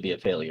you're going to be a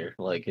failure.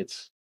 Like,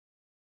 it's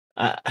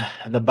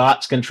the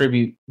bots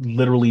contribute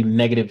literally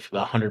negative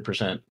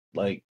 100%.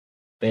 Like,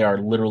 they are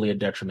literally a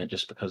detriment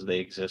just because they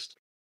exist.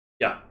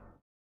 Yeah.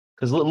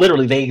 Because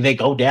literally they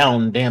go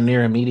down damn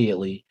near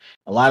immediately.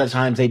 A lot of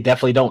times they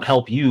definitely don't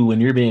help you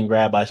when you're being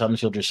grabbed by something,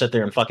 so you'll just sit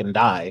there and fucking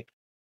die.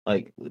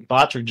 Like,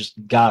 bots are just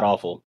god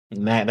awful.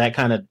 And that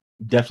kind of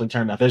definitely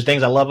turned me off. There's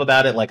things I love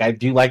about it. Like, I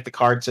do like the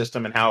card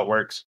system and how it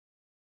works.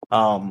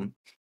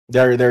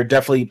 There are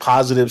definitely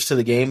positives to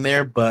the game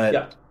there,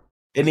 but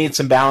it needs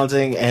some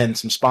balancing and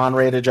some spawn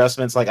rate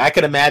adjustments. Like, I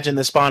could imagine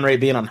the spawn rate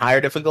being on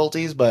higher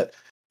difficulties, but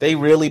they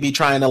really be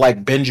trying to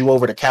like bend you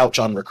over the couch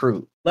on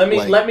Recruit. Let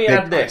me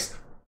add this.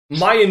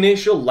 My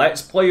initial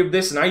Let's Play of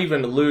this, and I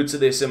even allude to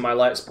this in my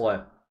Let's Play.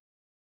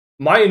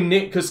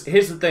 Because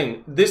here's the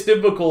thing, this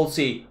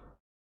difficulty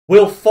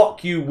will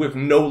fuck you with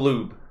no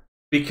lube.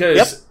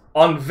 Because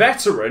on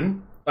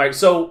Veteran, like,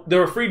 so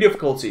there are 3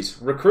 difficulties: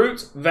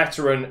 Recruit,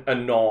 Veteran,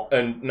 and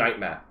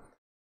Nightmare.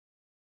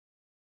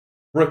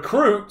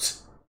 Recruit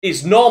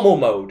is normal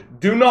mode.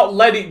 Do not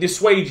let it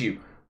dissuade you.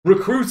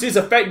 Recruit is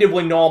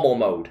effectively normal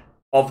mode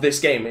of this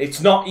game. It's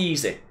not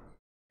easy.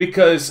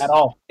 Because at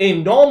all.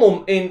 In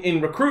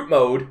Recruit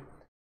mode,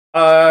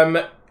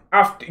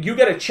 after you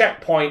get a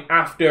checkpoint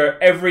after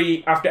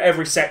every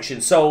section.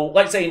 So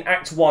let's say in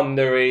Act 1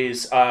 there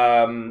is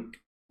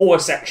 4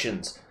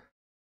 sections.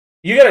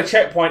 You get a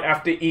checkpoint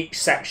after each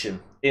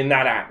section in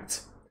that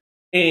act.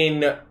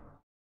 In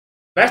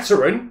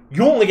Veteran,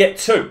 you only get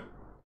 2.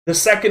 The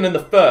second and the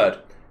third.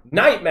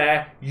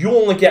 Nightmare, you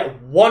only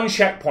get 1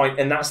 checkpoint,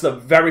 and that's the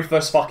very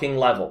first fucking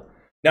level.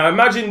 Now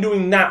imagine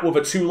doing that with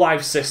a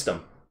 2-life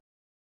system.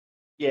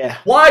 Yeah.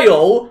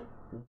 While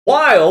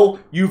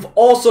you've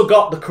also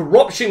got the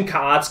corruption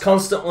cards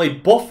constantly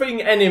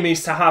buffing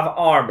enemies to have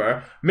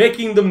armor,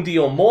 making them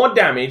deal more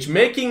damage,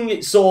 making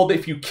it so that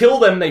if you kill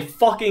them, they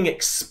fucking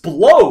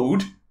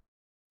explode.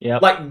 Yeah.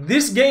 Like,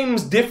 this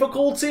game's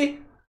difficulty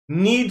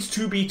needs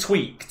to be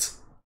tweaked.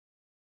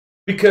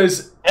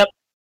 Because,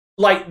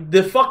 like,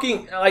 the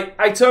fucking... Like,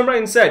 I turned around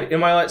and said in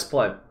my Let's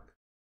Play,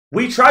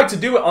 we tried to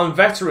do it on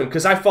Veteran,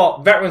 because I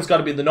thought Veteran's got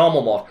to be the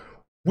normal mod.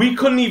 We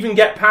couldn't even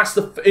get past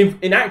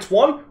in Act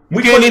 1.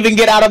 We couldn't even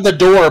get out of the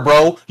door,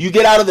 bro. You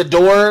get out of the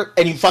door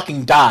and you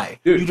fucking die.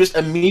 Dude, you just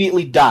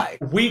immediately die.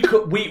 We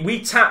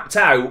tapped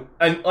out,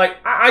 and like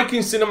I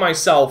consider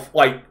myself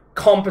like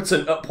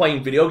competent at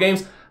playing video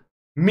games.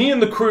 Me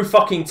and the crew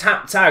fucking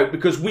tapped out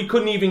because we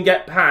couldn't even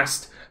get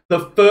past the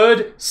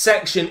 3rd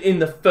section in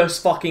the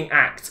first fucking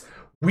act.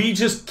 We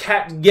just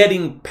kept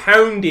getting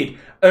pounded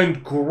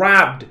and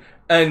grabbed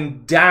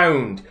and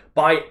downed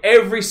by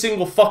every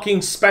single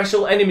fucking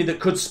special enemy that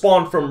could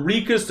spawn, from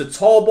Reekers to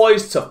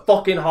Tallboys to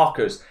fucking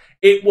Hawkers.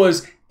 It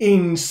was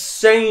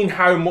insane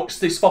how much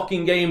this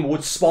fucking game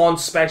would spawn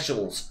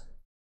specials.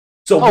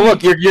 So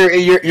look,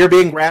 you're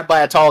being grabbed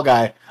by a tall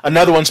guy.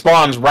 Another one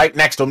spawns right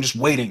next to him, just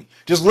waiting,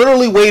 just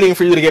literally waiting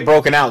for you to get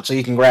broken out so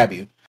he can grab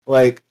you.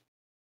 Like,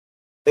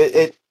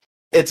 it's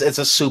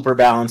a super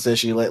balanced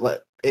issue.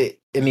 Like, it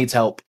needs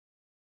help.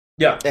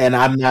 Yeah, and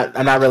I'm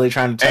not really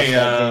trying to touch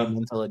that game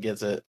until it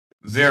gets it.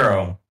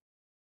 Zero.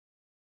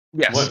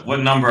 Yes.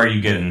 What number are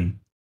you getting?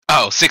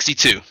 Oh,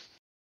 62.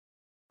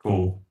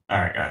 Cool. All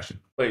right, gotcha.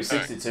 Wait,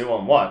 62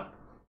 on what?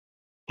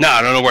 No,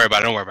 don't worry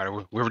about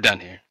it. We're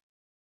done here.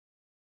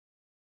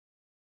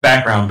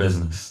 Background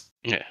business.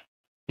 Yeah.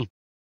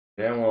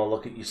 Yeah, we'll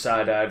look at you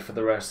side-eyed for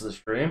the rest of the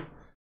stream.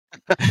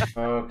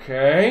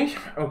 Okay.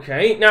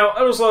 Now,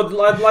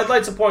 also, I'd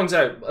like to point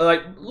out,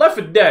 like, Left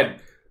 4 Dead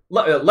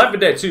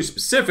 2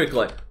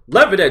 specifically,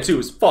 Left 4 Dead 2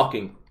 is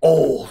fucking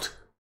old.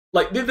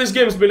 Like, this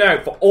game's been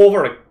out for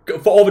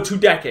over 2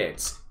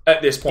 decades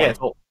at this point.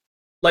 Yeah,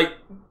 like,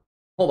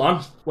 hold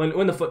on.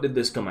 When the fuck did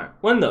this come out?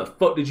 When the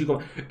fuck did you come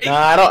out?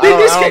 I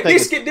don't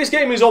think this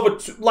game is over.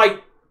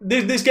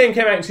 This game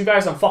came out in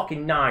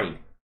 2009,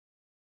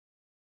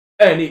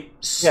 and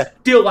it's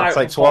still out. It's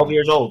like 12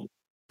 years old.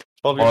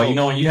 Well, you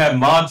know, when you have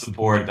mod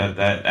support, that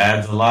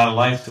adds a lot of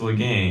life to a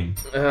game.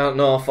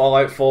 No,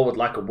 Fallout 4 would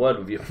like a word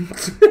with you.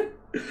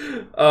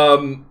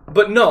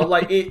 But no,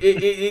 like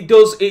it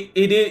does.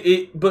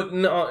 But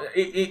no,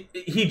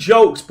 he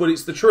jokes, but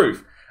it's the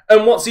truth.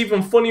 And what's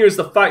even funnier is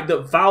the fact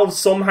that Valve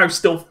somehow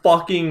still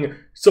fucking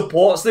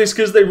supports this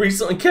because they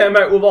recently came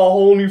out with a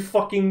whole new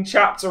fucking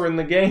chapter in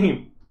the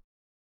game.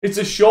 It's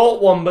a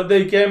short one, but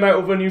they came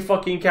out with a new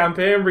fucking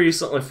campaign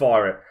recently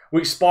for it,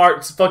 which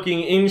sparked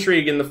fucking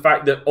intrigue in the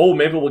fact that, oh,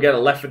 maybe we'll get a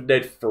Left 4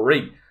 Dead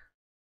 3.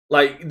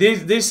 Like,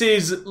 this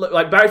is,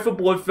 like, Back 4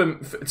 Blood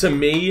to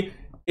me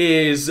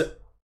is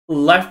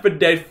Left 4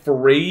 Dead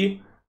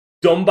 3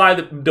 done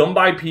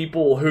by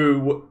people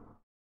who,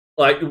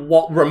 like,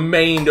 what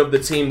remained of the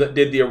team that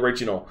did the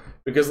original.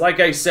 Because,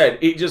 like I said,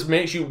 it just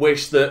makes you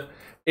wish that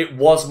it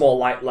was more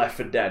like Left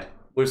 4 Dead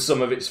with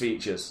some of its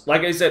features.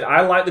 Like I said,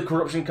 I like the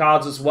corruption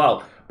cards as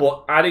well,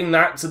 but adding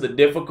that to the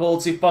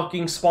difficulty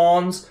fucking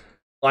spawns,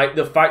 like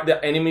the fact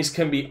that enemies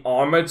can be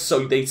armored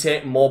so they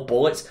take more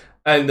bullets,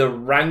 and the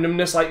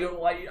randomness,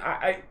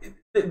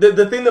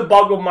 the thing that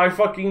boggled my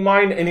fucking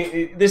mind, and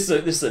this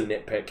is a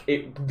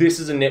nitpick. This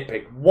is a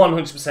nitpick,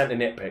 100% a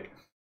nitpick.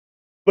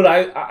 But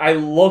I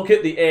look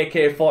at the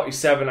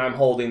AK-47 I'm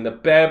holding, the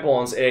bare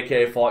bones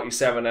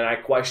AK-47, and I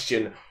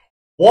question,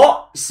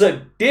 what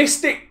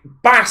sadistic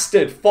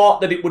bastard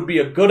thought that it would be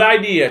a good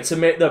idea to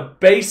make the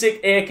basic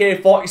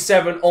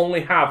AK-47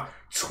 only have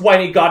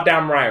 20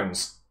 goddamn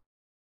rounds?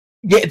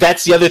 Yeah,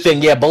 that's the other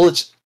thing. Yeah,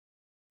 bullets.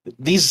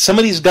 Some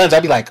of these guns,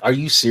 I'd be like, "Are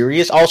you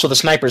serious?" Also, the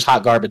sniper's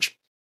hot garbage.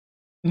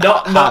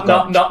 Not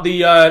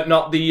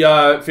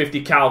the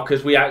 50 cal,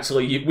 because we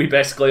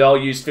basically all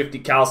use 50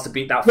 cals to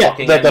beat that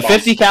fucking. The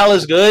 50 cal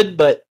is good,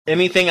 but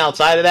anything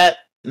outside of that,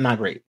 not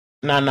great.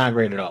 Not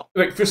great at all.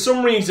 Like, for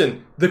some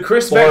reason, the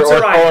Chris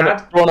Vector I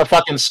had throwing a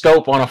fucking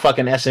scope on a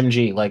fucking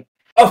SMG, like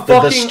a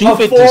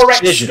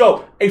 4x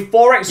scope, a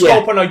 4x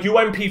scope on a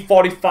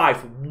UMP-45.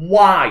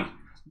 Why?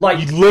 Like,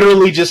 you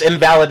literally just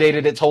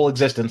invalidated its whole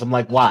existence. I'm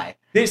like, why?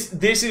 This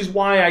is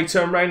why I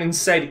turned around and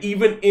said,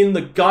 even in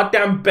the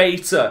goddamn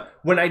beta,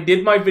 when I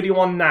did my video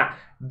on that,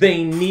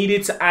 they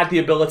needed to add the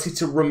ability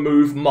to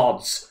remove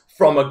mods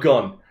from a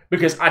gun.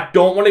 Because I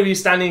don't want to be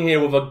standing here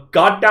with a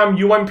goddamn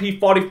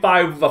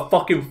UMP-45 with a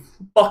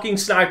fucking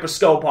sniper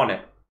scope on it.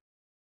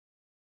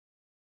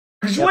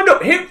 Because you end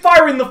up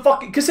hip-firing the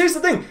fucking... Because here's the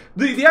thing.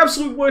 The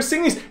absolute worst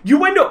thing is,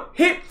 you end up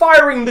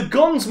hip-firing the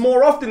guns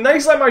more often. That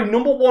is like my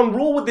 #1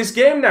 rule with this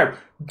game now.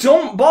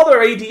 Don't bother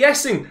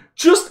ADSing.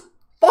 Just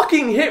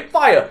fucking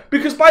hip-fire.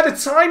 Because by the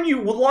time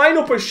you line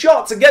up a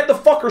shot to get the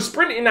fucker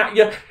sprinting at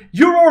you,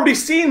 you're already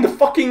seeing the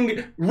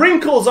fucking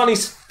wrinkles on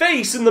his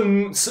face and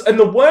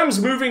the worms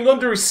moving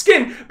under his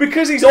skin,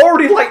 because he's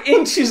already like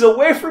inches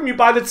away from you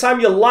by the time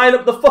you line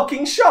up the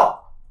fucking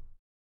shot.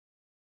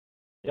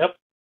 Yep.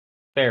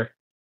 Fair.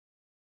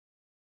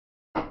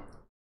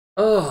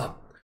 Ugh.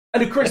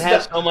 And it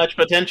has so much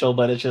potential,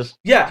 but it's just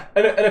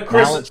and a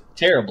Chris balanced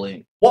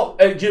terribly. What,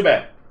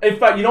 Jube? In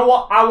fact, you know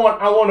what? I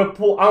want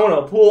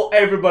to pull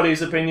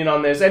everybody's opinion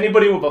on this.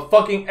 Anybody with a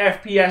fucking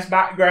FPS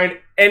background,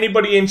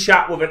 anybody in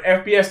chat with an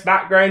FPS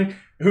background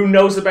who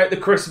knows about the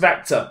Chris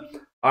Vector.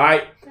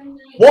 Alright?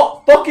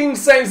 What fucking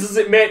sense does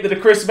it make that the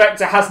Chris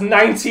Vector has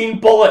 19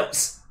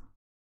 bullets?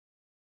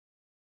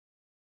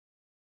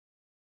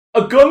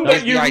 A gun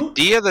that the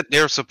idea that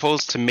they're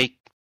supposed to make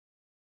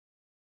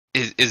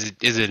is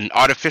it an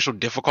artificial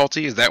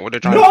difficulty? Is that what they're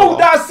trying to No,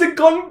 that's the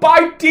gun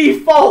by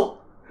default.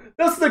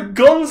 That's the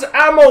gun's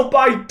ammo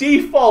by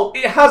default.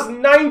 It has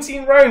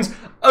 19 rounds.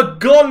 A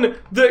gun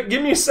that...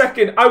 Give me a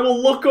second. I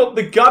will look up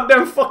the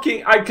goddamn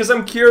fucking... Because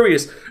I'm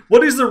curious.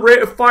 What is the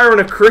rate of fire on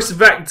a Chris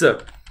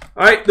Vector?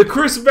 Alright, the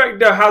Chris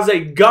Vector has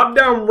a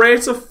goddamn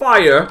rate of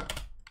fire...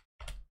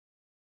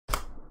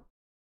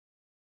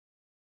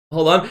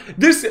 Hold on.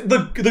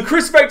 The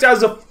Chris Vector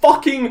has a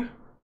fucking...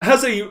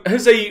 Has a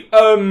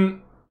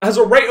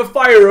rate of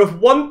fire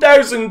of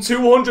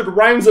 1,200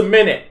 rounds a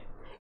minute.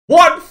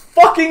 What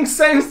fucking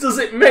sense does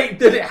it make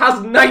that it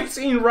has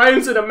 19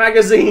 rounds in a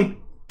magazine?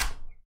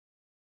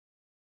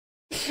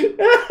 You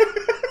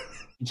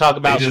talk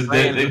about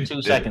spraying for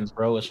 2 seconds,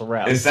 bro. It's a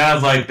wrap. It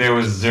sounds like there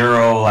was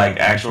zero like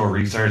actual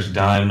research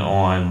done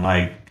on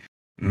like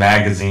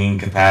magazine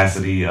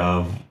capacity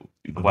of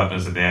the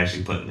weapons that they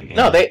actually put in the game.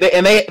 No,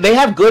 they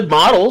have good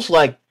models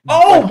like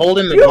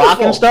holding the Glock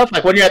and stuff.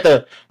 Like when you're at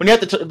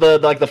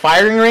the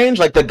firing range,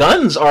 like the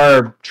guns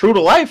are true to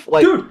life.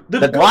 Like dude,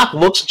 the Glock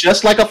looks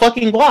just like a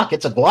fucking Glock.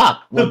 It's a Glock.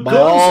 The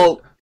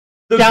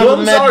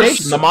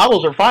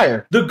models are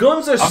fire. The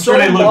guns are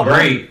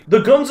great.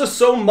 The guns are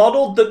so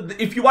modeled that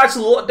if you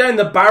actually look down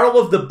the barrel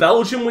of the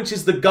Belgian, which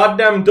is the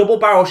goddamn double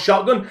barrel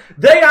shotgun,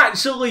 they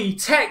actually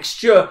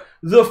texture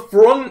the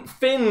front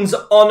fins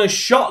on a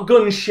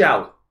shotgun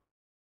shell.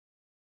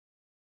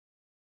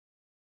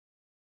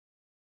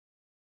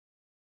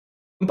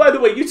 By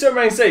the way, you turn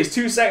around and say it's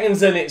 2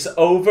 seconds and it's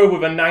over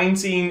with a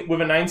 19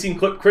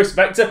 clip Chris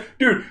Vector.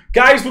 Dude,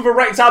 guys with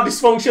erectile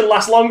dysfunction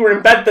last longer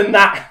in bed than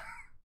that.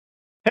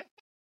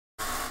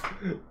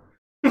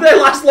 They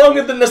last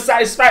longer than the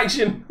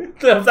satisfaction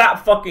of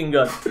that fucking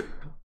gun.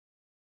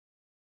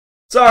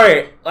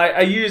 Sorry,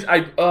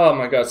 oh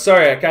my god,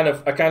 sorry, I kind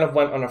of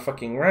went on a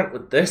fucking rant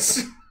with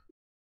this.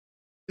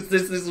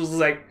 This was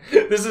like,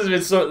 this has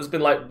been it's been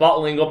like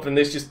bottling up, and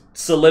this just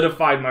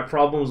solidified my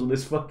problems with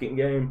this fucking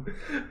game.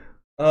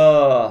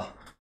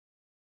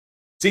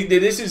 See,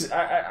 this is...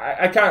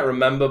 I can't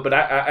remember, but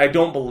I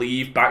don't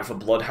believe Back 4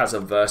 Blood has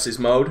a versus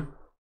mode.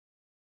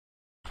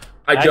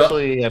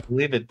 I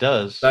believe it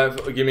does.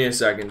 Give me a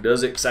second.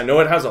 Does it? Because I know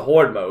it has a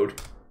horde mode.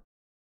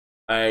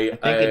 I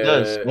think it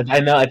does.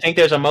 I think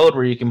there's a mode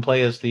where you can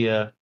play as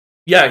the.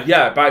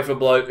 Back for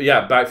Blood.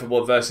 Yeah, Back for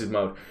Blood versus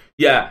mode.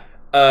 Yeah.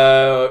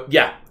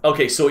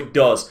 Okay, so it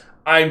does.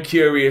 I'm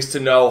curious to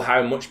know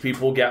how much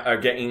people are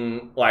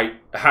getting, like,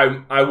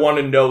 how I want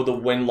to know the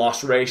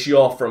win-loss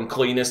ratio from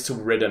cleaners to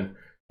ridden.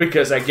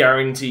 Because I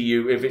guarantee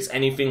you, if it's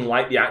anything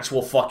like the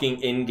actual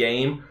fucking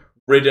in-game,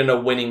 ridden are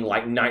winning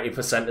like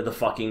 90% of the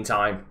fucking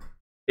time.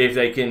 If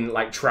they can,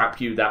 like, trap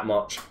you that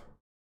much.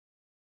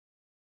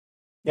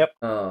 Yep.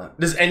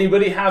 Does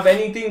anybody have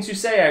anything to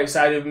say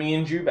outside of me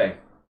and Jubei?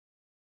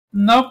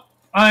 Nope.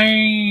 For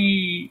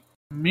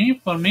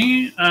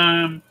me,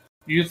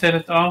 you said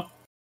it all.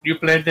 You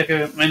played the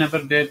game, I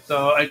never did,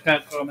 so I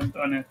can't comment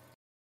on it.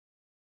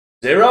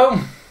 Zero?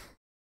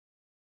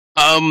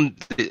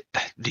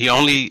 The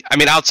only, I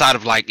mean, outside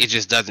of, like, it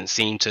just doesn't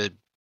seem to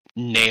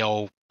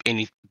nail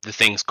the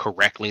things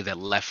correctly that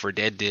Left 4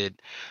 Dead did.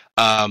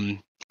 I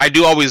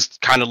do always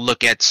kind of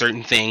look at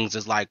certain things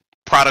as, like,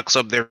 products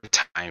of their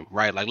time,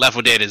 right? Like, Left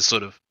 4 Dead is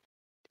sort of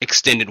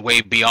extended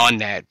way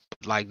beyond that.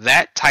 Like,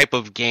 that type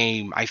of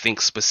game, I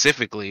think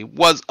specifically,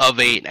 was of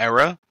an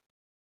era.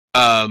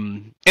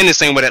 In the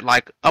same way that,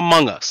 like,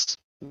 Among Us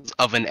was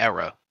of an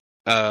era.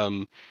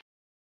 I'm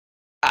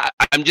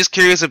just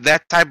curious if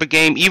that type of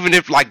game, even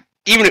if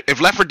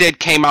Left 4 Dead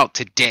came out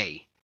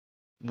today,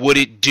 would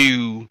it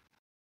do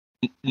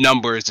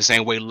numbers the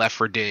same way Left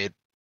 4 Dead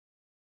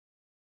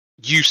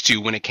used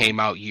to when it came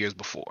out years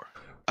before?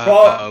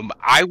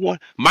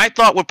 My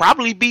thought would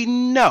probably be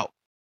no.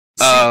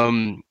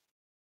 I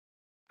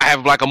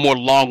have like a more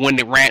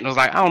long-winded rant, and I was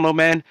like, I don't know,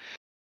 man.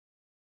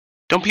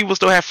 Don't people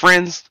still have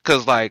friends?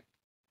 Because, like,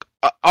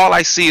 all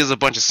I see is a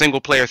bunch of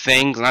single-player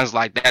things, and I was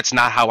like, that's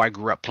not how I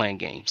grew up playing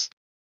games.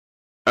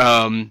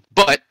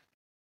 But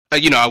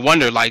I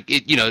wonder, like,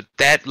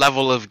 that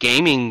level of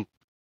gaming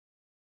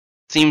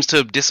seems to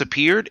have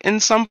disappeared in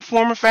some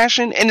form or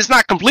fashion, and it's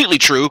not completely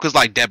true because,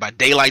 like, Dead by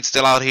Daylight's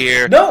still out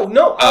here.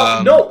 No,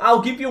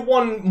 I'll give you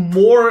one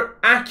more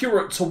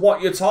accurate to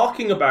what you're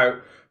talking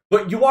about.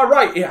 But you are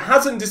right, it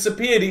hasn't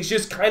disappeared. It's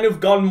just kind of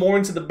gone more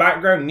into the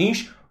background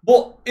niche.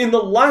 But in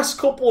the last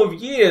couple of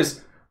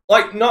years,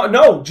 like,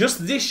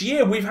 just this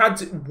year, we've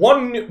had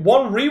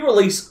one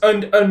re-release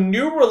and a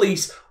new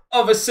release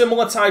of a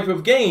similar type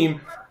of game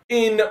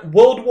in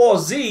World War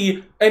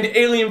Z and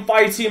Alien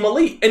Fireteam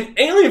Elite. And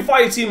Alien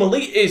Fireteam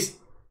Elite is,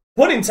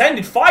 pun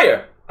intended,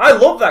 fire. I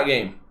love that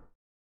game.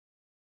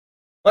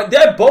 Like,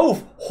 they're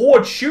both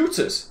horde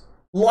shooters.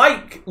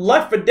 Like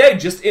Left 4 Dead,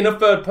 just in a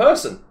third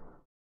person.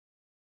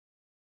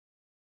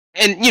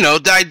 And,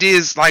 the idea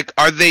is, like,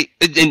 are they...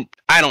 And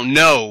I don't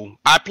know.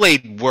 I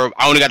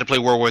only got to play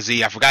World War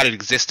Z. I forgot it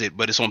existed,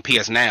 but it's on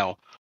PS Now.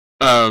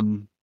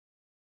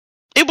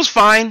 It was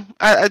fine.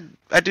 I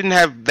didn't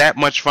have that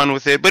much fun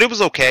with it, but it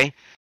was okay.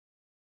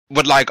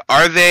 But, like,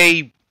 are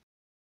they...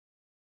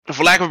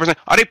 For lack of a percent,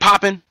 are they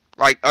popping?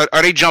 Like,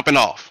 are they jumping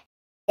off?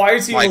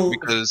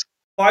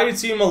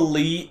 Fireteam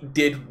Elite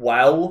did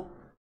well,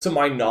 to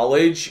my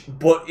knowledge,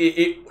 but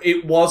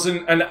it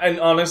wasn't, and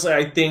honestly,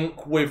 I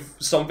think with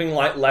something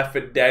like Left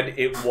 4 Dead,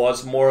 it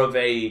was more of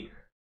a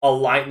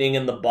lightning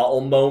in the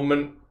bottle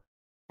moment.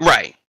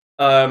 Right.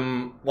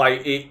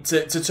 Like,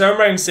 to turn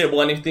around and say,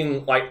 well,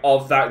 anything, like,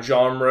 of that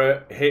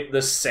genre hit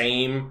the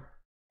same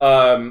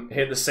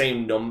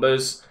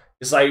numbers,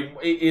 it's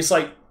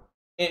like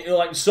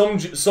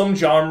some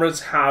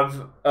genres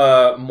have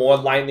more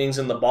lightnings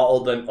in the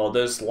bottle than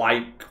others,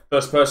 like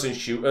first-person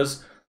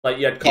shooters. Like,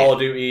 you had Call of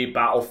Duty,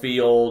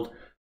 Battlefield,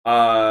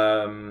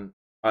 Halo.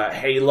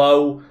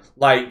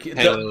 Like,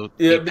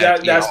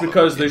 that's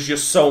because there's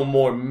just so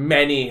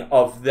many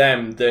of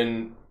them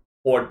than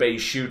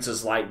horde-based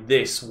shooters like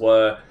this,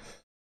 where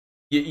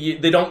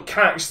they don't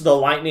catch the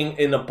lightning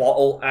in the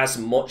bottle as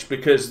much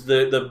because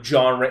the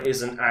genre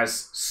isn't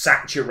as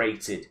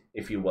saturated,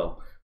 if you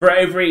will. For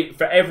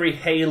every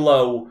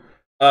Halo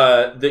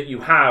that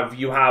you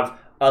have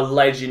a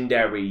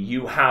legendary,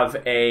 you have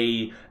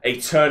a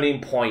turning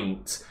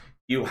point,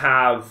 you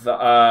have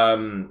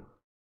I'm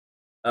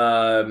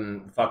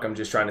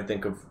just trying to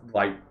think of,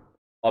 like,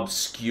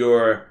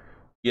 obscure,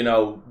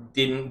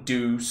 didn't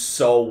do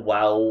so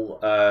well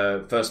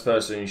first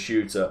person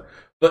shooter.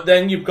 But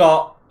then you've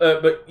got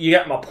but you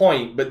get my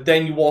point, but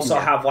then you also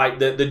have, like,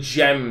 the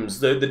gems,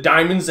 the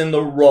diamonds in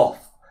the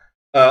rough,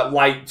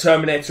 like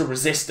Terminator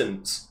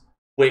Resistance,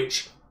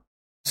 which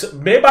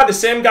made by the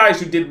same guys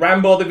who did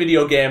Rambo the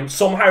video game,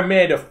 somehow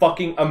made a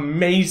fucking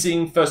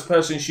amazing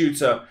first-person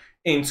shooter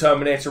in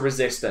Terminator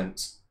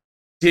Resistance.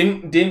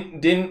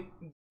 Didn't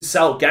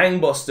sell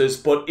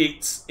gangbusters, but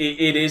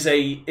it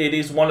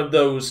is one of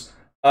those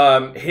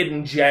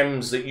hidden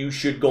gems that you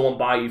should go and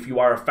buy if you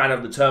are a fan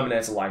of the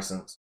Terminator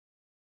license.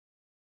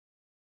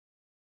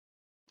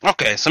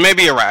 Okay, so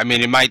maybe you're right. I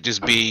mean, it might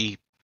just be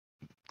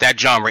that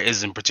genre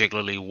isn't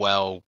particularly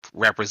well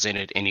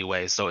represented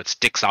anyway, so it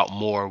sticks out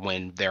more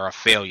when there are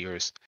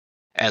failures,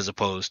 as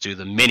opposed to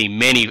the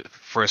many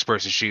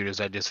first-person shooters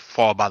that just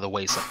fall by the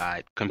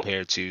wayside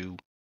compared to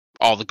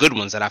all the good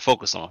ones that I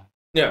focus on.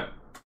 Yeah.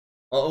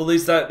 Well, at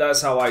least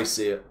that's how I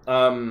see it.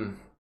 And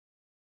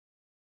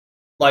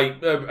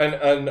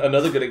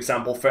another good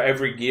example, for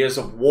every Gears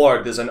of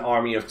War, there's an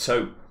Army of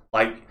Two.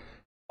 Like,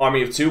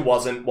 Army of Two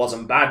wasn't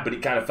bad, but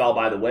it kind of fell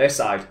by the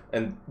wayside,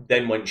 and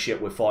then went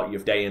shit with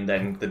 40th Day, and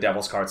then the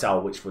Devil's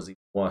Cartel, which was even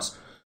worse.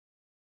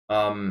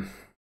 Yeah.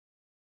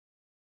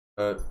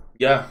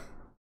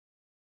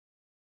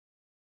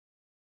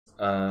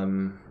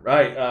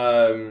 Right.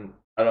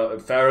 I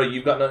don't. Farrah,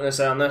 you've got nothing to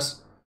say on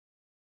this?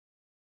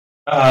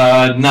 No,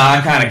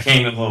 I kind of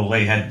came a little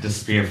late, had to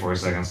disappear for a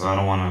second, so I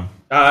don't want to.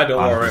 Don't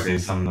worry. Say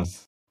some of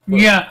this.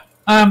 Yeah.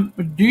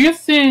 Do you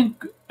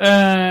think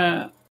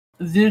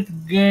this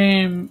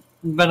game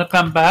gonna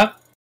come back,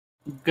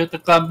 get a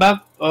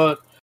comeback, or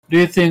do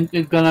you think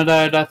it's gonna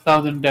die a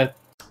thousand deaths?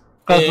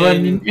 Because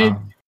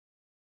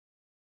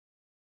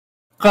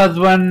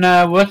when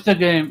what's the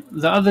game?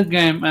 The other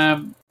game,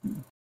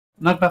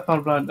 not Back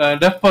 4 Blood,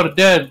 Left 4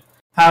 Dead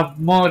have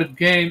more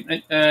game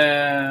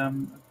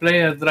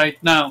players right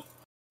now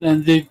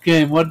than this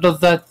game. What does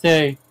that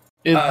say?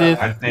 Is this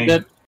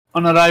dead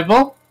on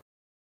arrival?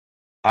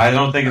 I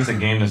don't think it's a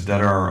game that's dead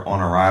or on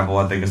arrival.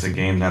 I think it's a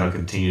game that'll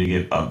continue to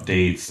get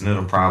updates, and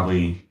it'll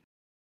probably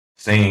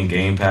stay in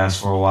Game Pass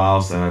for a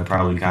while, so that'll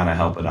probably kind of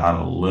help it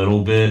out a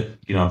little bit.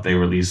 You know, if they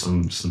release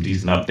some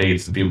decent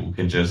updates, and people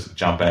can just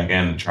jump back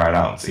in and try it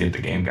out and see if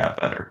the game got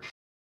better.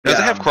 Does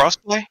it have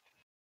crossplay?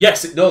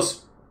 Yes, it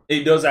does.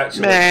 It does,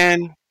 actually.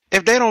 Man,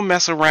 if they don't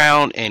mess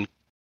around and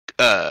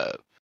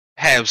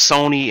have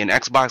Sony and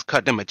Xbox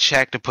cut them a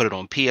check to put it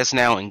on PS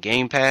Now and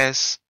Game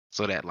Pass,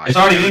 so that like it's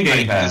already in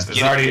Game Pass.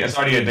 It's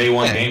already a day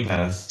one Game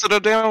Pass. So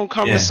that they don't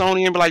come to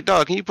Sony and be like,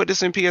 "Dog, can you put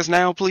this in PS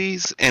Now,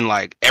 please?" And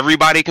like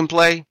everybody can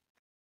play.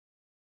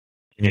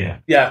 Yeah.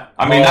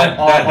 I mean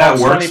that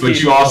works, but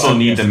you also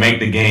need to make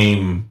the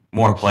game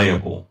more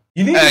playable.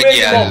 You need to make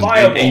it more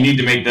viable. And you need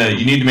to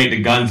make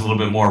the guns a little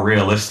bit more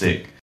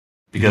realistic,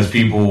 because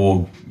people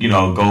will,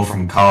 go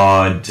from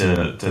COD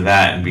to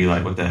that and be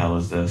like, "What the hell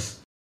is this?"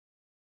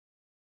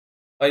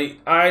 I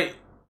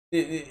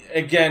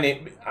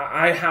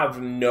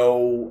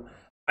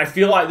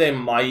feel like they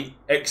might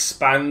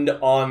expand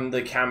on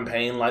the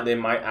campaign, like they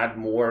might add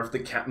more of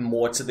the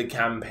more to the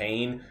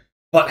campaign,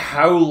 but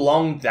how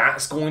long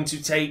that's going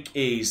to take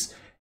is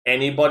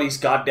anybody's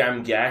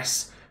goddamn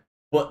guess.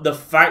 But the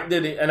fact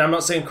that and I'm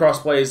not saying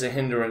crossplay is a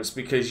hindrance,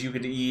 because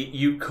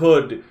you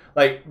could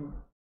like,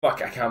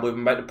 fuck, I can't believe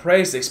I'm about to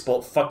praise this,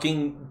 but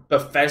fucking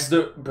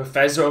Bethesda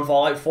and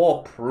Fallout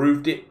 4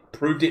 proved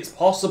it's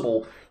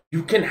possible.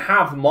 You can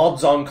have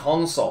mods on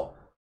console.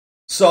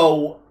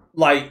 So,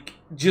 like,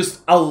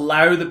 just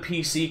allow the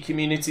PC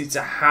community to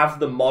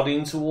have the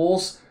modding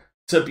tools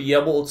to be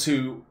able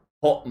to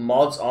put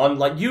mods on.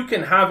 Like, you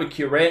can have a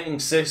curating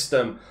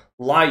system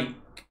like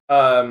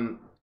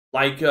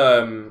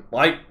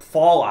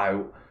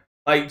Fallout.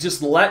 Like,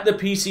 just let the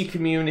PC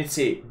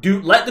community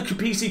do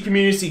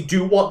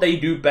what they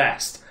do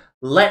best.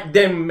 Let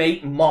them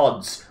make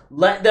mods.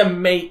 Let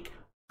them make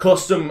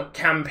custom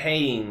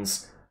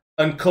campaigns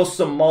and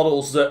custom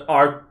models that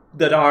our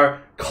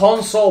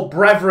console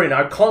brethren,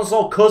 our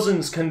console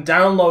cousins can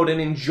download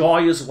and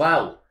enjoy as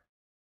well.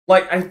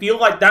 Like, I feel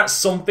like that's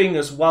something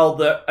as well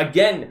that,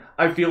 again,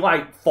 I feel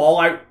like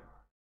Fallout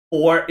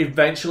 4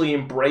 eventually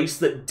embraced,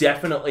 that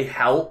definitely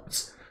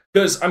helped.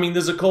 Because, I mean,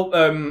 there's a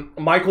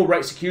Michael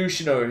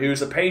Rexecutioner,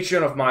 who's a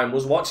Patreon of mine,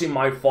 was watching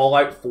my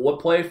Fallout 4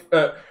 play.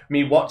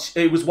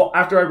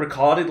 After I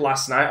recorded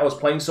last night, I was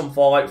playing some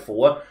Fallout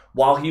 4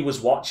 while he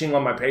was watching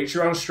on my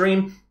Patreon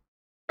stream.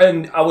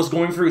 And I was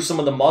going through some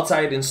of the mods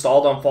I had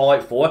installed on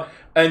Fallout 4,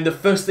 and the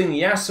first thing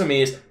he asked for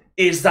me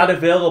is that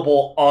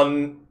available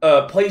on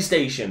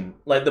PlayStation?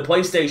 Like, the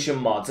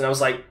PlayStation mods? And I was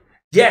like,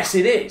 yes,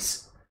 it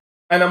is.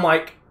 And I'm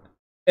like,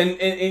 and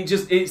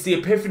it's the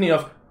epiphany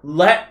of,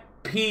 let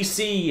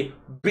PC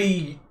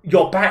be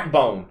your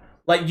backbone.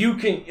 Like, you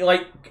can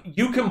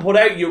put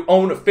out your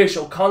own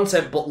official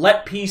content, but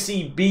let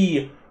PC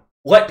do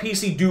what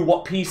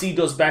PC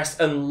does best,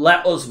 and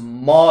let us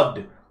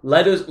mod.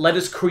 Let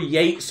us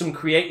create some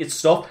creative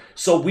stuff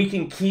so we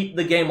can keep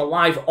the game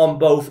alive on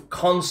both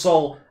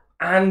console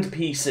and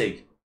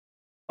PC.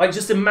 Like,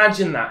 just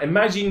imagine that.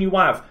 Imagine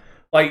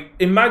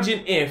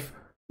if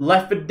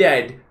Left 4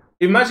 Dead,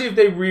 imagine if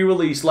they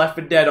re-released Left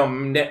 4 Dead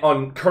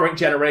on current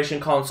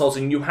generation consoles,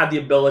 and you had the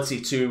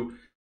ability to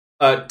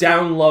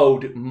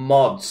download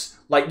mods.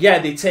 Like, yeah,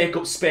 they take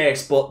up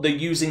space, but they're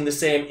using the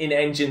same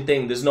in-engine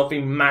thing. There's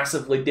nothing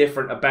massively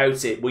different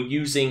about it. But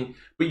you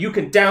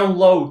can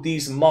download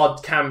these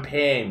mod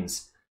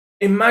campaigns.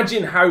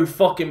 Imagine how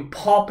fucking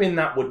popping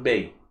that would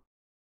be.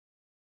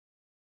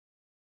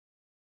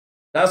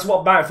 That's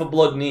what Back 4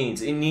 Blood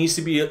needs. It needs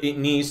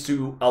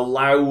to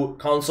allow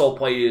console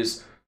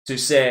players to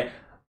say,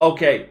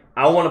 okay,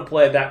 I want to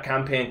play that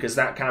campaign because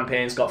that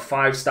campaign's got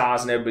 5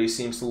 stars and everybody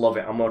seems to love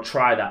it. I'm going to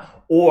try that.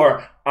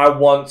 Or I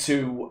want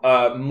to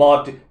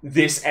mod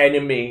this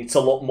enemy to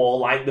look more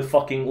like the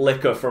fucking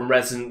liquor from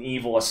Resident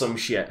Evil or some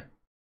shit.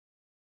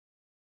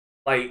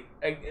 Like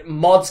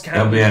mods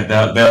can't.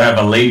 They'll have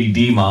a Lady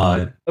D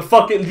mod.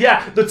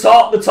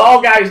 The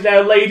tall guy's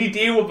now Lady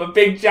D with a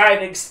big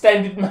giant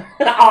extended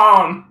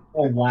arm.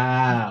 Oh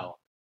wow!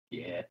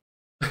 Yeah.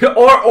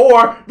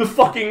 or the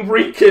fucking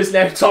Reekers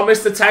now,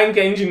 Thomas the Tank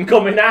Engine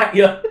coming at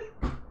you.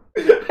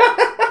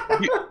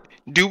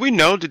 Do we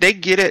know? Did they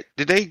get at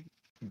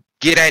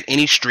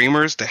any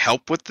streamers to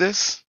help with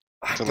this?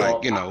 I don't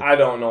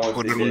know.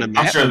 Put it on the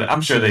map?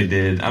 I'm sure they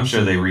did. I'm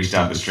sure they reached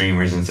out to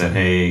streamers and said,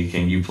 "Hey,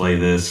 can you play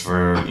this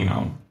for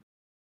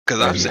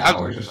Because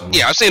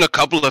I've seen a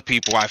couple of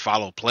people I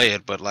follow play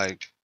it, but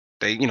like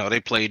they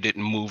played it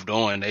and moved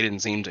on. They didn't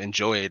seem to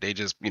enjoy it. They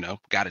just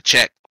got a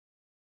check.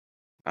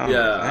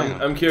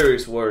 I'm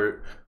curious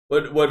what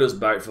does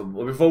Back 4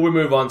 Blood. Before we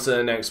move on to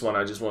the next one,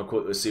 I just want to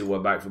quickly see where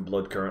Back 4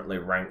 Blood currently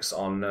ranks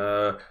on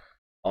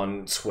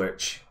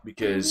Twitch,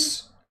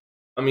 because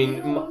I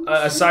mean,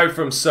 aside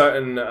from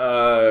certain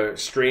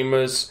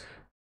streamers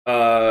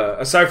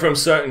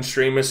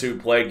who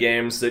play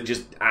games that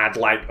just add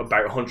like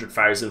about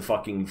 100,000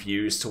 fucking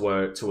views to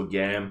a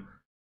game,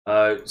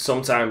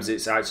 sometimes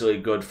it's actually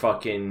a good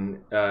fucking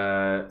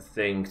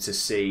thing to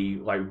see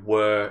like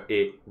where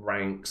it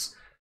ranks.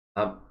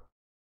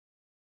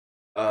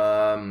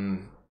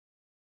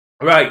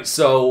 Right,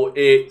 so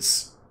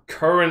it's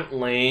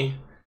currently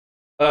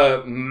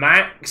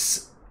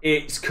max.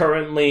 It's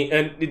currently,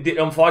 and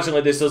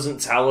unfortunately, this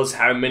doesn't tell us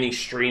how many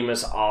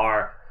streamers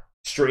are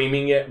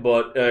streaming it,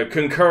 but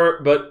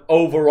but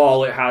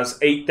overall, it has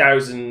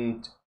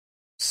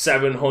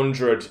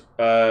 8,700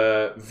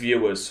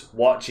 viewers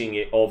watching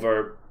it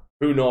over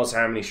who knows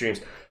how many streams.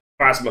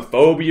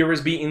 Phasmophobia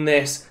is beating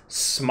this.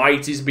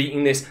 Smite is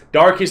beating this.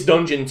 Darkest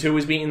Dungeon 2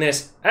 is beating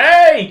this.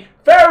 Hey,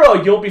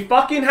 Pharaoh, you'll be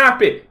fucking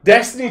happy.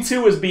 Destiny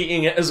 2 is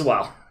beating it as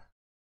well.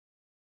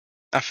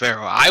 Not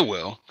Pharaoh, I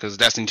will, because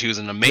Destiny 2 is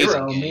an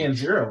amazing game. Me and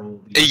Zero.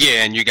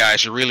 Yeah, and you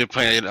guys should really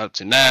play it up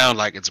to now.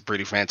 Like, it's a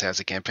pretty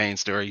fantastic campaign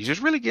story. You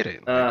just really get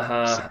it.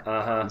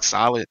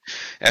 Solid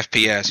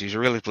FPS. You should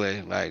really play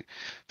it. Like,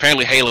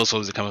 apparently Halo's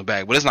supposed to be coming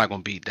back, but it's not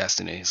going to beat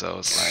Destiny. So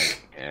it's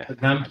like, yeah. The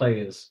gunplay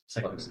is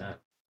second to none.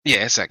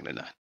 Yeah, it's second to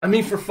none. I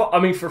mean, for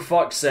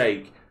fuck's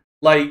sake,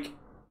 like.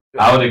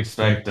 I would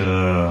expect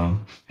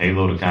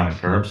Halo to kind of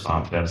curb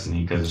stomp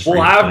Destiny because it's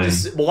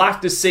we'll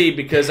have to see,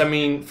 because I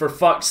mean, for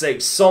fuck's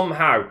sake,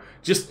 somehow,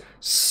 just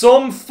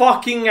some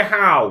fucking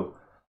how,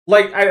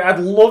 like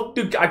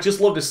I'd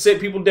just love to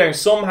sit people down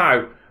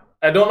somehow.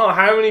 I don't know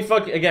how many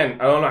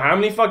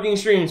fucking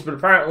streams, but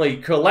apparently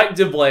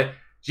collectively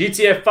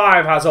GTA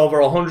 5 has over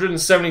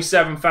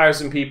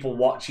 177,000 people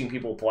watching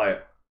people play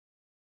it.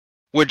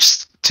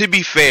 Which, to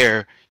be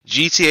fair,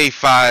 GTA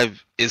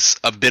 5 is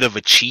a bit of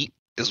a cheat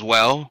as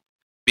well,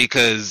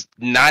 because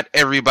not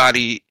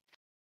everybody.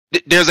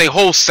 There's a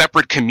whole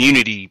separate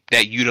community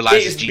that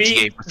utilizes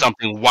GTA for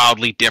something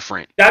wildly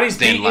different. That is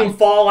beating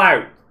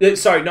Fallout.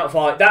 Sorry, not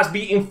Fallout. That's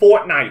beating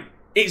Fortnite.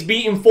 It's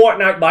beating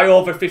Fortnite by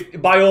over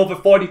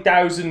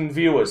 40,000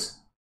 viewers.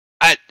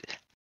 So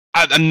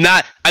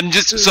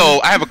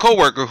I have a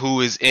coworker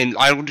who is in.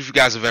 I don't know if you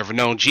guys have ever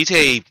known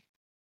GTA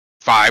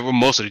 5 or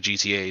most of the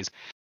GTAs.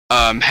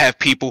 Have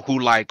people who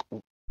like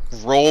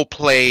role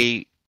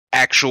play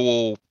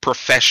actual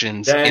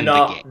professions in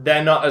the game.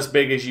 They're not as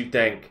big as you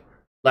think.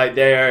 Like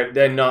they're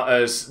not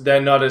as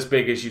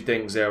big as you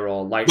think,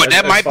 Zero. Like, but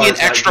that might be an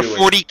extra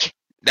 40K.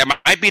 That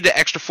might be the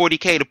extra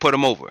 40K to put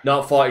them over.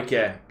 Not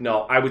 40K.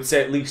 No, I would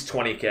say at least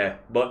 20K,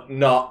 but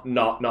not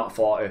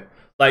 40.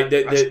 Like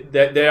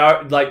they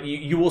are like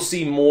you will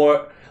see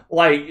more.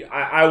 Like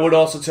I would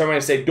also turn around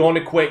and say, don't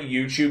equate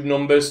YouTube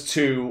numbers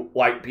to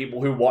like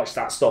people who watch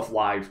that stuff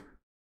live.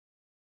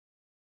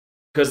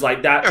 Because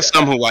like that, there's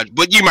some who watch,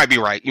 but you might be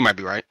right.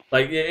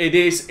 Like it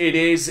is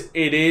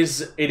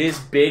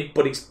big,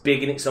 but it's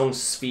big in its own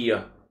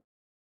sphere.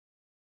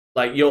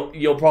 Like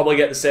you'll probably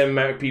get the same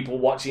amount of people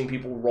watching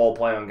people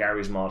roleplay on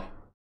Gary's mod.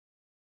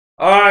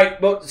 All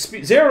right, but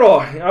Zero,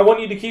 I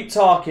want you to keep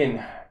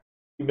talking.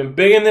 You've been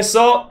bigging this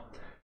up.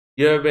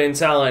 You've been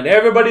telling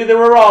everybody they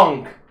were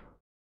wrong.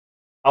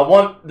 I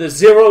want the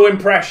Zero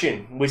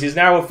impression, which is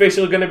now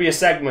officially going to be a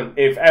segment.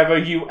 If ever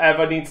you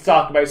need to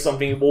talk about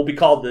something, it will be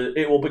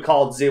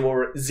called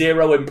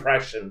Zero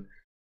impression.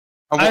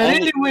 I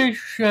really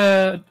wish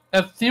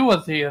FC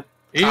was here.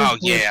 I'd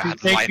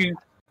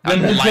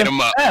light him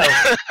up.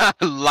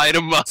 Light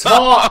him up.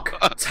 Talk.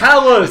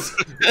 Tell us.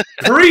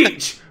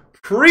 Preach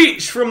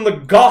from the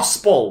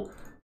gospel.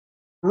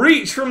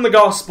 Preach from the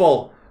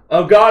gospel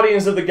of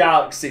Guardians of the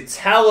Galaxy.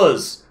 Tell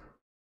us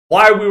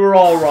why we were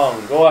all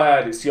wrong. Go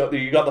ahead.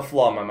 You got the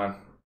floor, my man.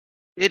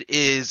 It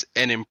is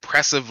an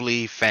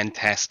impressively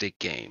fantastic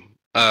game.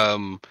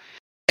 And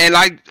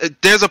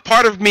there's a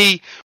part of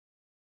me,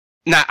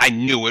 I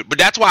knew it, but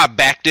that's why I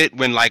backed it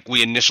when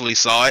we initially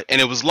saw it. And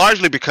it was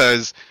largely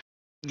because,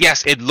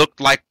 yes, it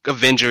looked like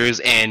Avengers,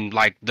 and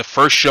the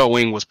first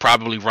showing was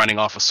probably running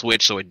off a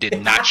Switch, so it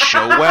did not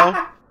show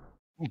well.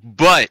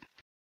 But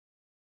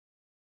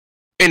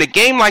in a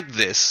game like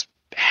this,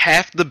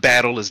 half the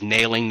battle is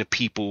nailing the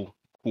people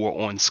who are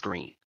on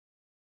screen.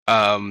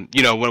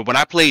 You know, when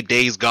I played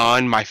Days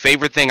Gone, my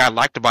favorite thing I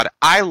liked about it,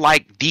 I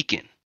like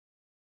Deacon.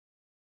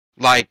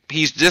 Like,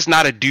 he's just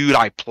not a dude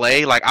I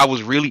play. Like, I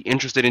was really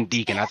interested in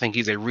Deacon. I think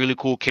he's a really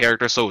cool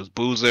character. So is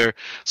Boozer.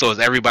 So is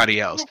everybody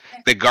else.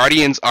 The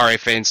Guardians are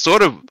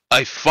sort of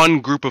a fun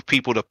group of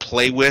people to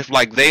play with.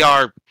 Like,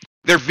 they're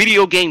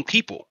video game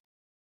people.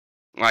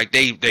 Like,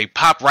 they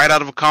pop right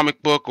out of a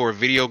comic book or a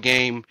video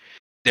game.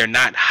 They're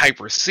not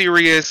hyper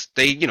serious.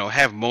 They, you know,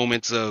 have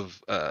moments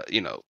of,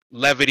 you know,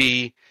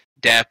 levity,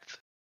 depth,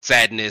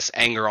 sadness,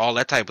 anger, all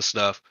that type of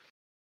stuff.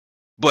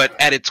 But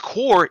at its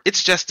core,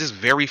 it's just this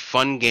very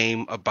fun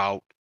game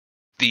about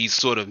these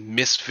sort of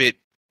misfit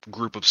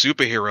group of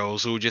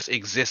superheroes who just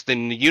exist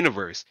in the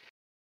universe.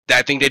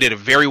 I think they did a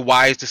very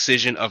wise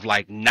decision of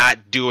like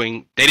not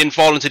doing. They didn't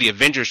fall into the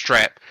Avengers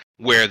trap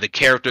where the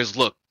characters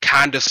look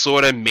kind of,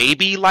 sort of,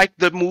 maybe like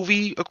the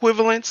movie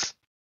equivalents.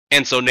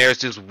 And so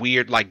there's this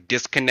weird like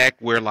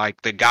disconnect where like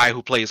the guy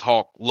who plays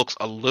Hulk looks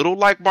a little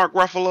like Mark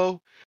Ruffalo,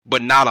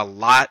 but not a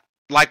lot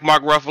like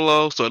Mark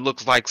Ruffalo, so it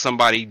looks like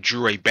somebody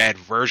drew a bad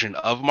version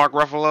of Mark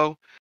Ruffalo.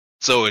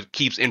 So it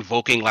keeps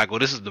invoking like, well,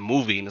 this is the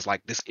movie, and it's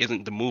like, this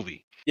isn't the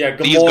movie. Yeah,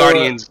 these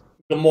Guardians,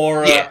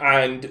 Gamora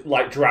and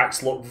like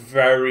Drax look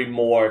very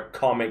more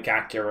comic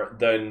accurate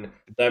than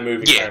their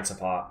movie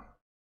counterpart.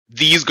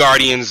 These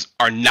Guardians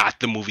are not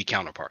the movie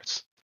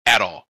counterparts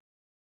at all.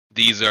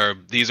 These are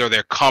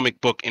their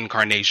comic book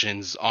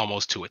incarnations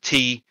almost to a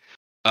T.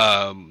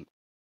 And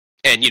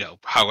you know,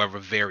 however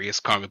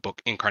various comic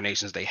book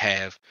incarnations they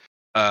have.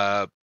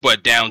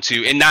 But down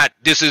to, and not,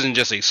 this isn't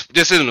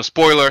a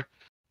spoiler,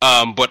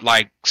 but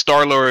like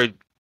Star-Lord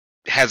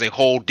has a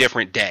whole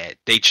different dad.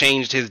 They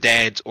changed his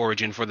dad's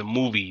origin for the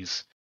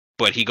movies,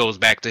 but he goes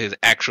back to his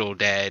actual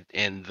dad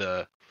in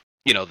the,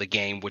 you know, the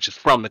game, which is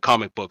from the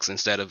comic books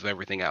instead of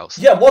everything else.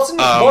 Yeah,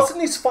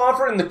 wasn't his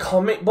father in the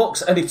comic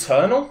books an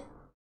Eternal?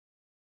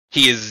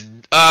 He is,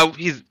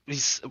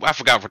 he's I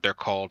forgot what they're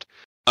called.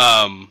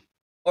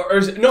 Or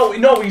is it, no,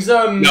 he's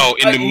in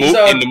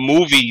the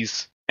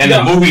movies. In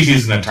the movies,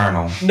 he's an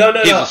Eternal. No.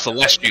 He's a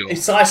Celestial.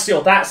 He's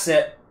Celestial, that's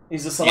it.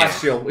 He's a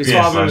Celestial. His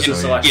father is a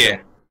Celestial.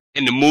 Yeah.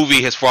 In the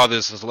movie, his father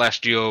is a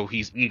Celestial.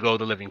 He's Ego,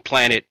 the living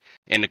planet.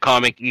 In the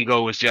comic,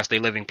 Ego is just a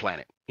living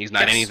planet. He's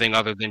not anything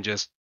other than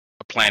just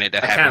a planet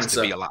that happens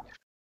to be alive.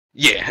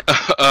 Yeah.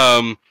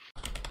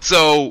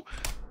 So,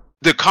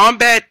 the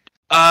combat...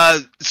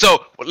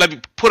 so, let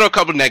me put a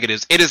couple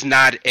negatives. It is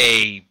not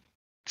a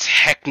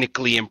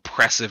technically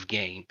impressive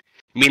game.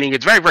 Meaning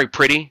it's very, very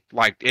pretty.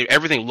 Like,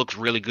 everything looks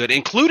really good,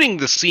 including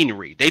the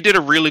scenery. They did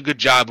a really good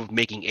job of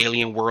making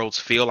alien worlds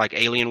feel like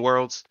alien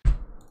worlds,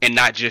 and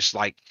not just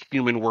like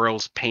human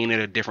worlds painted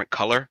a different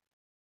color.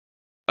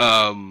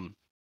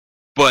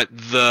 But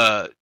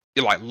the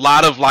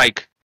lot of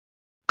like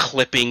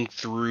clipping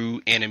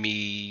through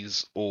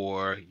enemies,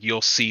 or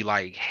you'll see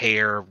like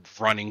hair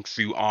running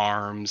through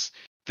arms,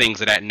 things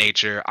of that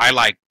nature. I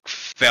like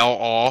fell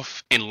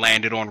off and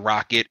landed on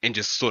Rocket and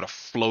just sort of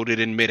floated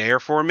in midair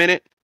for a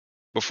minute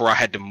before I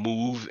had to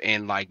move,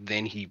 and like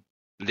then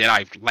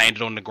I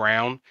landed on the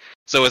ground.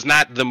 So it's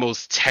not the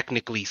most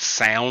technically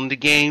sound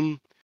game,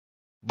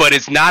 but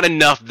it's not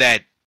enough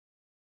that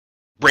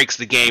breaks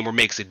the game or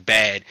makes it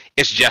bad.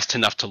 It's just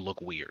enough to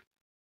look weird.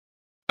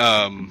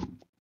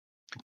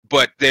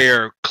 But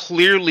they're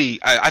clearly,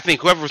 I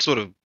think whoever sort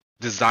of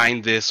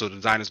designed this or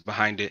designers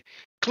behind it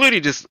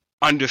clearly just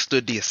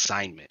understood the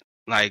assignment.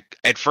 Like,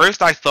 at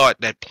first I thought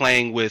that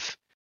playing with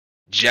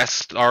just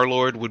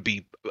Star-Lord would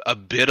be a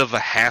bit of a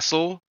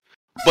hassle,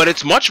 but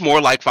it's much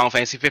more like Final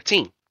Fantasy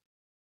 15,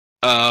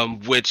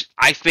 which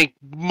I think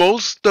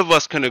most of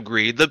us can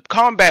agree the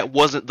combat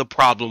wasn't the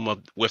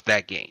problem with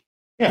that game.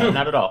 Yeah,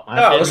 not at all.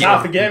 No, it was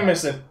half the game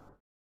missing.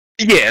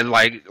 Yeah,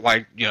 like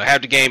you know,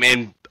 half the game,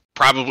 and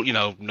probably, you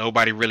know,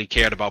 nobody really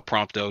cared about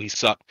Prompto. He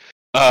sucked.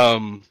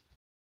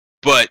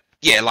 But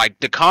yeah, like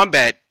the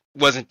combat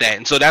wasn't that,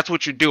 and so that's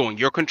what you're doing.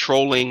 You're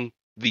controlling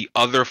the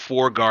other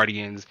four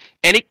Guardians,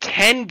 and it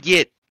can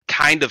get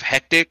kind of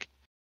hectic.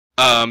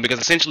 Because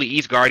essentially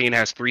each Guardian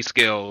has 3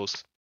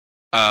 skills,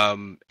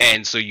 and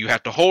so you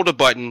have to hold a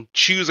button,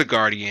 choose a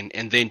Guardian,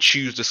 and then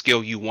choose the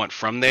skill you want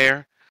from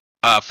there.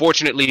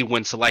 Fortunately,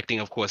 when selecting,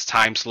 of course,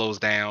 time slows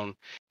down,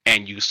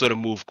 and you sort of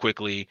move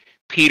quickly.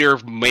 Peter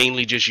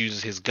mainly just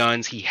uses his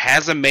guns. He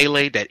has a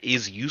melee that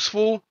is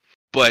useful,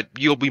 but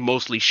you'll be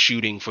mostly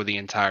shooting for the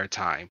entire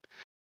time.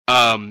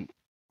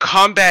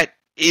 Combat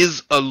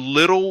is a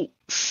little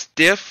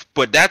stiff,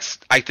 but that's,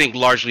 I think,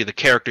 largely the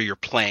character you're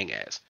playing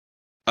as.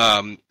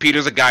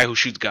 Peter's a guy who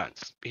shoots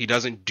guns. He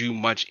doesn't do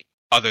much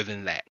other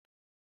than that.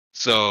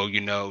 So,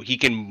 you know, he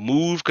can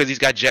move because he's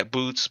got jet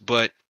boots,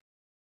 but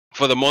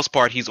for the most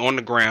part, he's on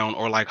the ground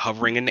or like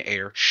hovering in the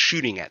air,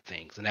 shooting at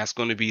things. And that's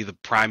going to be the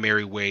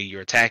primary way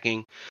you're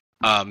attacking.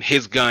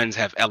 His guns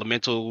have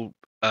elemental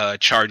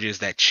charges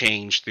that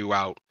change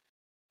throughout.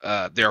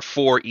 There are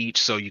 4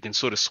 each, so you can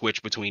sort of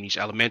switch between each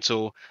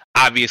elemental.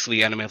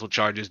 Obviously, elemental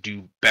charges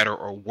do better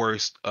or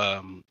worse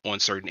on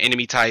certain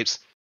enemy types.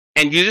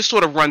 And you just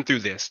sort of run through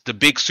this. The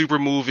big super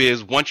move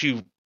is once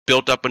you've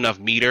built up enough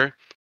meter,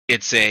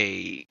 it's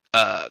a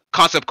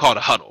concept called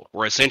a huddle,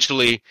 where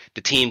essentially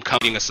the team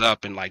coming us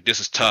up and like, this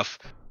is tough,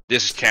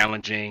 this is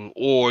challenging,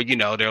 or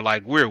they're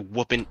like, we're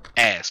whooping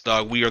ass,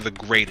 dog, we are the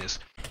greatest,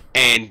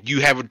 and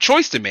you have a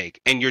choice to make,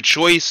 and your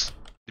choice,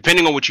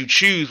 depending on what you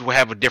choose, will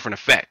have a different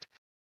effect.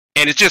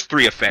 And it's just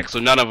 3 effects, so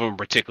none of them are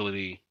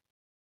particularly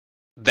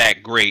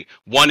that great.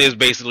 One is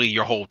basically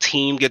your whole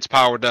team gets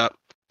powered up.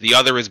 The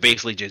other is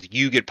basically just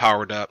you get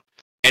powered up.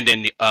 And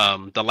then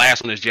the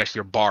last one is just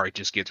your bar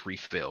just gets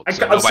refilled.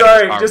 So I'm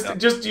sorry,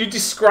 just you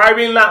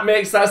describing that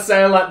makes that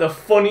sound like the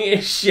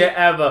funniest shit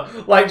ever.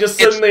 Like, just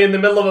suddenly in the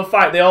middle of a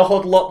fight, they all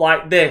huddle up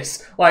like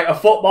this, like a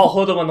football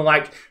huddle, and they're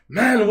like,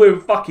 "Man, we're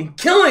fucking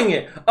killing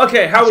it."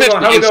 Okay, how we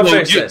gonna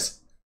fix this?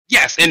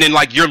 Yes, and then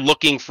like you're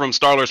looking from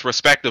Star-Lord's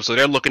perspective, so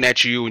they're looking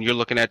at you and you're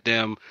looking at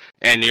them,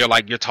 and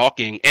you're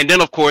talking, and then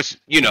of course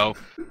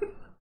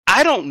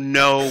I don't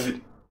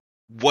know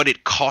what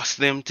it costs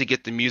them to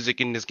get the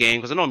music in this game,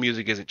 because I know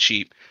music isn't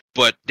cheap,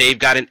 but they've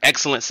got an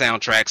excellent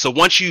soundtrack. So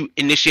once you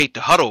initiate the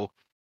huddle,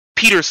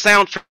 Peter's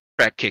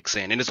soundtrack kicks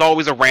in, and it's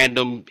always a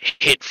random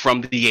hit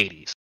from the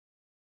 80s.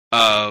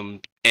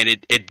 And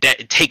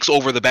it takes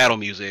over the battle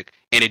music,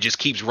 and it just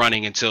keeps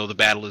running until the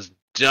battle is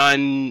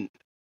done.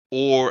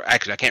 Or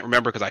actually, I can't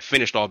remember because I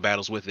finished all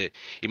battles with it.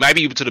 It might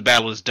be until the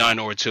battle is done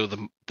or until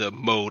the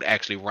mode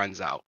actually runs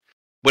out.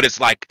 But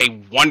it's like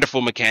a wonderful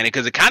mechanic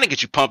because it kind of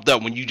gets you pumped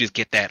up when you just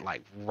get that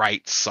like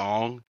right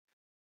song.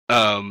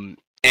 And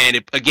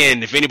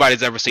again, if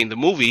anybody's ever seen the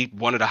movie,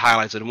 one of the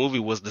highlights of the movie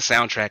was the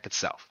soundtrack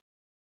itself.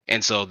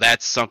 And so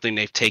that's something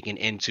they've taken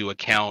into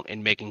account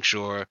in making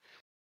sure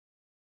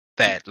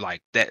that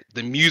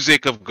the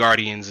music of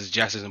Guardians is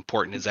just as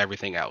important as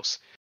everything else.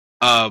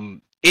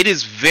 It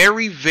is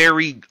very,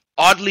 very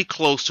oddly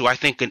close to, I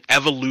think, an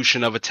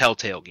evolution of a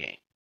Telltale game.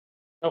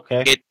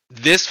 Okay.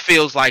 This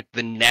feels like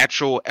the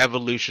natural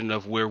evolution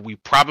of where we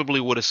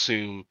probably would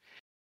assume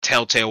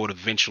Telltale would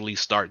eventually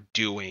start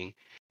doing,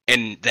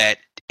 and that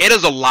it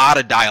is a lot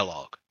of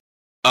dialogue.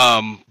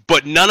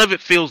 But none of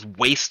it feels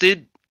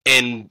wasted,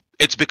 and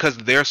it's because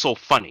they're so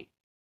funny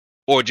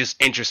or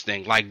just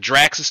interesting. Like,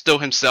 Drax is still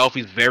himself.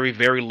 He's very,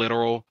 very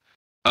literal.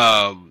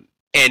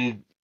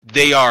 And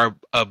they are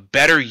a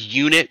better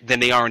unit than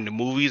they are in the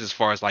movies as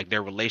far as like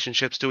their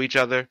relationships to each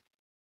other.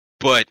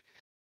 But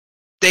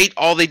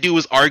all they do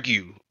is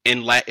argue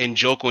and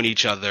joke on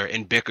each other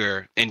and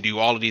bicker and do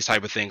all of these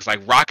type of things.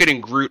 Like, Rocket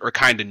and Groot are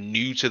kind of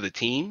new to the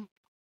team.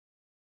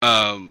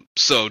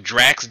 So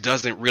Drax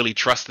doesn't really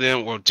trust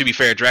them. Or to be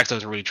fair, Drax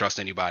doesn't really trust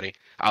anybody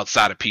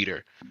outside of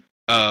Peter.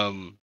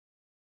 Gamora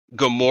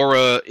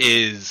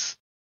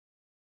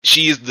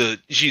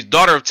she's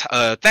daughter of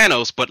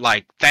Thanos, but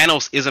like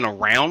Thanos isn't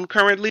around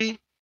currently,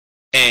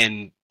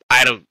 and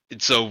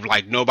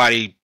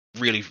nobody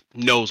really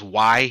knows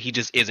why. He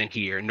just isn't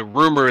here. And the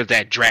rumor is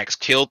that Drax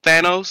killed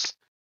Thanos,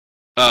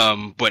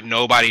 but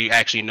nobody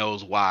actually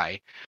knows why.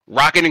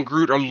 Rocket and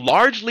Groot are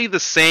largely the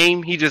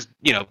same. He just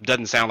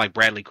doesn't sound like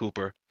Bradley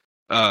Cooper.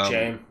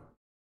 Shame.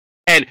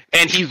 And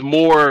he's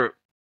more.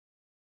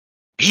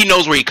 He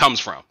knows where he comes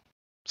from,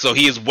 so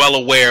he is well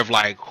aware of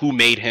like who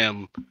made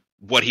him,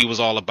 what he was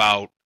all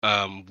about,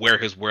 where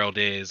his world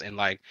is, and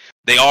like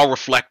they all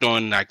reflect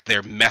on like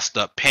their messed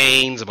up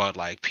pains about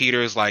like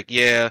Peter's like,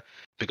 yeah,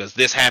 because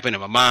this happened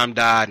and my mom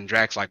died, and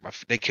Drax like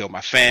they killed my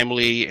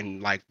family,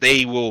 and like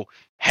they will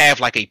have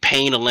like a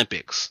pain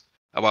Olympics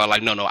about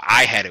like no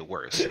I had it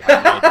worse,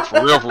 like, no,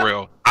 for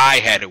real I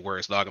had it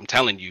worse, dog, I'm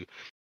telling you.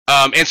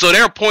 And so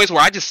there are points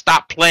where I just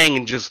stop playing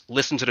and just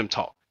listen to them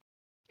talk,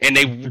 and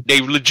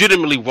they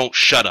legitimately won't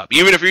shut up.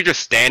 Even if you're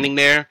just standing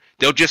there,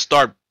 they'll just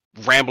start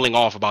rambling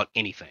off about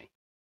anything.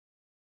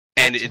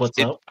 And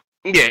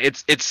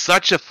it's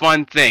such a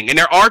fun thing. And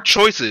there are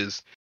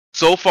choices.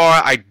 So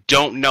far, I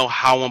don't know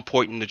how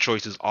important the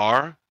choices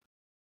are.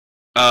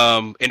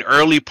 An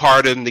early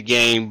part in the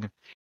game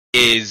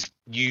is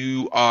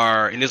you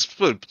are, in this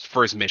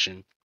first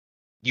mission,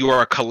 you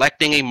are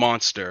collecting a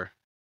monster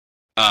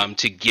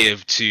to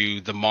give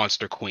to the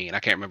monster queen. I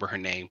can't remember her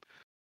name.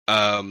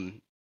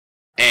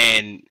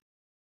 And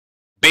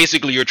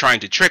basically you're trying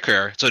to trick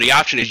her. So the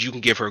option is you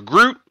can give her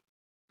Groot,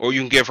 or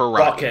you can give her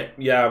Rocket.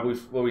 Yeah,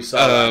 we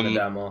saw that in the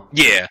demo.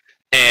 Yeah,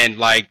 and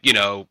like,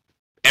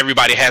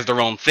 everybody has their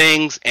own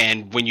things,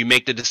 and when you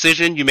make the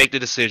decision, you make the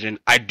decision.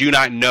 I do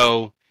not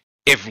know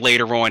if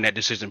later on that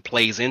decision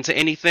plays into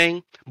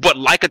anything, but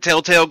like a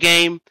Telltale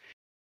game,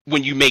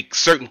 when you make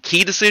certain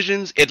key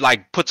decisions, it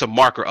like puts a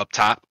marker up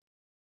top.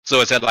 So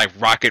it said like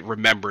Rocket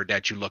remembered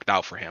that you looked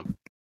out for him,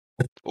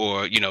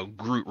 or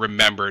Groot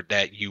remembered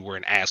that you were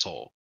an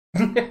asshole.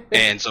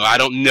 And so I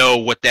don't know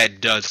what that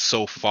does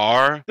so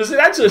far. Does it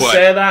actually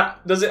say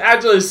that? Does it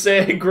actually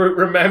say Groot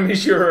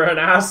remembers you're an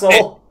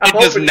asshole? It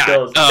does not.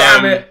 Does.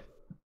 Damn it.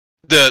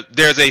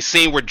 There's a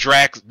scene where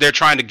Drax, they're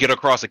trying to get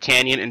across a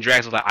canyon, and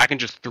Drax is like, I can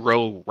just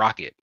throw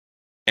Rocket.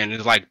 And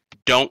it's like,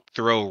 don't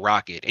throw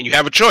Rocket. And you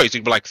have a choice. You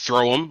can be like,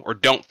 throw him or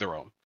don't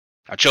throw him.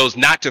 I chose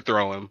not to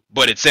throw him,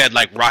 but it said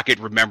like, Rocket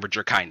remembered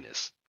your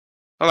kindness.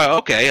 I'm like,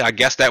 okay, I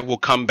guess that will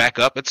come back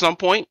up at some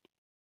point.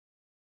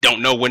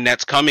 Don't know when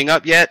that's coming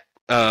up yet,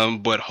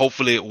 but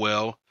hopefully it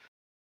will.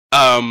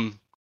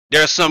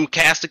 There are some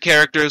cast of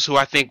characters who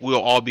I think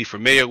we'll all be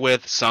familiar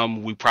with.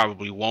 Some we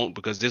probably won't,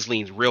 because this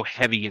leans real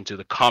heavy into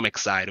the comic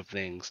side of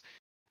things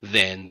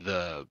than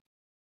the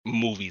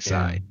movie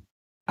side.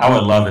 I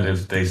would love it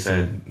if they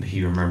said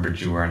he remembered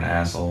you were an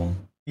asshole.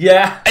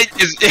 Yeah. Like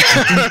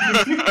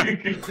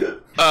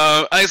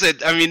I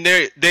said, I mean,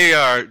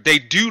 they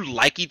do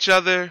like each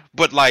other,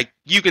 but like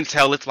you can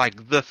tell it's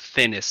like the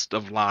thinnest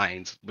of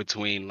lines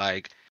between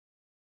like,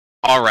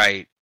 all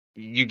right,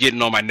 you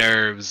getting on my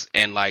nerves,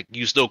 and like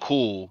you still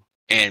cool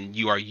and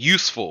you are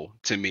useful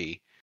to me,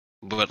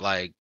 but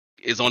like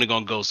it's only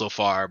gonna go so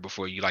far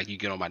before you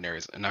get on my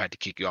nerves and I had to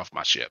kick you off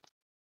my ship.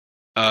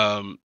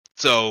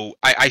 So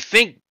I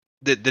think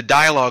that the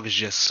dialogue is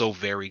just so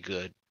very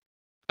good.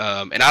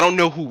 And I don't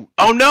know who.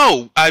 Oh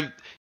no,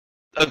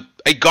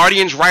 a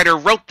Guardians writer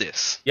wrote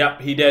this.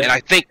 Yep, he did. And I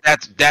think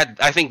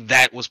I think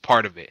that was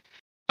part of it.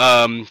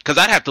 Because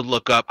I'd have to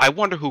look up. I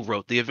wonder who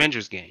wrote the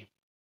Avengers game.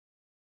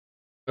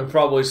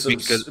 Probably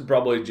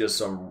just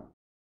some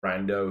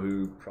rando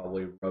who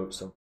probably wrote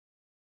some.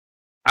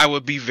 I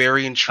would be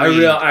very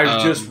intrigued.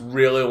 I just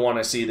really want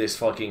to see this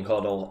fucking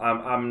huddle.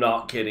 I'm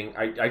not kidding.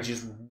 I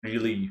just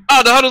really.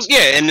 Oh, the huddles,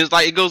 yeah, and it's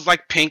like it goes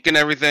like pink and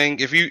everything.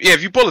 If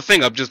you pull the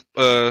thing up, just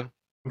I'm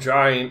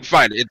trying.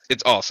 Find it.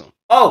 It's awesome.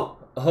 Oh,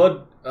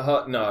 Hood.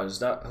 No, is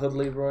that Hood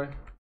Leroy?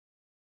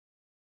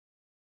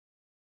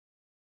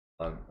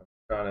 I'm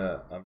trying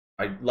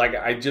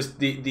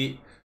to.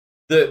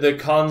 The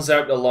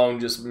concept alone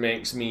just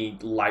makes me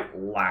like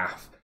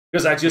laugh.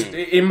 Because I just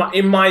in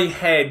my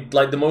head,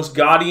 like the most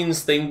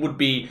Guardians thing would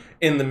be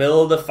in the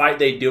middle of the fight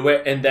they do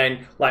it, and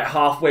then like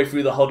halfway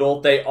through the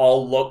huddle they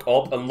all look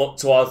up and look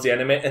towards the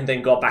enemy, and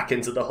then go back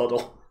into the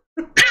huddle.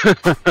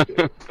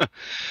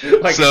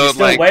 Like so, still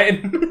like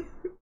waiting.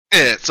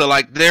 Yeah, so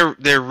like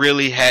they're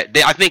really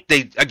I think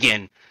they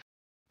again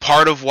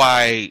part of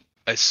why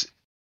a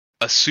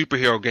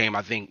superhero game,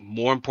 I think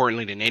more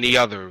importantly than any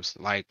others,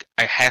 like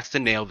it has to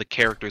nail the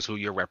characters who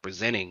you're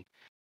representing.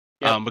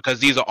 Yep. Because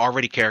these are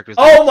already characters.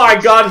 Oh my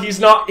god, he's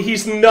not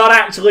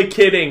actually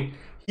kidding.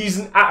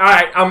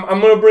 Alright,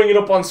 I'm gonna bring it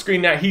up on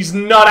screen now. He's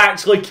not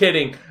actually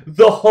kidding.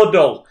 The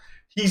huddle.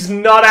 He's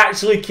not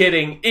actually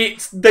kidding.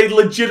 They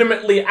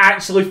legitimately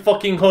actually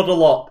fucking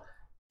huddle up.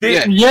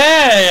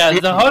 Yeah,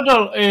 the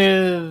huddle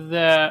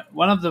is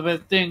one of the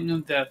best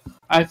things that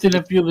I've seen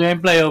a few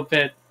gameplay of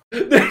it.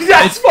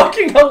 That's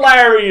fucking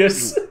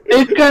hilarious.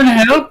 It can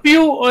help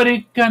you or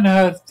it can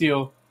hurt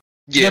you.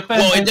 Yeah,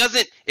 well, it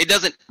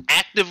doesn't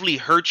actively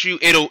hurt you.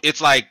 It's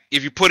like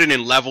if you put it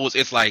in levels,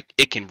 it's like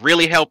it can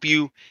really help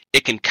you,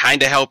 it can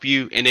kind of help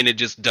you, and then it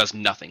just does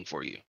nothing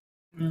for you.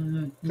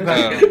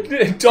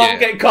 Mm-hmm. Don't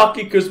get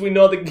cocky because we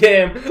know the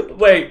game.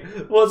 Wait,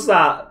 what's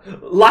that?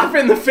 Laugh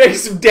in the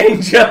face of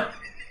danger.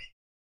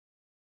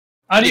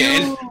 Are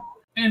you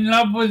in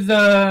love with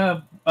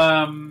the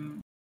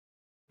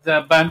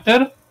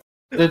banter?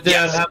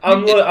 Yes,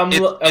 I'm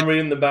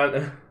reading the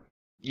banter.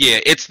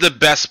 Yeah, it's the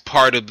best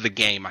part of the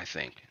game, I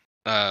think.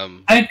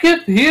 I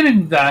kept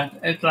hearing that.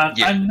 It's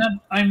like I'm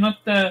not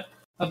a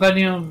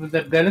Guardian of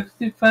the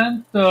Galaxy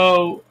fan,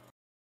 so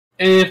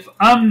if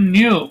I'm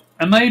new,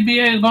 am I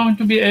going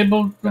to be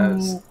able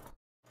to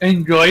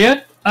enjoy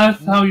it as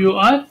how you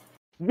are?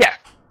 Yeah,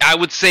 I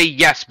would say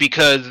yes,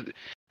 because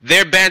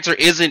their banter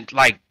isn't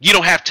like you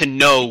don't have to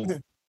know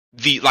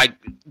the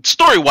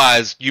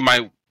story-wise. You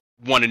might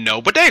want to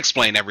know, but they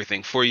explain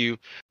everything for you.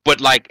 But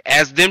like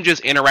as them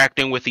just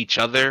interacting with each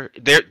other,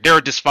 they're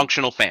a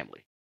dysfunctional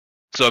family.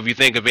 So if you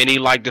think of any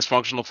like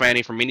dysfunctional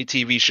family from any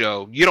TV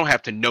show, you don't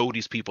have to know who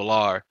these people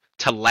are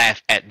to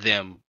laugh at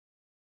them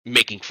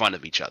making fun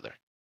of each other.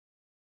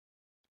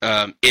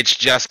 It's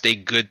just a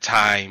good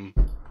time,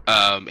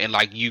 and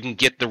like you can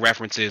get the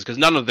references because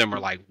none of them are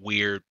like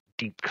weird,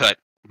 deep cut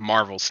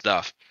Marvel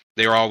stuff.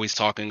 They're always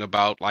talking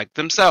about like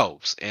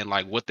themselves and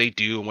like what they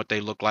do and what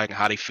they look like and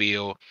how they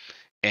feel.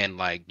 And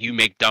like you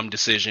make dumb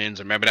decisions.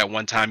 Remember that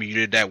one time you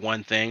did that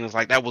one thing? It's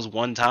like that was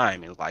one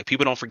time. It's like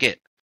people don't forget.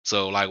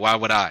 So like why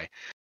would I?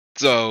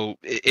 So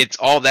it's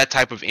all that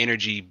type of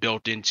energy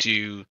built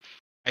into,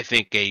 I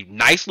think, a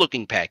nice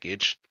looking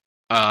package,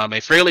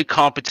 a fairly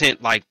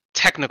competent like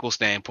technical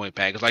standpoint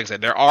package. Like I said,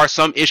 there are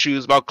some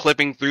issues about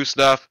clipping through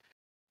stuff,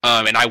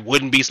 and I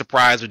wouldn't be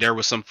surprised if there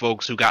was some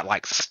folks who got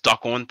like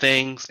stuck on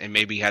things and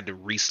maybe had to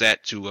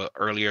reset to an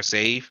earlier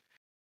save.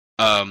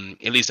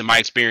 At least in my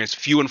experience,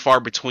 few and far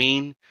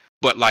between.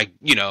 But like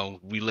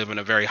we live in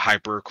a very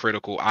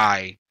hypercritical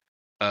eye.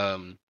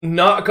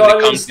 Not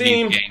according to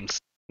Steam.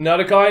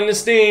 Not according to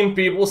Steam.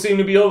 People seem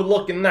to be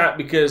overlooking that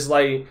because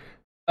like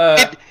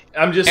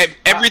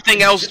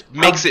everything else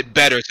makes it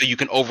better, so you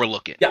can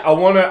overlook it. Yeah,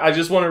 I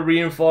just want to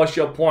reinforce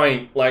your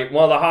point. Like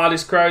one of the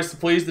hardest crowds to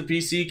please the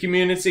PC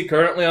community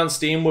currently on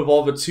Steam with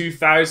over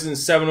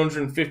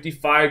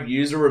 2,755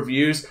 user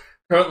reviews.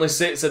 Currently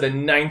sits at a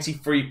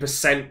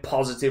 93%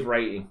 positive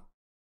rating.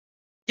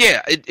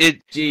 Yeah,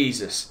 it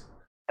Jesus.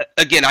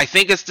 Again, I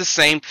think it's the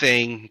same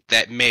thing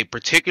that made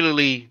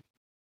particularly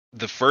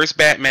the first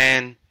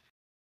Batman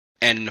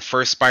and the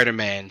first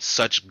Spider-Man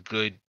such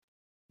good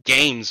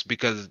games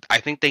because I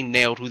think they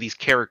nailed who these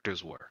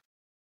characters were.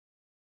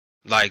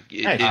 Like,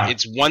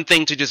 it's one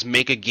thing to just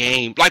make a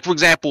game. Like, for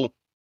example,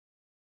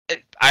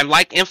 I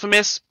like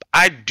Infamous.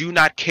 I do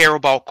not care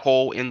about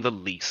Cole in the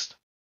least.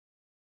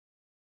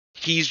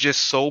 He's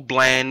just so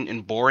bland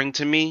and boring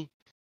to me.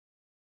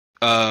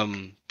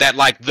 That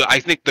like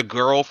I think the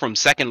girl from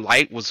Second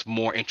Light was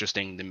more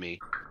interesting than me.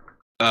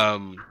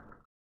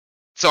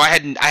 So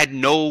I had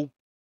no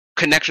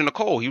connection to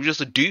Cole. He was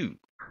just a dude.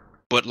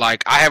 But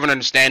like I have an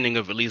understanding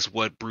of at least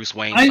what Bruce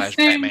Wayne /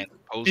 Batman is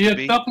supposed to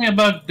be. You're talking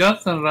about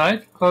Dustin,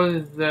 right? Cole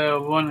is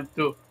 1 and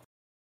 2.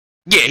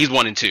 Yeah, he's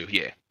 1 and 2.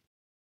 Yeah.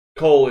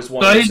 Cole is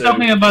 1 so and 2. So are you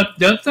talking about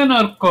Dustin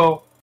or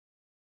Cole?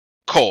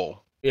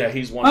 Cole. Yeah,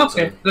 he's 1 and 2.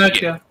 Okay,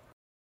 gotcha.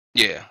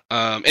 Yeah.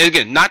 And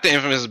again, not that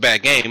Infamous is a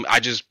bad game. I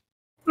just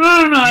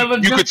No.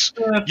 You could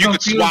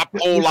swap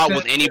Cole out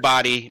with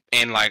anybody,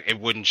 and like it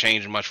wouldn't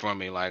change much for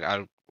me. Like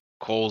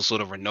Cole's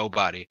sort of a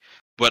nobody.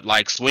 But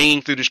like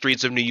swinging through the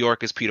streets of New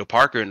York as Peter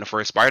Parker in the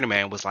first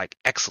Spider-Man was like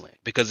excellent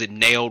because it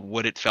nailed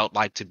what it felt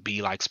like to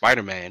be like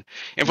Spider-Man.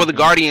 And for the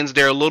Guardians,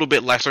 they're a little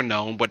bit lesser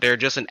known, but they're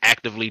just an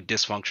actively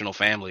dysfunctional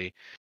family.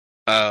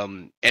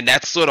 And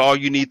that's sort of all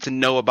you need to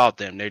know about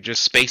them. They're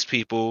just space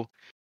people.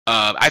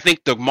 I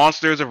think the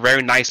monsters are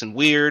very nice and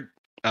weird.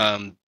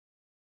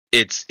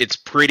 It's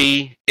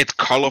pretty, it's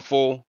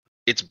colorful,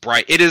 it's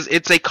bright.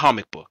 It's a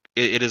comic book.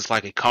 It is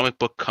like a comic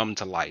book come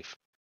to life.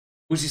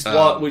 Which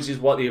is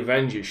what the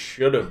Avengers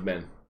should have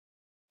been.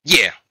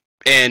 Yeah.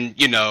 And,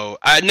 now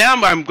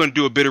I'm going to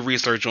do a bit of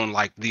research on,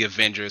 like, the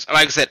Avengers.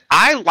 Like I said,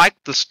 I like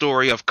the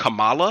story of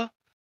Kamala.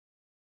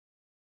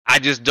 I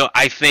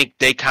think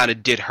they kind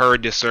of did her a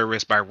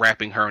disservice by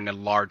wrapping her in the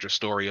larger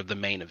story of the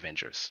main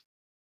Avengers.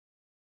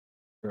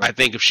 Right. I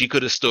think if she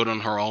could have stood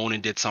on her own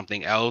and did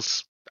something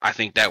else, I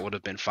think that would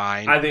have been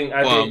fine. I think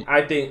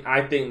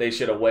they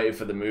should have waited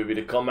for the movie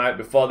to come out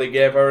before they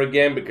gave her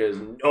again because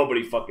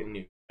nobody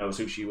fucking knows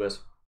who she was.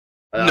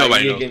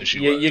 Nobody knows who she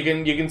was. You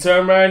can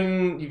turn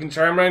around and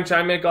try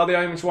and make all the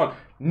arguments you want.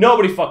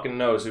 Nobody fucking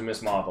knows who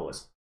Miss Marvel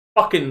is.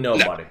 Fucking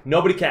nobody. No.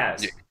 Nobody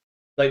cares.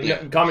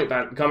 Yeah. Comic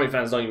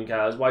fans don't even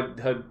care. That's why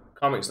her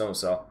comics don't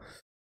sell.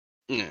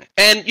 Yeah.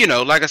 And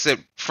like I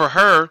said, for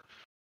her,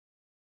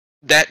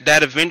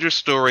 that Avengers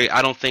story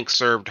I don't think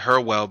served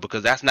her well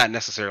because that's not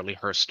necessarily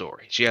her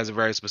story. She has a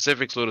very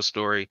specific sort of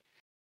story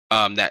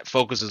that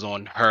focuses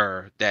on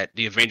her that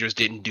the Avengers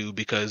didn't do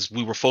because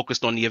we were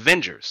focused on the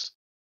Avengers.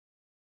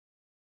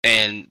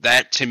 And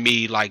that to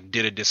me like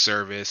did a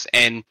disservice.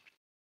 And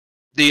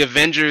the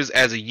Avengers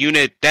as a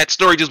unit, that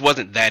story just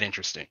wasn't that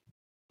interesting.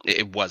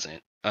 It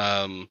wasn't.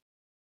 The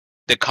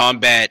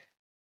combat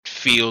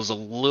feels a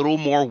little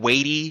more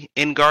weighty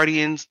in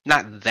Guardians,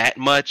 not that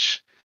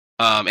much.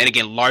 And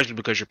again, largely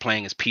because you're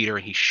playing as Peter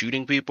and he's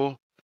shooting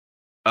people.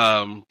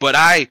 But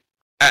I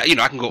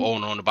can go on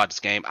and on about this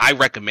game. I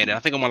recommend it. I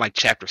think I'm on like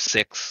chapter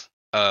 6.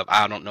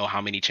 I don't know how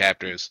many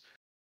chapters.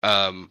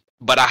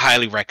 But I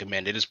highly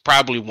recommend it. It's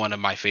probably one of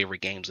my favorite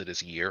games of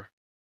this year.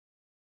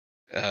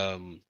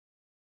 And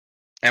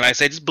I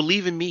say, just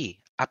believe in me.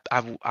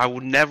 I will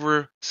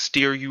never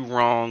steer you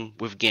wrong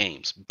with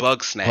games.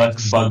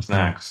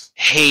 Bugsnax.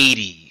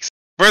 Hades.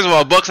 First of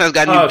all, Bugsnax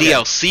got new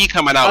DLC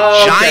coming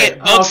out.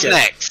 Giant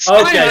Bugsnax.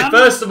 Okay,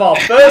 first of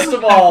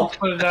all,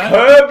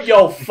 curb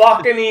your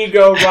fucking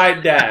ego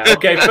right there.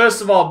 Okay,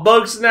 first of all,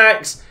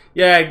 Bugsnax.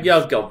 Yeah,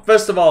 go.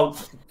 First of all,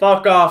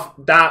 fuck off.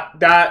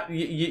 Well,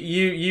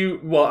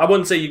 I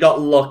wouldn't say you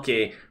got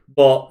lucky,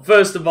 but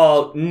first of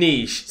all,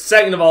 niche.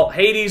 Second of all,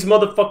 Hades,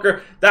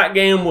 motherfucker, that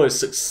game was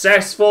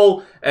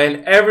successful,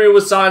 and everyone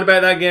was talking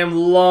about that game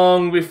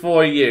long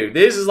before you.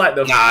 This is like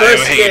the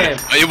first game.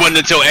 It wasn't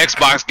until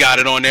Xbox got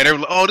it on there. They were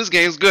like, oh, this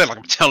game's good. Like,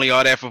 I'm telling you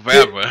all that for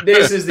forever.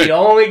 This is the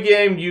only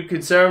game you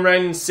could turn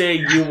around and say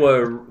you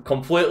were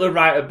completely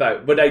right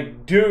about. But I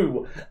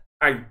do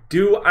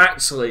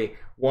actually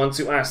want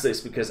to ask this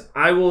because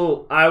I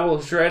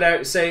will straight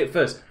out say it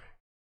first.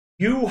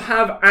 You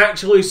have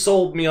actually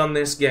sold me on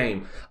this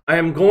game. I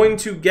am going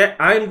to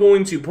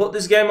put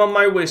this game on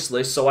my wish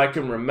list so I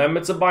can remember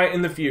to buy it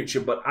in the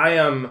future, but I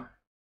am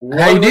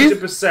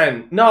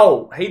 100%.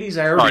 No, Hades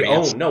I already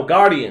own. No,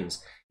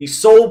 Guardians. He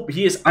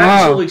has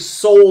actually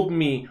sold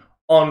me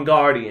on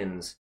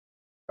Guardians.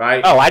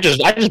 Right? Oh, I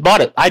just bought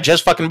it. I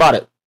just fucking bought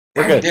it.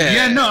 We're good.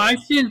 Yeah, no,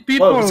 I've seen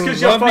people. Well,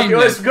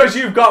 it's because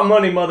you've got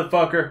money,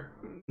 motherfucker.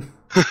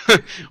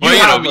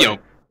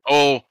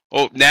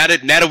 Now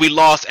that we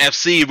lost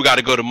FC, we got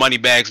to go to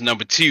Moneybags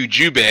number 2,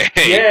 Jubei.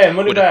 Yeah,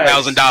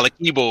 Moneybags with $1,000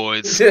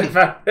 keyboards. The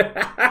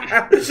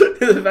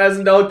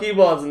 $1,000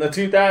 keyboards and the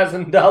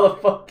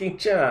 $2,000 fucking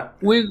chair.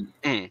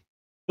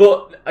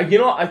 But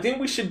I think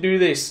we should do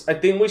this. I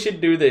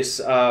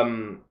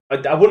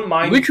wouldn't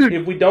mind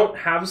if we don't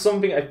have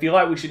something. I feel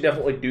like we should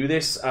definitely do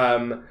this.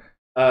 The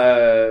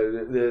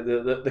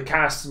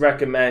cast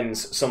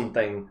recommends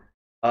something.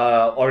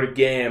 Or a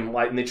game,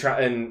 like, and they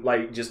try and,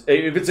 like, just,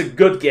 if it's a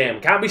good game,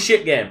 can't be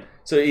shit game,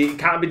 so it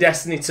can't be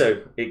Destiny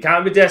 2. You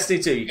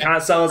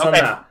can't sell us on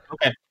that.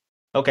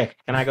 Okay,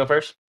 can I go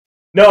first?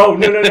 No,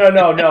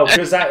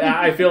 because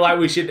I feel like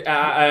we should,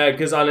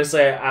 because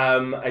honestly,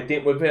 I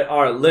think we've hit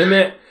our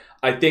limit.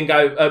 I think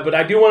but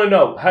I do want to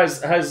know,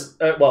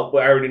 well,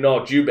 I already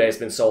know Jubei's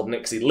been sold,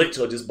 Nick, 'cause he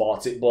literally just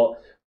bought it,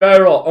 but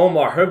Pharaoh,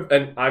 Omar,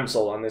 and I'm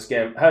sold on this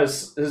game.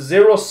 Has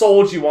Zero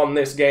sold you on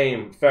this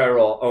game,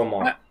 Pharaoh,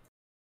 Omar?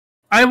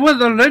 I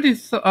was already,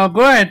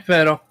 go ahead,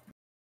 Pharaoh.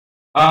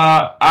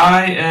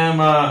 I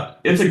am,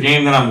 it's a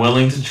game that I'm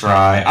willing to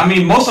try. I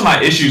mean, most of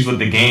my issues with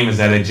the game is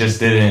that it just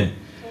didn't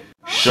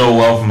show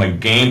well from a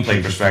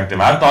gameplay perspective.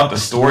 I thought the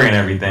story and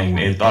everything,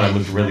 it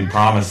looked really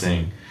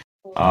promising.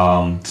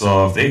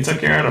 So if they took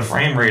care of the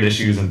frame rate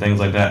issues and things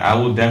like that, I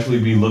will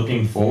definitely be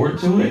looking forward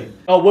to it.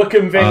 Oh, we're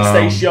convinced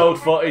they showed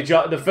footage.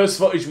 The first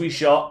footage we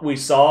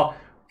saw,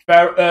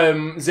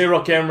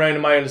 Zero came around to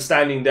my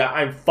understanding that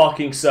I'm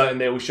fucking certain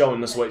they were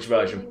showing the Switch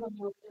version.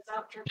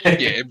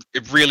 Yeah,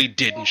 it really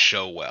didn't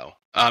show well.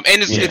 And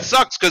it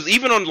sucks because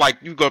even on, like,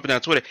 you go up and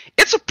down Twitter,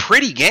 it's a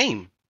pretty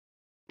game.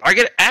 Like,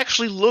 it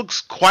actually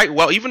looks quite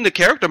well. Even the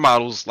character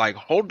models, like,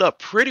 hold up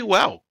pretty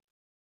well.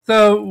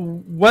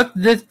 So, what's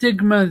the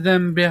stigma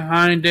then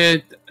behind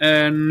it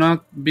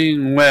not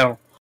being well?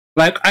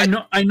 Like, I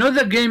know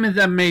the game is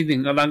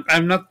amazing. Like,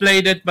 I've not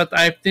played it, but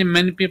I've seen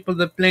many people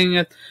that are playing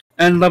it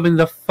and loving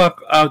the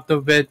fuck out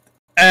of it.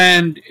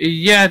 And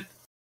yet,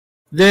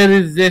 there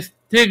is this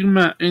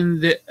stigma in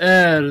the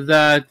air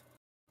that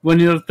when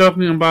you're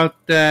talking about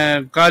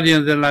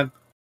Guardians, they're like,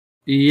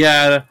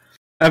 yeah,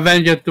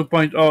 Avenger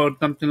 2.0 or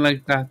something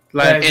like that.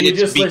 Like, and you're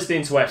just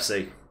listening to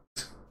FC.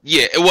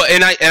 Yeah, well,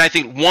 and I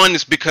think one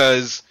is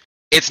because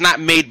it's not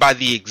made by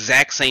the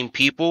exact same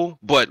people,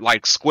 but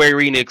like Square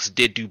Enix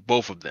did do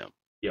both of them.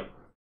 Yep.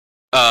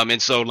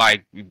 And so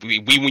like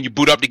when you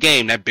boot up the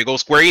game, that big old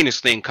Square Enix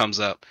thing comes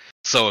up.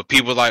 So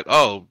people are like,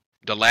 oh,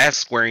 the last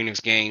Square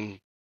Enix game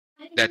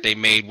that they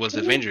made was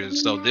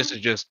Avengers, so this is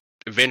just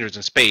Avengers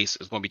in space.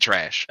 It's gonna be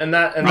trash. And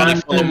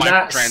full of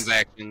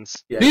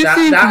microtransactions. Yeah, do you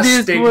think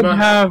this would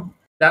have?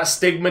 That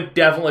stigma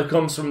definitely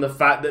comes from the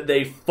fact that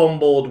they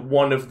fumbled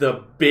one of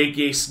the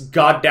biggest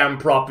goddamn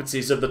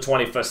properties of the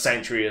 21st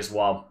century as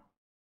well.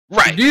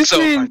 Right. Do you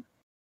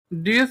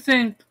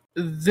think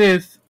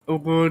this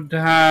would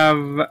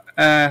have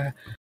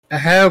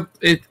helped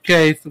its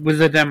case with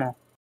the demo?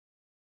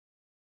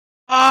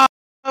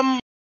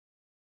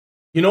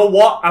 You know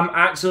what? I'm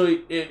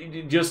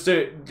actually just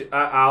to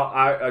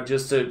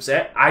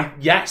say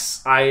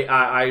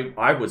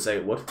I would say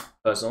it would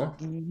personally.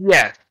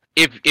 Yeah.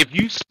 If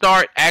you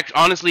start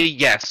honestly,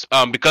 yes.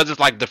 Because it's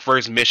like the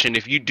first mission.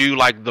 If you do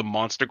like the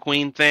Monster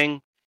Queen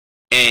thing,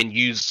 and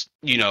you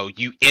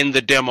end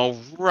the demo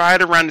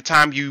right around the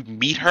time you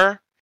meet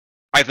her,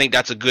 I think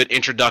that's a good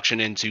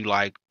introduction into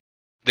like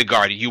the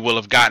Guardian. You will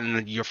have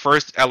gotten your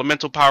first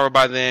elemental power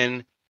by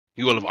then.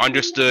 You will have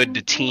understood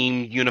the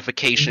team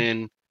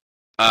unification,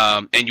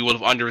 and you will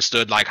have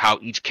understood like how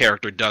each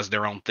character does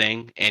their own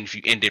thing. And if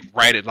you end it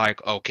right at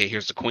like, okay,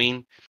 here's the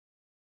Queen,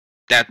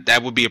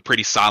 that would be a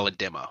pretty solid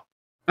demo.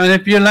 And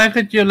if you like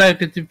it, you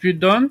like it. If you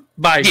don't,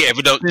 bye. Yeah, if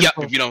you don't,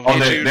 if you don't. Oh,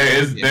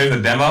 there's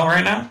a demo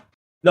right now?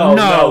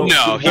 No.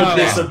 Would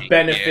this have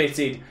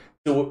benefited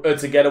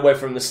to get away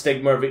from the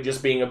stigma of it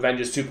just being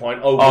Avengers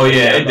 2.0? Oh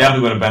yeah, it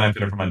definitely would have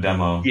benefited from a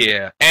demo.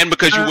 Yeah, and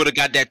because you would have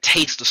got that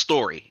taste of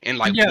story and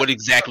like what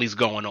exactly is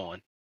going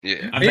on.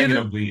 Yeah, I think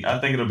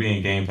it'll be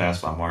in Game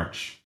Pass by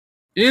March.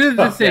 It is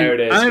the thing. There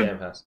it is, Game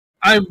Pass.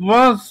 I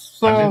was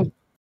sold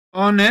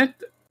on it.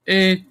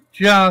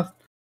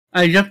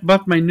 I just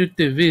bought my new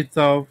TV,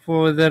 so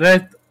for the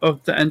rest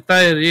of the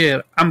entire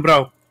year, I'm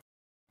broke.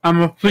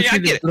 I'm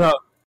officially broke.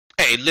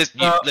 Hey,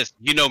 listen,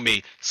 you know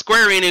me.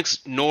 Square Enix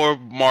nor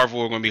Marvel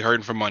are going to be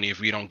hurting for money if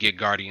we don't get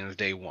Guardians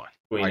day one.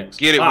 Like,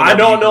 get it. I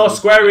don't know.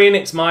 Square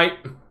Enix might.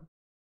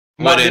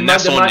 Well, then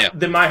that's on them.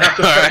 They might have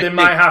to. They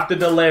might have to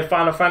delay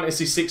Final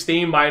Fantasy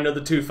 16 by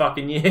another 2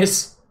 fucking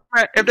years.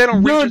 Right, if they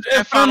don't reach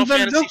that Final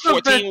Fantasy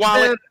 14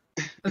 wallet,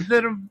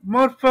 they're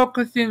more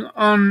focusing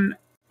on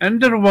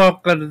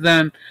Underwalker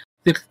than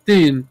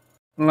 16.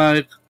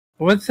 Like,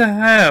 what the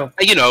hell?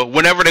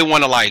 Whenever they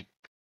want to like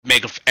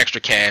make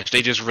extra cash,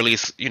 they just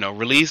release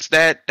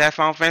that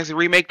Final Fantasy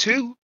Remake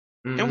 2,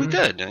 and we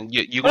good. And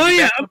you of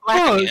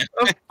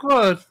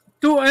course,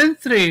 2 and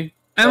 3,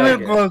 and we're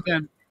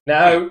golden.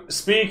 Now,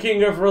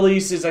 speaking of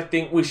releases, I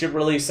think we should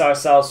release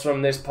ourselves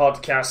from this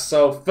podcast.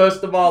 So,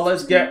 first of all,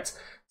 let's get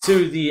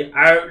to the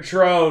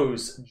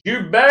outros.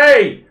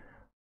 Jubei,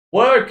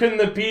 where can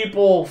the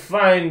people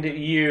find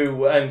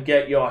you and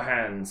get your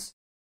hands?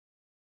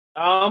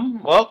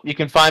 Well, you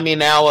can find me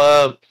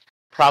now,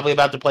 probably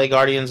about to play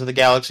Guardians of the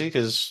Galaxy,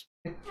 because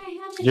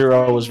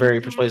Zero was very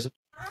persuasive.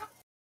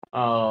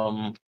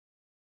 And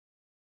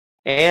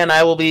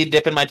I will be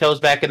dipping my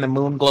toes back in the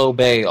Moonglow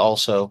Bay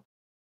also,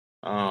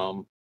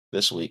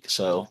 this week.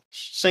 So,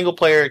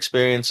 single-player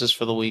experiences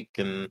for the week,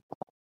 and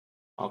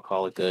I'll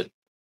call it good.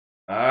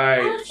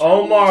 Alright.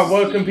 Omar,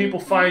 where can people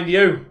find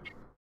you?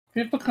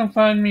 People can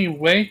find me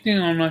waiting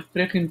on my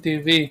freaking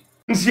TV.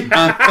 on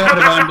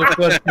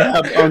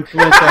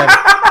Twitter.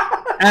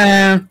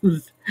 And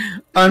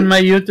on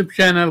my YouTube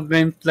channel,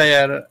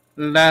 Gameplayer.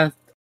 Last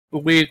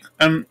week,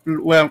 2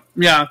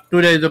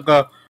 days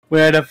ago, we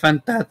had a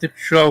fantastic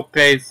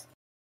showcase.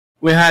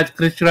 We had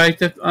Chris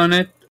Wright on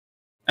it,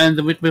 and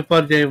the week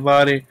before Jay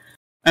Vardy.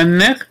 And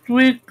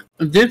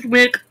this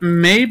week,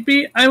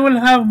 maybe I will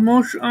have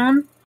Moosh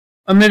on,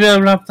 or maybe I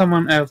will have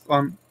someone else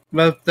on.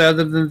 But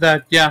other than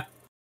that, yeah.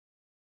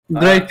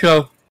 Great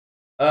show.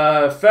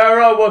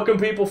 Pharaoh, where can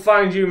people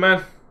find you,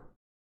 man?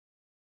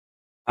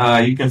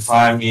 You can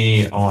find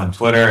me on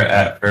Twitter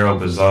at Pharaoh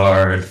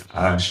Bizarre.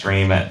 I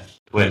stream at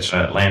Twitch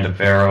at Land of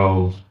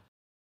Pharaoh.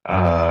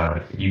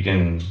 You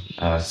can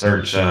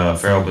search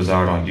Pharaoh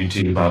Bizarre on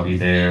YouTube. I'll be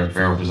there.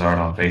 Pharaoh Bizarre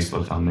on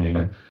Facebook. I'm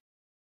there.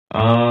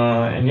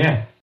 And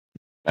yeah,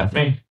 that's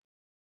me.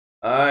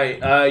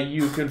 Alright,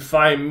 you can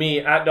find me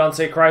at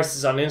Dante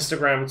Crisis on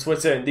Instagram,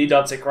 Twitter, and the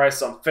Dante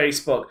Crisis on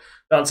Facebook.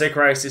 Dante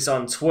Crisis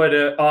on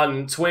Twitter,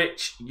 on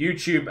Twitch,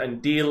 YouTube,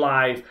 and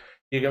DLive.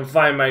 You can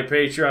find my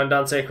Patreon,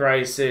 Dante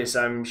Crisis.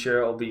 I'm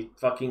sure it'll be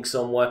fucking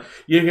somewhere.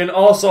 You can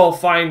also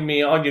find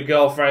me on your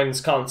girlfriend's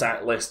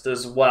contact list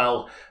as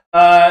well.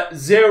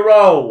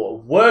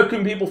 Zero, where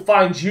can people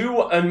find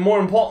you? And more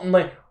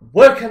importantly,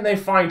 where can they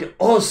find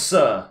us,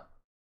 sir?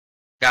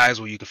 Guys,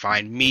 well, you can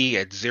find me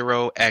at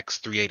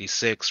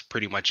 0x386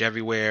 pretty much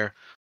everywhere.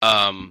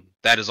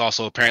 That is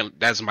also apparently,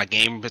 that's my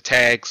gamer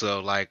tag, so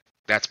like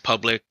that's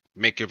public.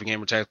 Make your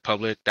gamer tag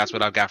public. That's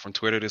what I got from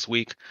Twitter this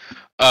week.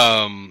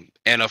 And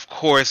of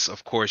course,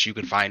 you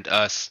can find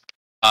us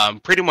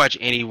pretty much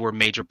anywhere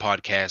major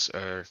podcasts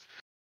are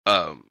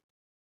I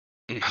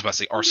was about to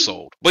say are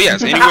sold. But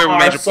yes, anywhere where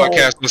major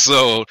podcasts are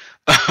sold,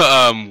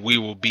 we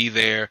will be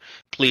there.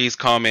 Please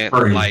comment,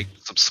 like,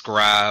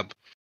 subscribe,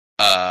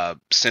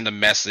 send a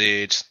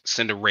message,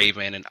 send a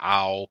raven, an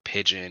owl,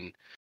 pigeon,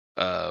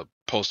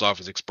 post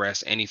office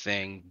express,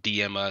 anything,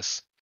 DM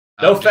us.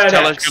 No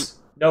FedEx.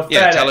 No FedEx.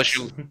 Yeah, tell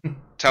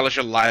us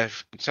your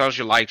life, tell us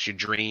your likes, your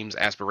dreams,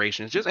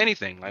 aspirations, just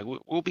anything. Like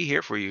we'll be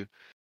here for you,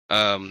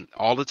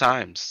 all the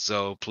times.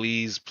 So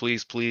please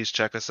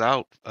check us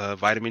out.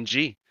 Vitamin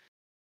G.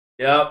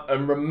 Yep,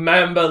 and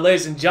remember,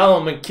 ladies and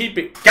gentlemen, keep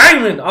it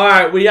gaming. All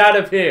right, we out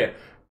of here.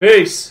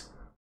 Peace.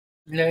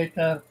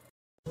 Later.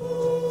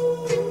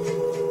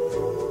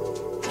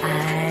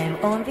 I'm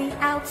on the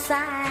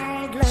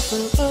outside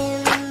looking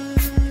in,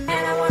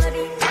 and I wanna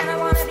be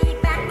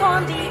back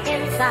on the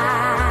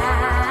inside.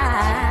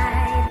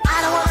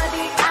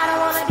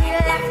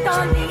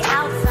 On the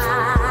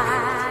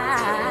outside,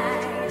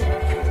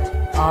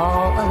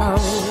 all alone.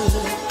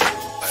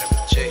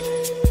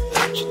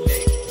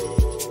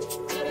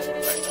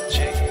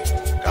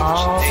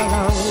 All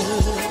alone.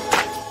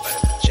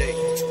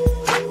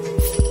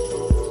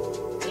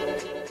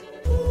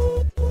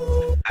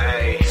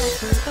 Ay,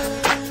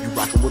 you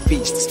rockin' with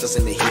beats,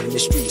 discussing the heat in the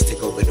streets.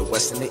 Take over the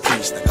west and the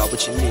east. I got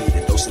what you need,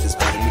 a dose of this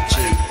vitamin G.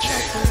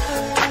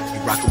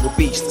 Rockin' with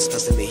beats,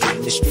 discussing the heat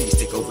in the streets.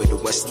 Take over the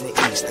west and the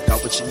east. I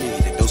got what you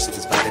need, a dose of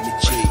this vitamin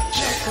G.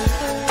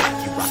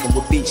 You rockin'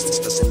 with beats,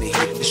 discussing the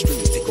heat in the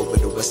streets. Take over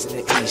the west and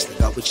the east. I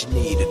got what you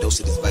need, a dose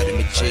of this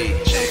vitamin G.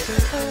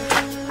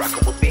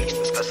 Rockin' with beats,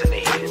 discussing the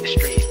heat in the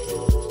streets.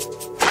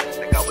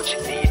 I got what you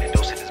need, a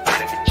dose of this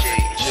vitamin G.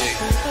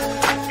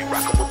 You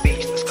rockin' with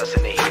beats,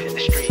 discussing the heat in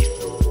the streets.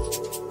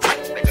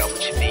 I got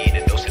what you need,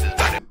 a dose of this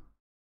vitamin.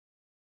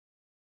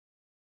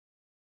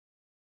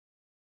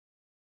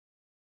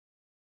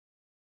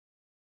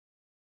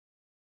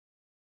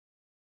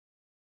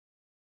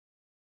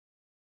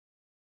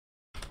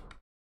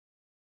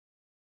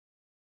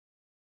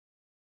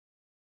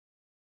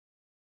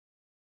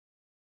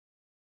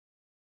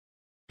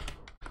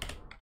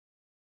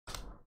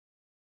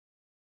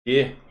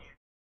 Yeah.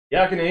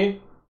 Yeah, I can hear you.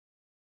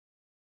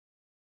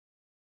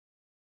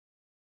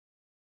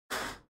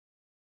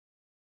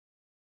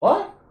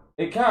 What?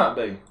 It can't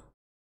be.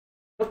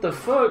 What the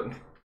fuck?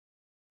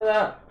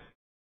 How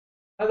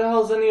the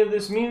hell's any of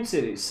this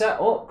muted? It's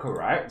set up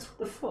correct. What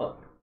the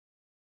fuck?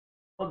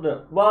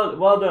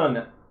 Well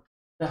done.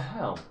 The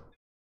hell?